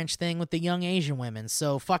sex ranch thing with the young Asian women,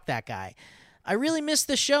 so fuck that guy. I really miss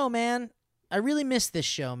the show, man.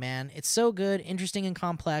 It's so good, interesting, and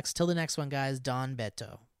complex. Till the next one, guys. Don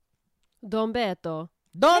Beto. Don Beto.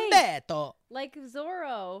 Beto. Like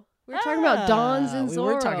Zorro. We were talking about Dons and Zorro.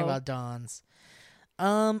 We were talking about Dons.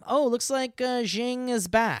 Looks like Jing is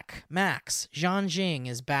back. Max. Jean Jing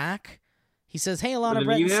is back. He says, hey, a lot of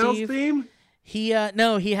Brett and Steve. Theme? He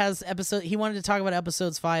has he wanted to talk about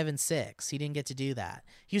episodes 5 and 6. He didn't get to do that.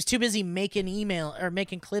 He was too busy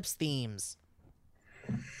making clips themes.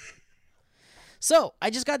 So I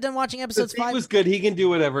just got done watching episodes 5. He was good. He can do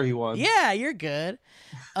whatever he wants. Yeah, you're good.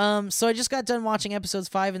 So I just got done watching episodes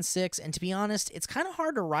 5 and 6, and to be honest, it's kind of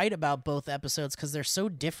hard to write about both episodes because they're so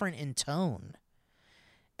different in tone.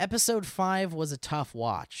 Episode 5 was a tough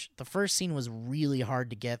watch. The first scene was really hard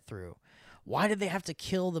to get through. Why did they have to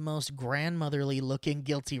kill the most grandmotherly-looking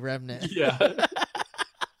guilty remnant? Yeah.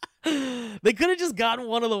 They could have just gotten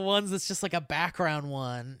one of the ones that's just like a background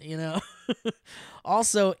one, you know?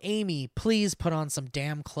 Also, Amy, please put on some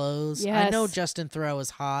damn clothes. Yes. I know Justin Theroux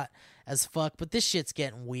is hot as fuck, but this shit's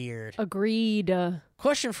getting weird. Agreed.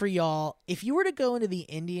 Question for y'all. If you were to go into the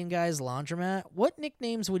Indian guy's laundromat, what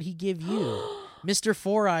nicknames would he give you? Mr.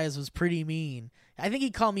 Four Eyes was pretty mean. I think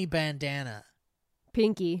he'd call me Bandana.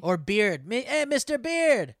 Pinky. Or Beard. Hey, Mr.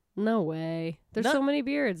 Beard! No way. There's so many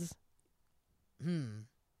beards.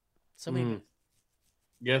 So many.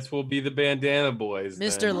 Guess we'll be the Bandana Boys.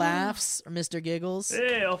 Mr. Then. Laughs or Mr. Giggles.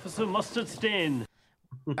 Hey, Officer Mustard Stain.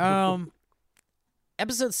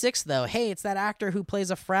 Episode 6, though. Hey, it's that actor who plays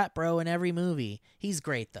a frat bro in every movie. He's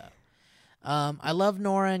great, though. I love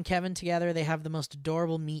Nora and Kevin together. They have the most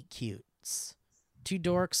adorable meet cutes. Two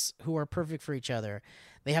dorks who are perfect for each other.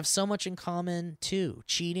 They have so much in common, too.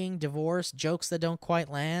 Cheating, divorce, jokes that don't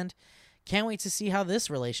quite land. Can't wait to see how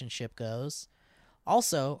this relationship goes.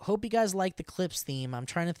 Also, hope you guys like the clips theme. I'm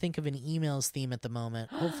trying to think of an emails theme at the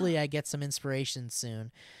moment. Hopefully I get some inspiration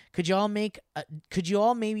soon. Could you all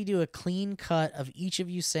maybe do a clean cut of each of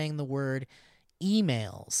you saying the word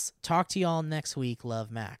emails? Talk to you all next week.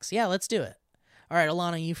 Love, Max. Yeah, let's do it. All right,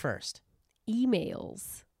 Alana, you first.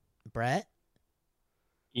 Emails. Brett?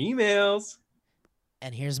 Emails.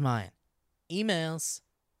 And here's mine. Emails.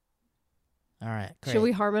 All right, great. Should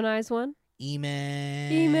we harmonize one?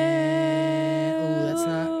 Email. Oh, that's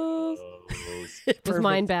not. Was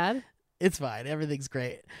mine bad? It's fine. Everything's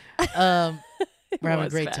great. We're having a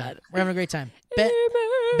great time. We're having a great time.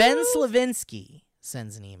 Ben Slavinsky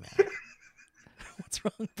sends an email. What's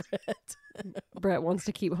wrong, Brett? Brett wants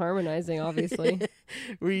to keep harmonizing, obviously.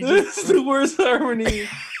 This is the worst harmony.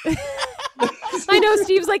 I know.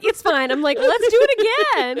 Steve's like, it's fine. I'm like, let's do it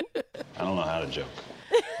again. I don't know how to joke.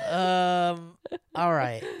 All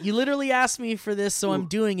right. You literally asked me for this, so I'm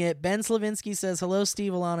doing it. Ben Slavinsky says, hello,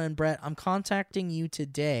 Steve, Alana, and Brett. I'm contacting you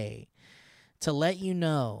today to let you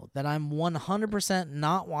know that I'm 100%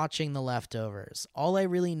 not watching The Leftovers. All I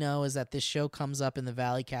really know is that this show comes up in the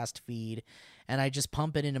Valleycast feed, and I just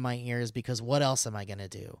pump it into my ears because what else am I going to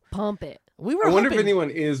do? Pump it. I wonder if anyone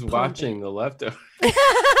is watching The Leftovers.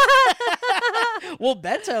 Well,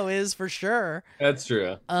 Beto is for sure. That's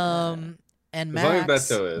true. And as long as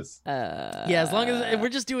Max, Beto is. Yeah, as long as we're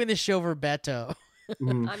just doing this show for Beto.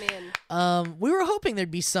 I'm in. We were hoping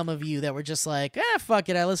there'd be some of you that were just like, fuck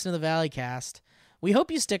it, I listen to the Valleycast. We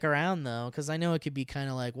hope you stick around, though, because I know it could be kind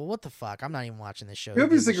of like, well, what the fuck? I'm not even watching this show. We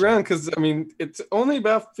hope you stick around because, I mean, it's only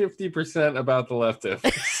about 50% about The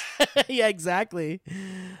Leftovers. Yeah, exactly.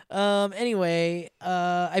 Anyway,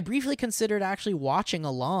 I briefly considered actually watching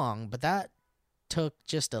along, but that took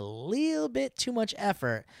just a little bit too much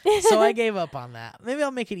effort, so I gave up on that. Maybe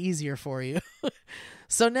I'll make it easier for you.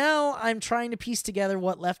 So now I'm trying to piece together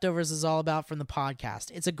what Leftovers is all about from the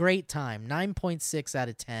podcast. It's a great time. 9.6 out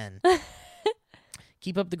of 10.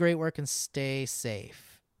 Keep up the great work and stay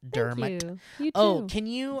safe. Dermot. You too. Oh, can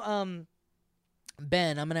you,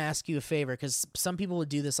 Ben, I'm going to ask you a favor because some people would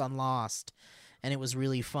do this on Lost and it was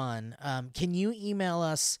really fun. Can you email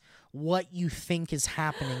us what you think is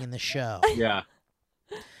happening in the show? Yeah.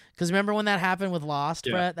 Because remember when that happened with Lost,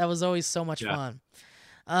 Yeah. Brett? That was always so much fun.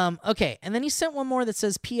 Okay, and then he sent one more that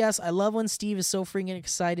says, P.S. I love when Steve is so freaking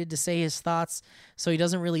excited to say his thoughts so he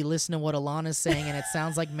doesn't really listen to what Alana's saying, and it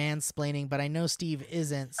sounds like mansplaining, but I know Steve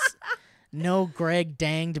isn't. No Greg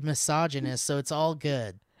danged misogynist, so it's all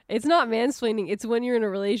good. It's not mansplaining. It's when you're in a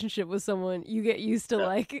relationship with someone, you get used to,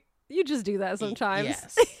 like, you just do that sometimes.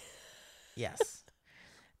 Yes. Yes.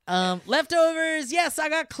 Leftovers. Yes, I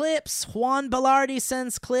got clips. Juan Bellardi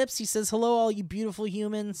sends clips. He says, hello, all you beautiful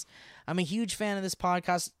humans. I'm a huge fan of this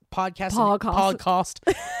podcast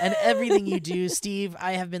and everything you do, Steve.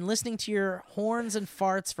 I have been listening to your horns and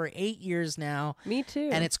farts for 8 years now. Me too.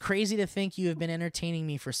 And it's crazy to think you have been entertaining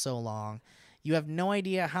me for so long. You have no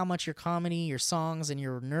idea how much your comedy, your songs, and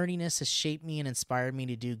your nerdiness has shaped me and inspired me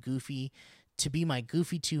to be my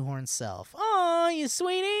goofy two-horn self. Aw, you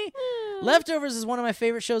sweetie. Leftovers is one of my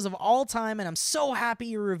favorite shows of all time, and I'm so happy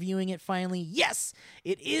you're reviewing it finally. Yes,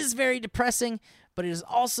 it is very depressing, but it is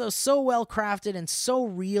also so well crafted and so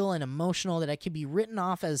real and emotional that it can be written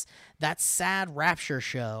off as that sad rapture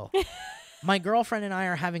show. My girlfriend and I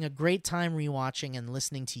are having a great time rewatching and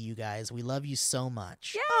listening to you guys. We love you so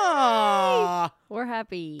much. Yay! Aww. We're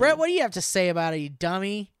happy. Brett, what do you have to say about it, you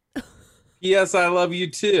dummy? Yes, I love you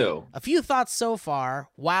too. A few thoughts so far.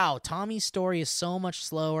 Wow, Tommy's story is so much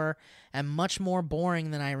slower and much more boring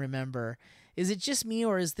than I remember. Is it just me,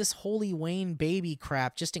 or is this Holy Wayne baby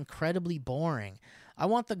crap just incredibly boring? I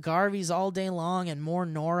want the Garveys all day long and more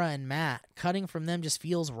Nora and Matt. Cutting from them just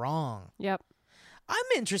feels wrong. Yep.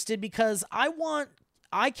 I'm interested because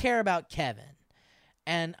I care about Kevin,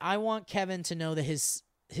 and I want Kevin to know that his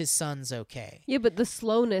son's okay. Yeah, but the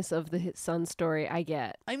slowness of his son's story, I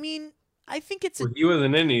get. I mean, I think it's He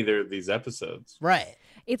wasn't in either of these episodes. Right.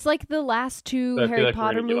 It's like the last two I feel Harry like we're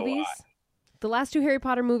Potter gonna get a movies. lot. The last two Harry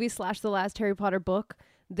Potter movies / the last Harry Potter book.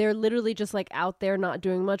 They're literally just like out there not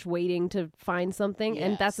doing much, waiting to find something. Yes.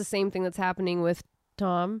 And that's the same thing that's happening with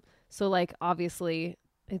Tom. So like obviously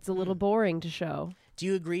it's a little boring to show. Do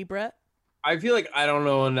you agree, Brett? I feel like I don't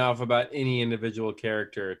know enough about any individual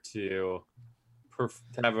character to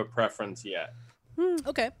have a preference yet.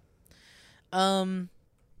 Okay.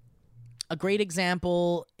 A great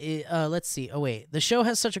example, let's see. Oh, wait. The show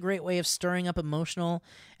has such a great way of stirring up emotional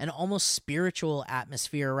and almost spiritual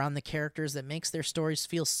atmosphere around the characters that makes their stories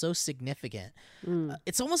feel so significant.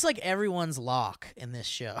 It's almost like everyone's Locke in this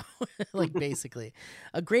show, like basically.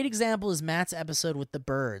 A great example is Matt's episode with the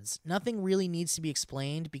birds. Nothing really needs to be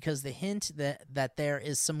explained because the hint that there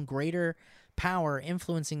is some greater power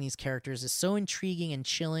influencing these characters is so intriguing and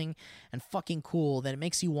chilling and fucking cool that it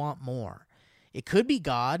makes you want more. It could be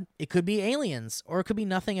God, it could be aliens, or it could be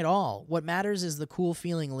nothing at all. What matters is the cool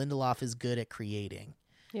feeling Lindelof is good at creating.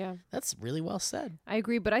 Yeah. That's really well said. I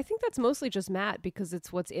agree, but I think that's mostly just Matt because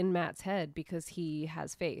it's what's in Matt's head because he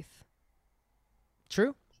has faith.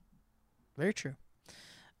 True. Very true.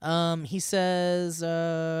 He says,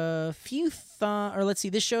 let's see,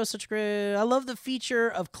 this show is such great. I love the feature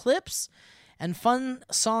of clips and fun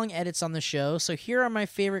song edits on the show. So here are my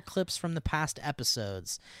favorite clips from the past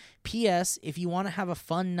episodes. P.S. If you want to have a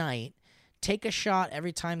fun night, take a shot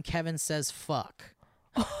every time Kevin says fuck.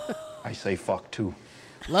 I say fuck too.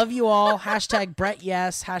 Love you all. Hashtag Brett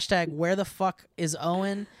yes. Hashtag where the fuck is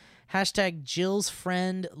Owen. Hashtag Jill's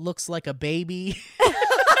friend looks like a baby.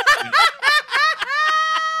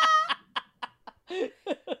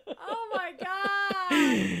 Oh my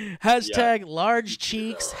God. Hashtag large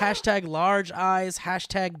cheeks. Hashtag large eyes.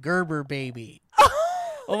 Hashtag Gerber baby.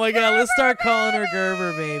 Oh my God, let's start calling her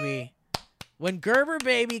Gerber baby. When Gerber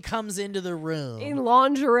baby comes into the room. In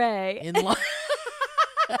lingerie. I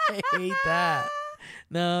hate that.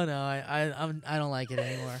 No, I don't like it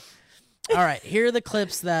anymore. All right, here are the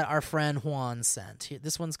clips that our friend Juan sent.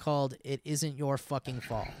 This one's called It Isn't Your Fucking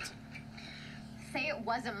Fault. Say it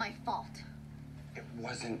wasn't my fault. It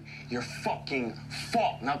wasn't your fucking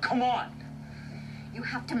fault. Now, come on. You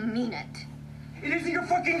have to mean it. It isn't your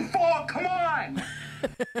fucking fault. Come on.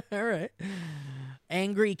 All right.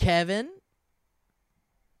 Angry Kevin.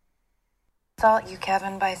 Insult you,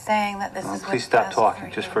 Kevin, by saying that this is Please stop talking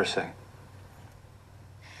just for a second.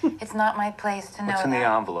 It's not my place to know What's in the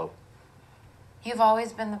that. envelope? You've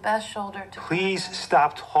always been the best shoulder to Please cry on.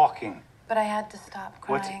 stop talking. But I had to stop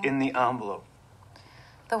crying. What's in the envelope?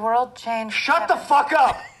 The world changed. Shut the fuck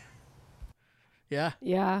up! Yeah.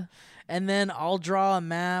 Yeah. And then I'll draw a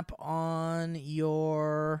map on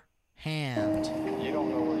your hand. You don't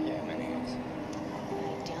know where Yemen is.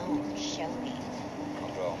 I don't. Show me. I'll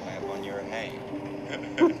draw a map on your hand.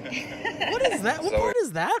 What is that? What part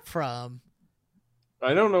is that from?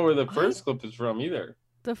 I don't know where the first clip is from either.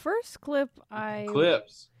 The first clip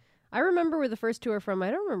Clips. I remember where the first two are from. I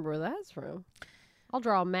don't remember where that's from. I'll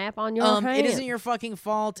draw a map on your hand. It Isn't Your Fucking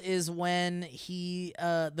Fault is when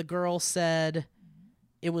the girl said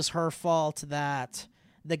it was her fault that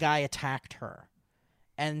the guy attacked her.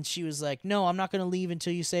 And she was like, no, I'm not going to leave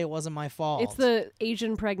until you say it wasn't my fault. It's the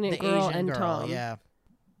Asian pregnant girl Asian and girl, Tom. Yeah.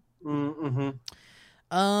 Mm-hmm.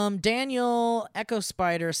 Daniel Echo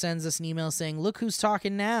Spider sends us an email saying, look who's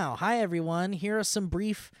talking now. Hi, everyone. Here are some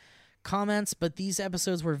brief comments, but these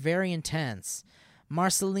episodes were very intense.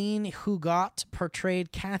 Marceline Hugot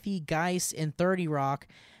portrayed Kathy Geis in 30 Rock,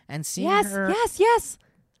 and seeing her... Yes.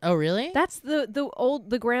 Oh, really? That's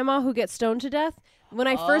the grandma who gets stoned to death. When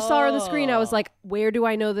I first saw her on the screen, I was like, where do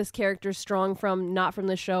I know this character strong from? Not from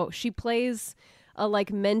the show. She plays a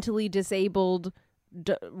mentally disabled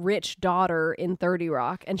rich daughter in 30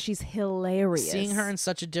 Rock, and she's hilarious. Seeing her in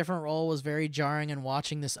such a different role was very jarring, and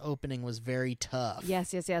watching this opening was very tough.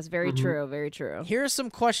 Yes. Very true. Very true. Here are some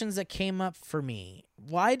questions that came up for me.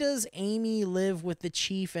 Why does Amy live with the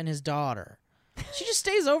chief and his daughter? She just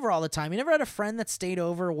stays over all the time. You never had a friend that stayed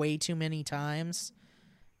over way too many times?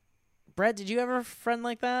 Brett, did you ever have a friend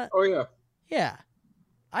like that? Oh, yeah. Yeah.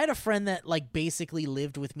 I had a friend that basically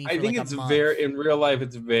lived with me for I think a it's month. in real life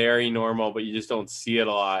it's very normal, but you just don't see it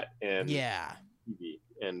a lot in TV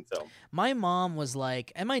and film. My mom was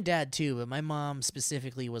like, and my dad too, but my mom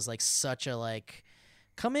specifically was such a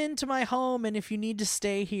come into my home, and if you need to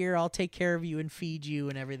stay here, I'll take care of you and feed you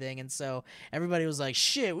and everything. And so everybody was like,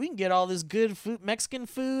 shit, we can get all this good food, Mexican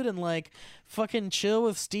food, and fucking chill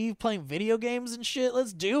with Steve playing video games and shit.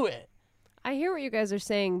 Let's do it. I hear what you guys are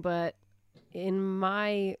saying, but in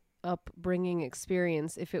my upbringing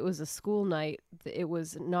experience, if it was a school night, it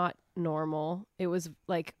was not normal. It was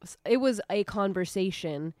a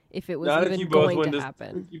conversation if it was Not even if you both going to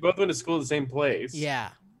happen. You both went to school at the same place. Yeah.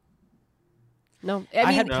 No,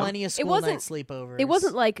 I had plenty of school night sleepovers. It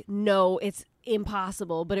wasn't no, it's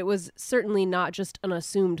impossible, but it was certainly not just an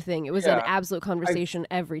assumed thing. It was an absolute conversation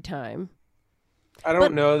every time. I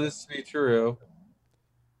don't know this to be true.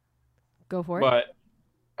 Go for it. But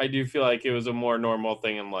I do feel like it was a more normal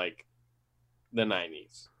thing in the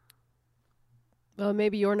 90s.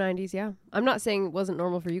 Maybe your 90s, yeah. I'm not saying it wasn't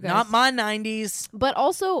normal for you guys. Not my 90s. But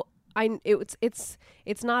also, it's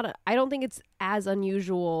not. I don't think it's as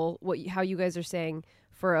unusual how you guys are saying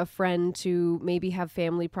for a friend to maybe have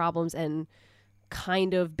family problems and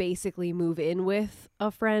kind of basically move in with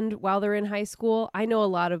a friend while they're in high school. I know a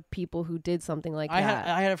lot of people who did something like that.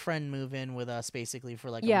 I had a friend move in with us basically for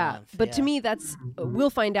like a month. But to me, that's we'll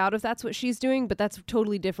find out if that's what she's doing, but that's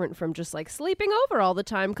totally different from just like sleeping over all the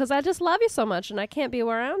time because I just love you so much and I can't be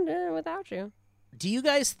around without you. Do you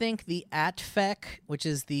guys think the ATFEC, which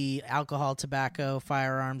is the alcohol, tobacco,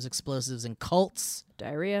 firearms, explosives, and cults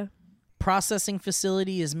diarrhea processing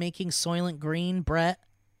facility is making Soylent Green, Brett?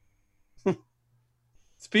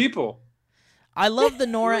 It's people. I love the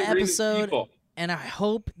Nora episode, and I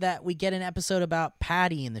hope that we get an episode about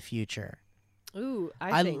Patty in the future. Ooh,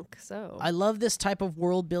 I think so. I love this type of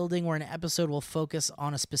world building where an episode will focus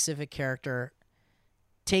on a specific character.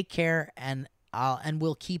 Take care, and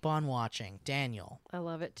we'll keep on watching. Daniel. I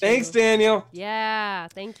love it too. Thanks, Daniel. Yeah,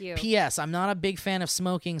 thank you. P.S. I'm not a big fan of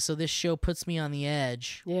smoking, so this show puts me on the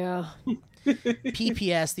edge. Yeah.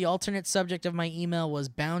 P.P.S. The alternate subject of my email was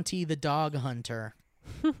Bounty the Dog Hunter.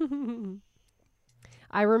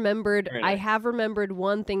 I have remembered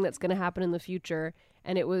one thing that's going to happen in the future,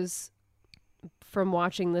 and it was from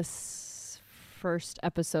watching this first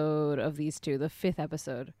episode of these two, the 5th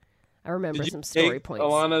episode. I remember some story points.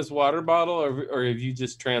 Alana's water bottle, or have you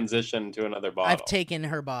just transitioned to another bottle? I've taken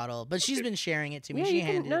her bottle, but she's been sharing it to me. Yeah, she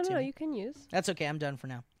handed it to me. No, you can use. That's okay. I'm done for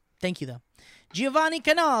now. Thank you, though. Giovanni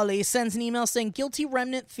Canali sends an email saying, Guilty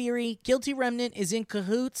Remnant theory. Guilty Remnant is in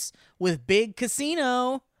cahoots with Big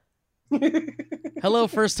Casino. Hello,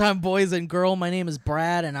 first-time boys and girl. My name is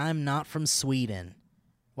Brad, and I'm not from Sweden.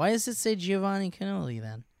 Why does it say Giovanni Canoli,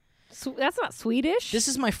 then? That's not Swedish. This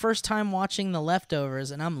is my first time watching The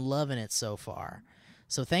Leftovers, and I'm loving it so far.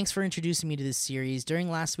 So thanks for introducing me to this series.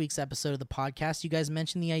 During last week's episode of the podcast, you guys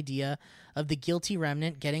mentioned the idea of the Guilty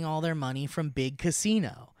Remnant getting all their money from Big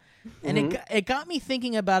Casino. And it got me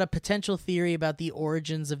thinking about a potential theory about the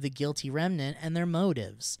origins of the Guilty Remnant and their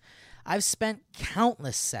motives. I've spent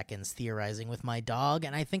countless seconds theorizing with my dog,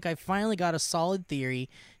 and I think I finally got a solid theory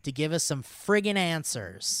to give us some friggin'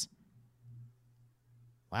 answers.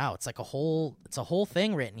 Wow, it's a whole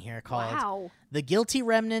thing written here called The Guilty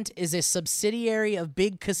Remnant is a subsidiary of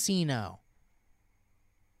Big Casino.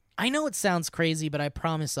 I know it sounds crazy, but I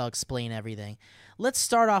promise I'll explain everything. Let's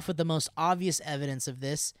start off with the most obvious evidence of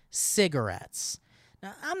this, cigarettes.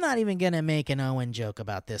 Now, I'm not even going to make an Owen joke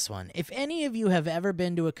about this one. If any of you have ever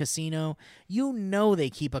been to a casino, you know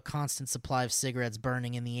they keep a constant supply of cigarettes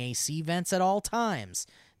burning in the AC vents at all times.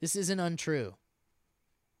 This isn't untrue.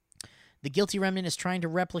 The Guilty Remnant is trying to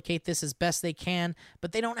replicate this as best they can,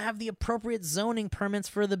 but they don't have the appropriate zoning permits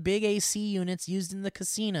for the big AC units used in the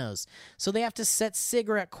casinos. So they have to set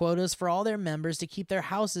cigarette quotas for all their members to keep their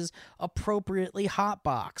houses appropriately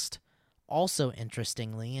hotboxed. Also,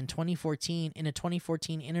 interestingly, in a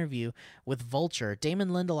 2014 interview with Vulture, Damon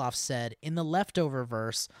Lindelof said, in the Leftover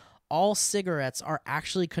verse, all cigarettes are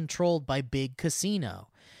actually controlled by Big Casino.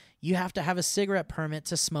 You have to have a cigarette permit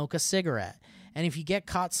to smoke a cigarette. And if you get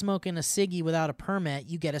caught smoking a ciggy without a permit,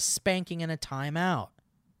 you get a spanking and a timeout.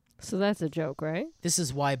 So that's a joke, right? This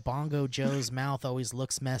is why Bongo Joe's mouth always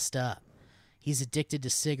looks messed up. He's addicted to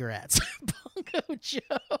cigarettes. Bongo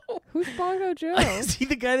Joe. Who's Bongo Joe? Is he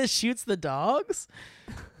the guy that shoots the dogs?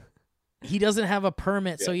 He doesn't have a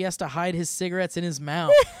permit, so he has to hide his cigarettes in his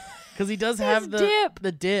mouth. Because he does have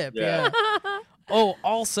the dip. Yeah. Oh,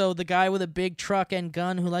 also, the guy with a big truck and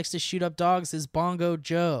gun who likes to shoot up dogs is Bongo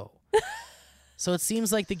Joe. So it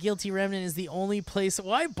seems like the Guilty Remnant is the only place.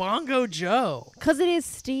 Why Bongo Joe? Because it is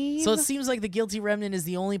Steve. So it seems like the Guilty Remnant is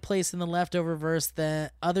the only place in the Leftover verse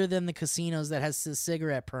that, other than the casinos, that has a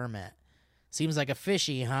cigarette permit. Seems like a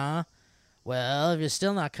fishy, huh? Well, if you're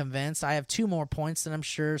still not convinced, I have 2 more points that I'm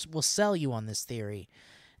sure will sell you on this theory.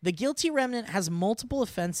 The Guilty Remnant has multiple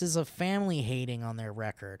offenses of family hating on their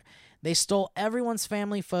record. They stole everyone's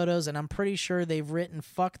family photos, and I'm pretty sure they've written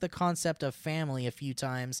fuck the concept of family a few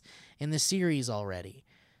times in the series already.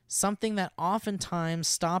 Something that oftentimes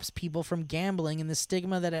stops people from gambling and the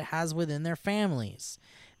stigma that it has within their families.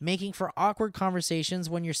 Making for awkward conversations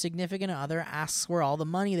when your significant other asks where all the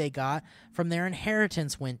money they got from their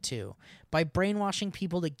inheritance went to. By brainwashing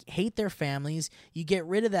people to hate their families, you get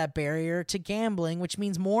rid of that barrier to gambling, which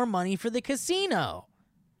means more money for the casino.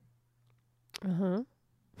 Uh-huh.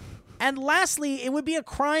 And lastly, it would be a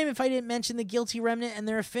crime if I didn't mention the Guilty Remnant and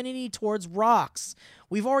their affinity towards rocks.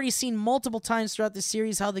 We've already seen multiple times throughout the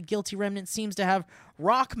series how the Guilty Remnant seems to have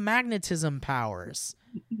rock magnetism powers.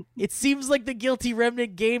 It seems like the Guilty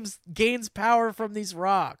Remnant gains power from these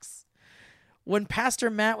rocks. When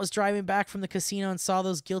Pastor Matt was driving back from the casino and saw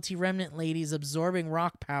those guilty remnant ladies absorbing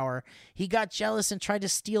rock power, he got jealous and tried to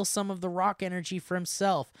steal some of the rock energy for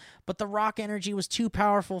himself. But the rock energy was too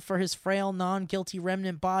powerful for his frail, non-guilty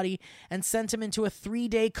remnant body and sent him into a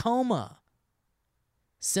 3-day coma.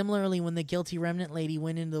 Similarly, when the guilty remnant lady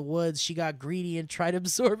went into the woods, she got greedy and tried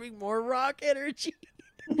absorbing more rock energy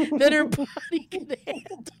than her body could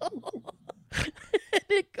handle. And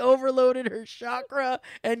it overloaded her chakra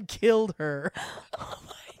and killed her. Oh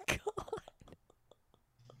my god.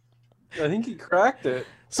 I think he cracked it.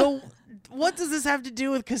 So what does this have to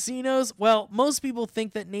do with casinos? Well, most people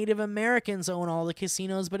think that Native Americans own all the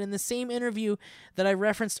casinos, but in the same interview that I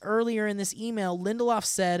referenced earlier in this email, Lindelof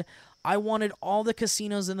said, I wanted all the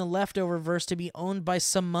casinos in the Leftover verse to be owned by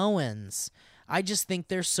Samoans. I just think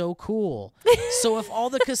they're so cool. So if all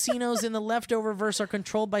the casinos in the Leftover verse are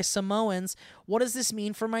controlled by Samoans, what does this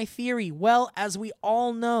mean for my theory? Well, as we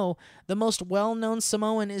all know, the most well-known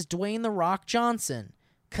Samoan is Dwayne "The Rock" Johnson.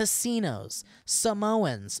 Casinos,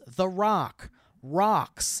 Samoans, The Rock,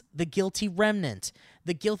 rocks, the guilty remnant.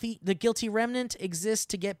 The guilty remnant exists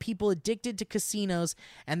to get people addicted to casinos,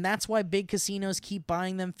 and that's why big casinos keep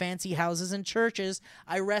buying them fancy houses and churches.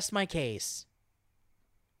 I rest my case.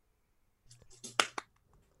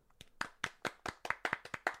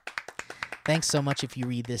 Thanks so much if you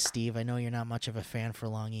read this, Steve. I know you're not much of a fan for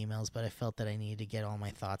long emails, but I felt that I needed to get all my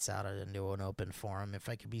thoughts out into an open forum. If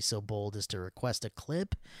I could be so bold as to request a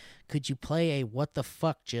clip, could you play a "What the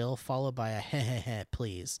fuck, Jill?" followed by a "heh,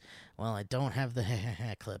 please? Well, I don't have the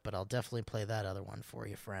heh clip, but I'll definitely play that other one for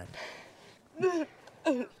you, friend. What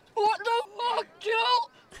the fuck, Jill?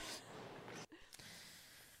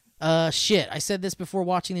 Shit, I said this before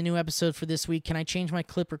watching the new episode for this week. Can I change my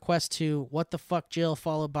clip request to "What the fuck, Jill?"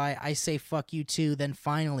 followed by "I say fuck you too, then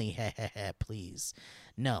finally, please"?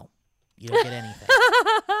 No, you don't get anything.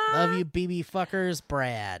 Love you, BB fuckers,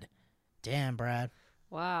 Brad. Damn, Brad.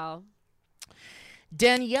 Wow.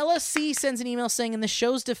 Daniela C sends an email saying, in the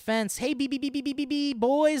show's defense, hey, BB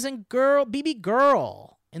boys and girl, BB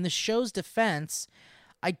girl. In the show's defense,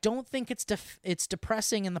 I don't think it's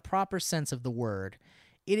depressing in the proper sense of the word.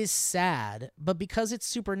 It is sad, but because it's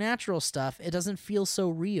supernatural stuff, it doesn't feel so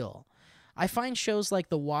real. I find shows like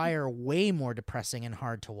The Wire way more depressing and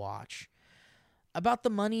hard to watch. About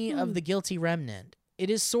the money of the guilty remnant,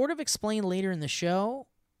 it is sort of explained later in the show.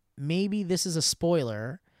 Maybe this is a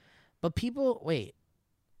spoiler, but people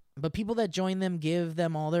that join them give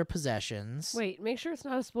them all their possessions. Wait, make sure it's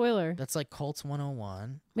not a spoiler. That's like Cults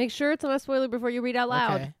 101. Make sure it's not a spoiler before you read out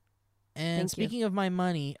loud. Okay. And speaking of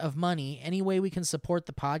money, any way we can support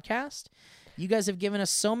the podcast, you guys have given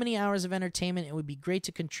us so many hours of entertainment. It would be great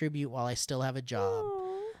to contribute while I still have a job.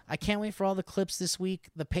 Aww. I can't wait for all the clips this week.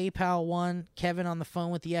 The PayPal one, Kevin on the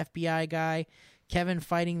phone with the FBI guy, Kevin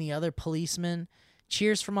fighting the other policeman.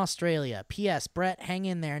 Cheers from Australia. P.S. Brett, hang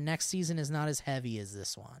in there. Next season is not as heavy as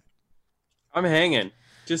this one. I'm hanging.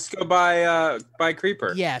 Just go buy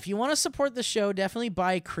Creeper. Yeah, if you want to support the show, definitely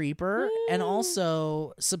buy Creeper. And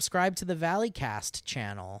also subscribe to the Valleycast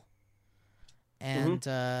channel. And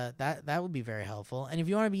that would be very helpful. And if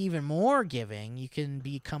you want to be even more giving, you can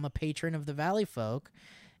become a patron of the Valley Folk.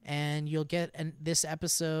 And you'll get this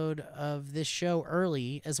episode of this show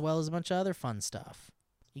early, as well as a bunch of other fun stuff.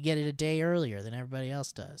 You get it a day earlier than everybody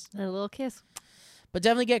else does. And a little kiss. But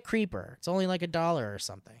definitely get Creeper. It's only like $1 or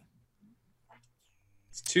something.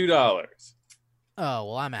 It's $2. Oh,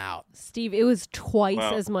 well, I'm out. Steve, it was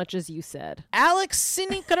twice as much as you said. Alex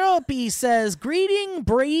Sinikropi says, greeting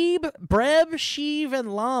Breb, Sheev,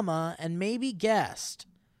 and Llama, and maybe guest.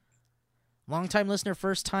 Longtime listener,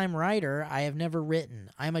 first-time writer, I have never written.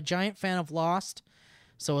 I am a giant fan of Lost,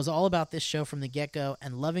 so it was all about this show from the get-go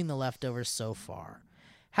and loving The Leftovers so far.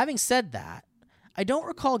 Having said that, I don't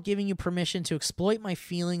recall giving you permission to exploit my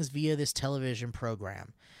feelings via this television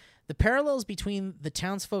program. The parallels between the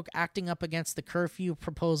townsfolk acting up against the curfew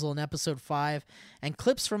proposal in episode 5 and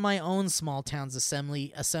clips from my own small town's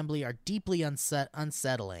assembly are deeply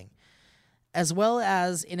unsettling. As well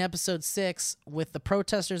as in episode 6 with the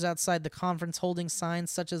protesters outside the conference holding signs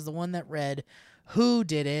such as the one that read, "Who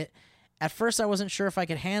did it?" At first I wasn't sure if I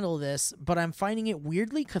could handle this, but I'm finding it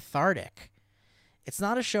weirdly cathartic. It's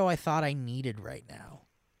not a show I thought I needed right now.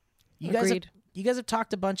 You guys have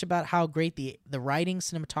talked a bunch about how great the writing,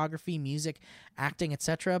 cinematography, music, acting,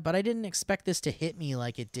 etc., but I didn't expect this to hit me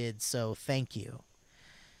like it did, so thank you.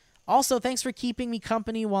 Also, thanks for keeping me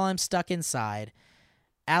company while I'm stuck inside.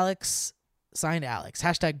 Alex, signed Alex.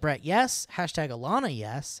 Hashtag Brett yes. Hashtag Alana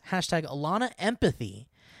yes. Hashtag Alana empathy.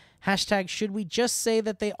 Hashtag should we just say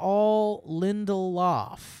that they all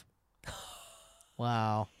Lindelof?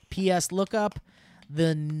 Wow. P.S. Look up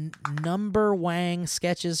the number Wang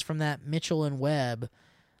sketches from that Mitchell and Webb.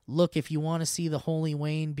 Look, if you want to see the Holy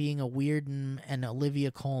Wayne being a weird and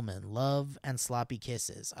Olivia Colman. Love and sloppy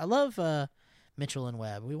kisses. I love Mitchell and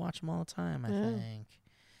Webb. We watch them all the time, I think.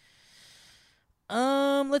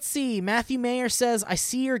 Let's see. Matthew Mayer says, I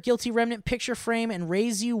see your Guilty Remnant picture frame and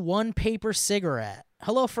raise you one paper cigarette.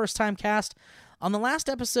 Hello, first time cast. On the last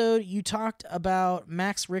episode, you talked about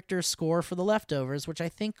Max Richter's score for The Leftovers, which I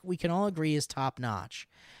think we can all agree is top notch.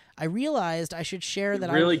 I realized I should share that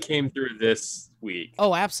it really came through this week.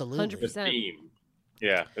 Oh, absolutely. 100%. The theme.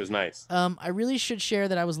 Yeah, it was nice. I really should share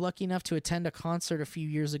that I was lucky enough to attend a concert a few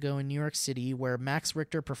years ago in New York City where Max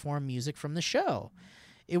Richter performed music from the show.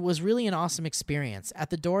 It was really an awesome experience. At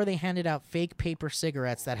the door, they handed out fake paper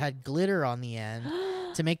cigarettes that had glitter on the end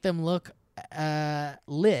to make them look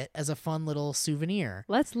lit as a fun little souvenir.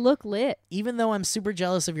 Let's look lit. Even though I'm super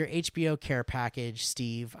jealous of your HBO care package,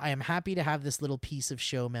 Steve, I am happy to have this little piece of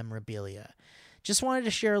show memorabilia. Just wanted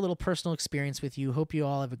to share a little personal experience with you. Hope you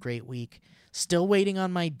all have a great week. Still waiting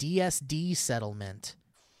on my DSD settlement.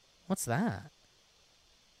 What's that?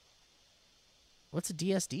 What's a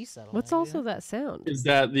DSD settlement? What's also that sound? Is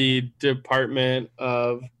that the Department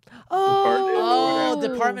of...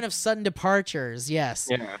 Department of Sudden Departures. Yes.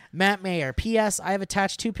 Yeah. Matt Mayer. P.S. I have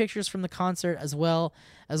attached 2 pictures from the concert as well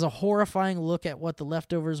as a horrifying look at what The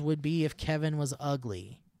Leftovers would be if Kevin was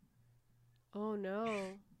ugly. Oh, no.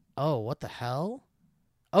 Oh, what the hell?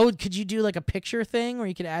 Oh, could you do like a picture thing where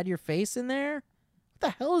you could add your face in there? What the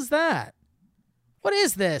hell is that? What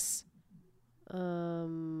is this?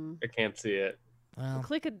 I can't see it. Well,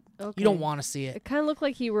 click it. Okay. You don't want to see it. It kind of looked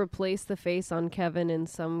like he replaced the face on Kevin in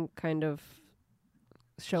some kind of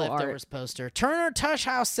show Leftovers art poster. Turner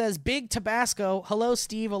Tushhouse says, Big Tabasco. Hello,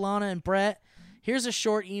 Steve, Alana, and Brett. Here's a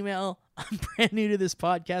short email. I'm brand new to this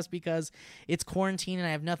podcast because it's quarantine and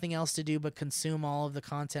I have nothing else to do but consume all of the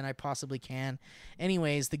content I possibly can.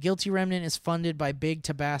 Anyways, The Guilty Remnant is funded by Big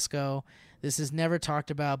Tabasco. This is never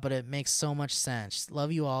talked about, but it makes so much sense.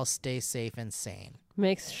 Love you all. Stay safe and sane.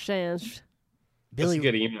 makes sense. Billy, that's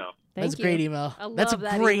a good email. That's a great email. I love That's a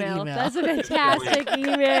that great email. email. That's a fantastic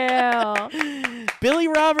email. Billy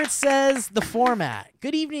Roberts says the format.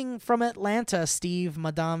 Good evening from Atlanta, Steve,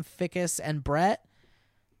 Madame Ficus, and Brett.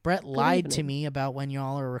 Brett lied to me about when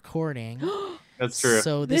y'all are recording. That's true.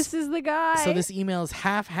 So this is the guy. So this email is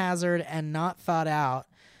haphazard and not thought out.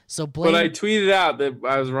 So blame. But I tweeted out that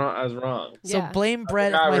I was wrong. So blame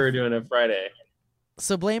Brett. I forgot we were doing it Friday.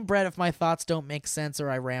 So blame Brett if my thoughts don't make sense or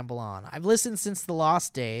I ramble on. I've listened since the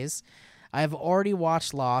Lost days. I've already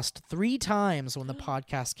watched Lost 3 times when the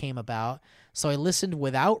podcast came about, so I listened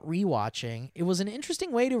without rewatching. It was an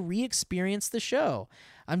interesting way to re-experience the show.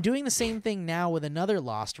 I'm doing the same thing now with another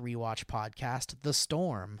Lost rewatch podcast, The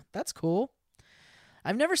Storm. That's cool.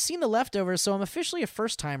 I've never seen The Leftovers, so I'm officially a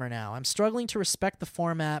first-timer now. I'm struggling to respect the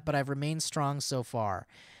format, but I've remained strong so far.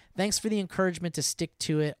 Thanks for the encouragement to stick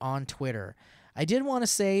to it on Twitter. I did want to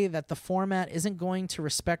say that the format isn't going to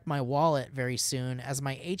respect my wallet very soon as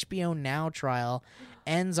my HBO Now trial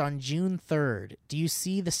ends on June 3rd. Do you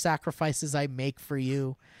see the sacrifices I make for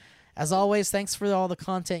you? As always, thanks for all the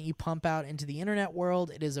content you pump out into the internet world.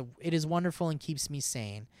 It is wonderful and keeps me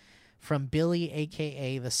sane. From Billy,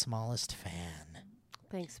 a.k.a. the smallest fan.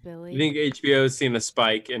 Thanks, Billy. You think HBO's seen a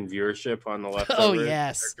spike in viewership on The Leftovers? Oh,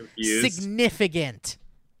 yes. Significant.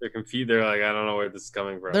 They're confused. They're like, I don't know where this is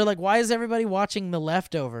coming from. They're like, why is everybody watching The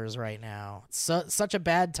Leftovers right now? It's such a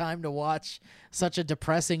bad time to watch such a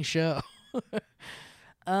depressing show. What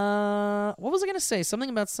was I going to say? Something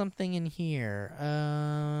about something in here.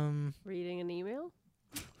 Reading an email?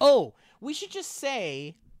 Oh, we should just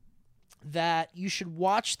say that you should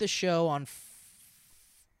watch the show on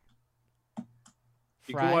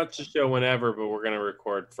You can watch the show whenever, but we're going to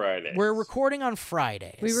record Friday. We're recording on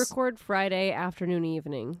Fridays. We record Friday afternoon,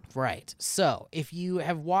 evening. Right. So if you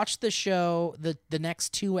have watched the show, the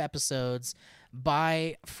next 2 episodes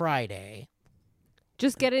by Friday,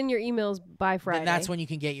 just get in your emails by Friday. Then that's when you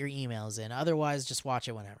can get your emails in. Otherwise, just watch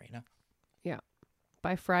it whenever, you know? Yeah.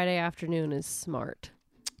 By Friday afternoon is smart.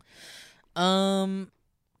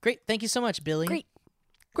 Great. Thank you so much, Billy. Great.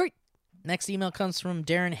 Next email comes from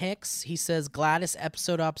Darren Hicks. He says, Gladys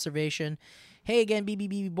episode observation. Hey again,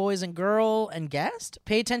 BBB boys and girl and guest.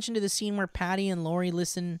 Pay attention to the scene where Patty and Lori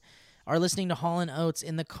are listening to Hall & Oates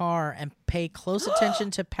in the car and pay close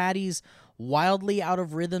attention to Patty's wildly out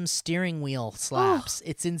of rhythm steering wheel slaps.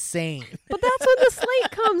 It's insane. But that's when the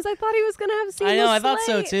slate comes. I thought he was going to have seen I know, the I thought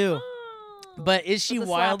so slate. too. But is she But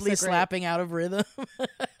the wildly slaps are great. slapping out of rhythm?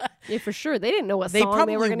 Yeah, for sure. They didn't know what They song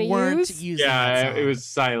probably they were going to weren't use. using that song. It was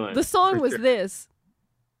silent. The song was sure. this.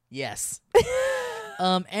 Yes.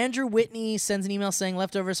 Andrew Whitney sends an email saying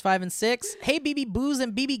leftovers 5 and 6. Hey, BB Booze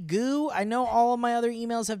and BB Goo. I know all of my other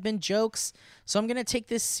emails have been jokes, so I'm going to take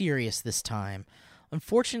this serious this time.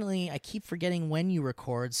 Unfortunately, I keep forgetting when you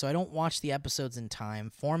record, so I don't watch the episodes in time.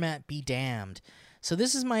 Format be damned. So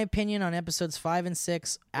this is my opinion on episodes 5 and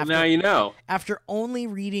 6. After, now you know. After only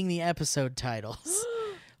reading the episode titles.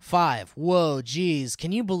 5. Whoa, geez.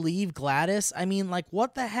 Can you believe Gladys? I mean, like,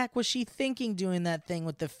 what the heck was she thinking doing that thing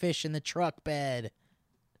with the fish in the truck bed?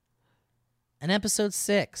 And episode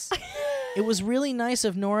 6. It was really nice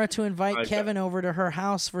of Nora to invite Kevin over to her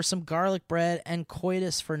house for some garlic bread and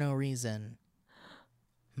coitus for no reason.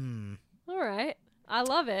 All right. I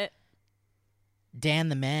love it. Dan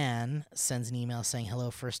the Man sends an email saying, hello,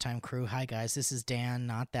 first-time crew. Hi, guys. This is Dan,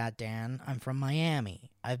 not that Dan. I'm from Miami.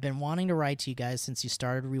 I've been wanting to write to you guys since you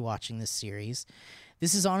started rewatching this series.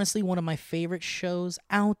 This is honestly one of my favorite shows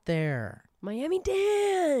out there. Miami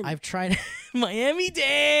Dan. I've tried... Miami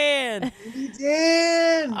Dan! Miami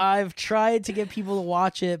Dan! I've tried to get people to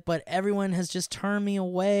watch it, but everyone has just turned me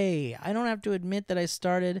away. I don't have to admit that I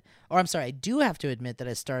started... Or I'm sorry, I do have to admit that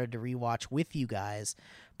I started to rewatch with you guys.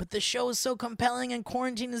 But the show is so compelling and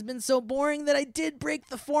quarantine has been so boring that I did break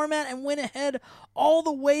the format and went ahead all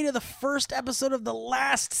the way to the first episode of the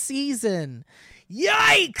last season.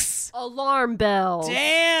 Yikes! Alarm bell.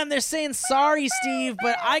 Damn, they're saying sorry, Steve,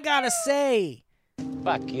 but I gotta say...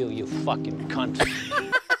 Fuck you, you fucking cunt.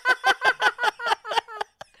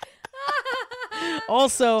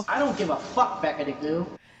 Also... I don't give a fuck, Becca the Goo.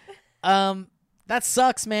 That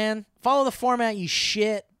sucks, man. Follow the format, you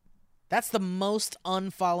shit. That's the most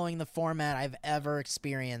unfollowing the format I've ever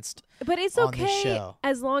experienced. But it's on okay this show.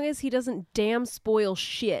 as long as he doesn't damn spoil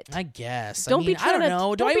shit. I guess. Don't be I don't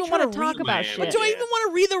know. Do I even want to talk about shit? But do I even want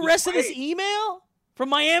to read the rest of this email from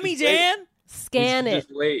Miami Dan? Scan it.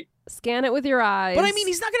 Just wait. Scan it with your eyes. But I mean,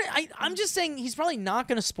 he's not gonna. I'm just saying he's probably not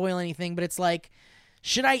gonna spoil anything. But it's like,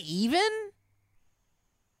 should I even?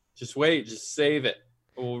 Just wait. Just save it.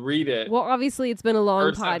 We'll read it. Well, obviously, it's been a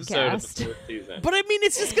long First episode of the podcast. fourth season. But I mean,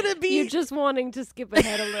 it's just gonna be you just wanting to skip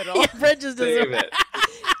ahead a little. Yeah, Fred just doesn't. Save it.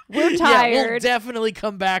 We're Yeah, tired. we'll definitely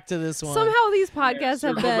come back to this one. Somehow these podcasts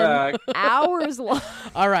have been hours long.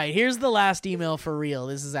 All right, here's the last email for real.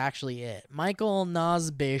 This is actually it. Michael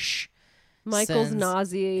Nosbish. Michael's sends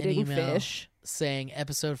nauseating an email fish. saying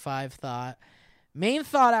episode 5 thought. Main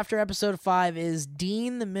thought after episode 5 is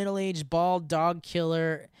Dean the middle-aged bald dog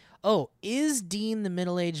killer. Oh, is Dean the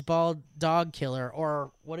middle-aged bald dog killer,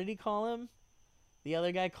 or what did he call him? The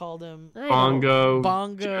other guy called him Bongo Joe.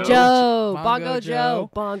 Bongo Joe.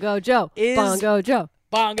 Bongo Joe. Is Bongo Joe.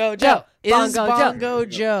 Bongo Joe. Is Bongo Joe. Bongo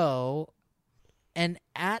Joe an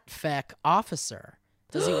ATFEC officer?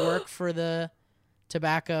 Does he work for the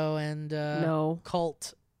tobacco and No.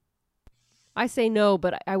 cult? I say no,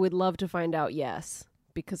 but I would love to find out yes,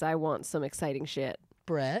 because I want some exciting shit.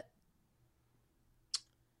 Brett?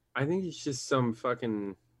 I think he's just some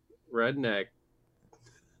fucking redneck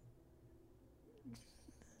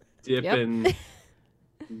dipping,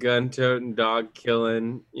 gun-toting,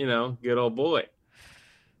 dog-killing, good old boy.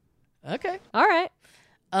 Okay. All right.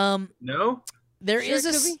 No? There Sure, is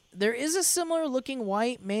could be. there is a similar looking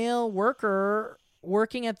white male worker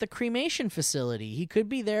working at the cremation facility. He could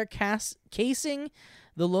be there casing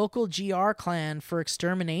the local GR clan for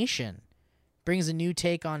extermination. Brings a new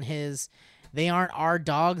take on his "they aren't our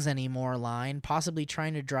dogs anymore" line, possibly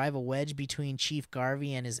trying to drive a wedge between Chief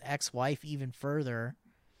Garvey and his ex-wife even further.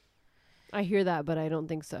 I hear that, but I don't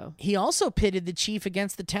think so. He also pitted the chief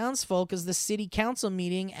against the townsfolk as the city council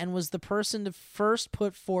meeting and was the person to first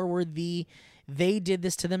put forward the "they did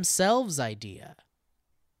this to themselves" idea.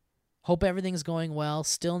 Hope everything's going well.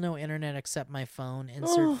 Still no internet except my phone.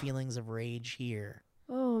 Insert feelings of rage here.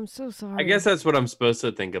 Oh, I'm so sorry. I guess that's what I'm supposed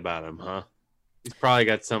to think about him, huh? He's probably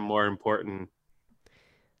got some more important...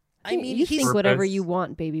 I mean, you he's think whatever you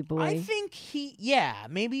want, baby boy. I think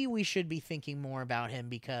maybe we should be thinking more about him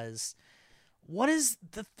because what is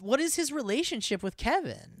his relationship with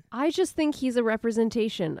Kevin? I just think he's a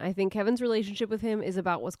representation. I think Kevin's relationship with him is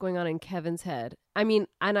about what's going on in Kevin's head. I mean,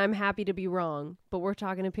 and I'm happy to be wrong, but we're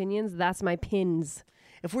talking opinions. That's my pins.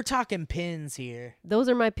 If we're talking pins here. Those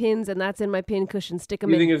are my pins, and that's in my pin cushion. Stick them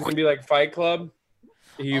You in. think it's going to be like Fight Club?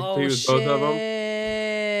 He was both of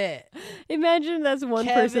them? Imagine that's one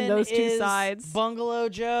person, those two is sides. Bungalow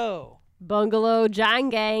Joe. Bungalow Jang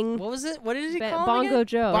Gang. What was it? What did he call him Bongo again?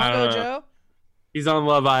 Joe. Bongo Joe? He's on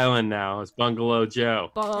Love Island now. It's Bungalow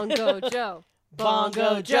Joe. Bongo Joe.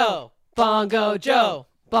 Bongo Joe. Bongo Joe.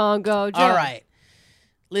 Bongo Joe. All right.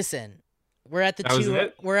 Listen, we're at the That was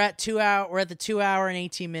it? we're at 2 hour and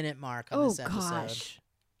 18-minute mark on Oh, this episode. gosh.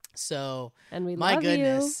 So, And we my love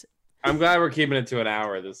goodness. I'm glad we're keeping it to an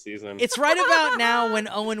hour this season. It's right about now when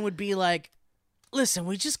Owen would be like, listen,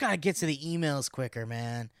 we just got to get to the emails quicker,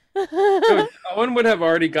 man. So Owen would have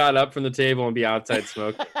already got up from the table and be outside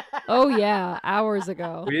smoking. Oh, yeah. Hours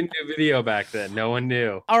ago. We didn't do video back then. No one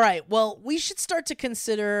knew. All right. Well, we should start to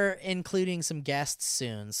consider including some guests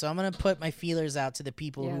soon. So I'm going to put my feelers out to the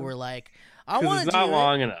people who were like, I want to do it's not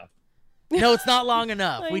long enough. No, it's not long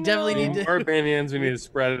enough. We definitely need to. More opinions. We need to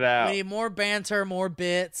spread it out. We need more banter, more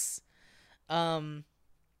bits.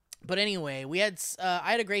 But anyway,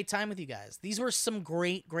 I had a great time with you guys. These were some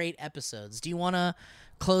great episodes. Do you want to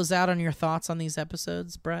close out on your thoughts on these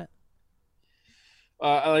episodes, Brett?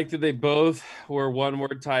 I like that they both were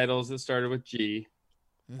one-word titles that started with G.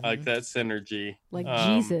 I like that synergy. Like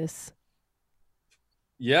Jesus.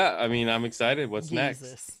 Yeah, I mean, I'm excited. What's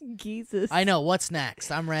next? Jesus. I know. What's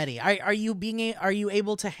next? I'm ready. Are you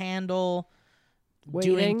able to handle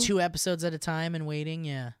doing 2 episodes at a time and waiting?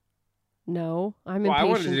 Yeah. No, I'm impatient. I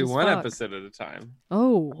wanted to do one fuck. episode at a time.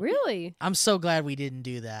 Oh, really? I'm so glad we didn't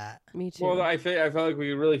do that. Me too. Well, I felt like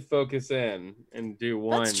we could really focus in and do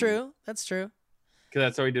one. That's true. Because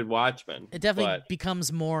that's how we did Watchmen. It definitely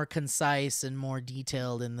becomes more concise and more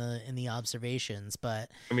detailed in the observations.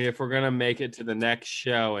 But I mean, if we're gonna make it to the next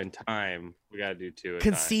show in time, we gotta do 2 at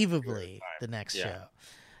conceivably the next show.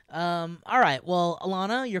 All right. Well,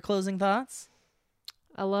 Alana, your closing thoughts?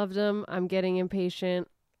 I loved them. I'm getting impatient.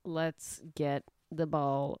 Let's get the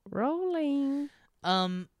ball rolling.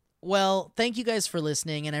 Well, thank you guys for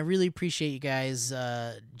listening, and I really appreciate you guys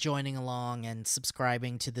joining along and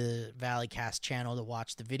subscribing to the Valleycast channel to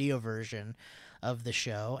watch the video version of the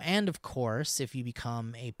show. And, of course, if you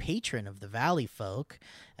become a patron of the Valley Folk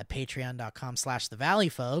at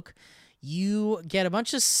patreon.com/thevalleyfolk, you get a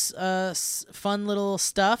bunch of fun little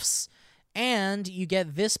stuffs, and you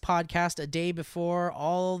get this podcast a day before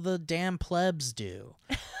all the damn plebs do,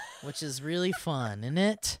 which is really fun, isn't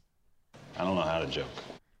it? I don't know how to joke.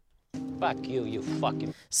 Fuck you, you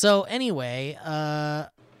fucking... So anyway,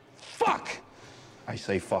 Fuck! I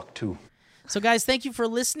say fuck too. So guys, thank you for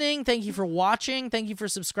listening. Thank you for watching. Thank you for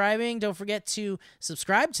subscribing. Don't forget to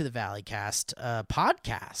subscribe to the Valleycast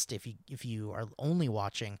podcast if you are only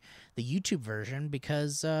watching the YouTube version,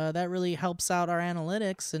 because that really helps out our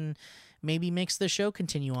analytics and maybe makes the show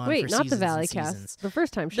continue on. Wait, for not the seasons and Valleycast. seasons. The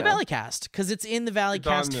first time show. The Valleycast, because it's in the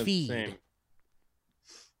Valleycast the feed. same.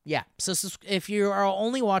 Yeah, so if you are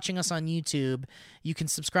only watching us on YouTube, you can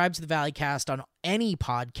subscribe to the Valleycast on any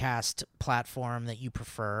podcast platform that you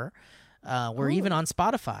prefer. We're even on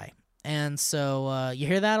Spotify. And so you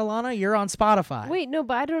hear that, Alana? You're on Spotify. Wait, no,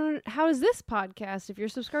 but I don't. How is this podcast? If you're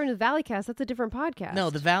subscribing to the Valleycast, that's a different podcast. No,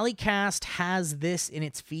 the Valleycast has this in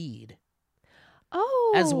its feed.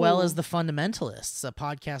 Oh. As well as The Fundamentalists, a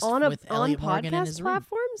podcast with Elliot Morgan and his room.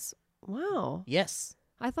 Platforms? Wow. Yes.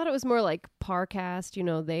 I thought it was more like Parcast. You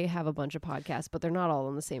know, they have a bunch of podcasts, but they're not all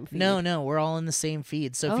in the same feed. No, we're all in the same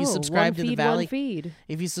feed. So if you subscribe to the one feed.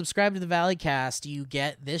 If you subscribe to the Valleycast, you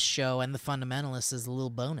get this show and The Fundamentalists as a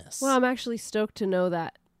little bonus. Well, I'm actually stoked to know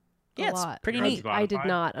that. Yeah, it's pretty neat. I did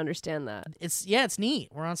not understand that. It's neat.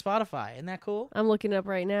 We're on Spotify. Isn't that cool? I'm looking up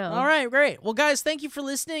right now. All right, great. Well, guys, thank you for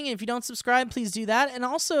listening. And if you don't subscribe, please do that. And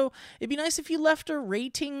also, it'd be nice if you left a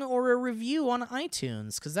rating or a review on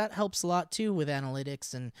iTunes, because that helps a lot too with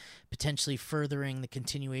analytics and potentially furthering the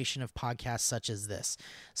continuation of podcasts such as this.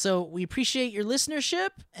 So we appreciate your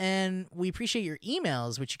listenership, and we appreciate your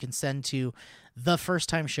emails, which you can send to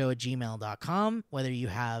thefirsttimeshow@gmail.com, whether you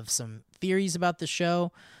have some theories about the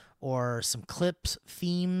show or some clips,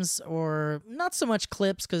 themes, or not so much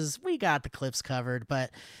clips because we got the clips covered.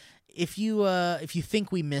 But if you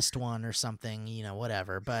think we missed one or something,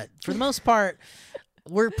 whatever. But for the most part,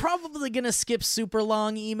 we're probably gonna skip super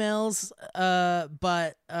long emails.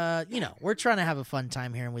 But we're trying to have a fun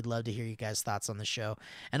time here, and we'd love to hear you guys' thoughts on the show.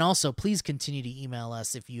 And also, please continue to email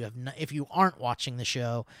us if you aren't watching the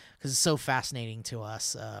show, because it's so fascinating to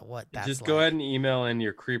us. What that's just like. go ahead and email in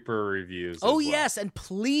your Creeper reviews. Oh yes, and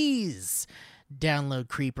please download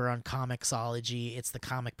Creeper on Comixology. It's the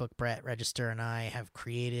comic book Brett Register and I have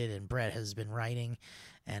created, and Brett has been writing.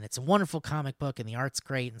 And it's a wonderful comic book, and the art's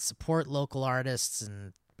great, and support local artists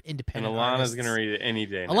and independent artists. And Alana's going to read it any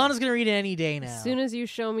day now. Alana's going to read it any day now. As soon as you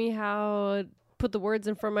show me how to put the words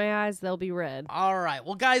in front of my eyes, they'll be read. All right.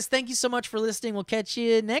 Well, guys, thank you so much for listening. We'll catch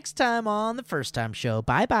you next time on The First Time Show.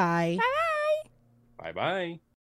 Bye-bye. Bye-bye. Bye-bye.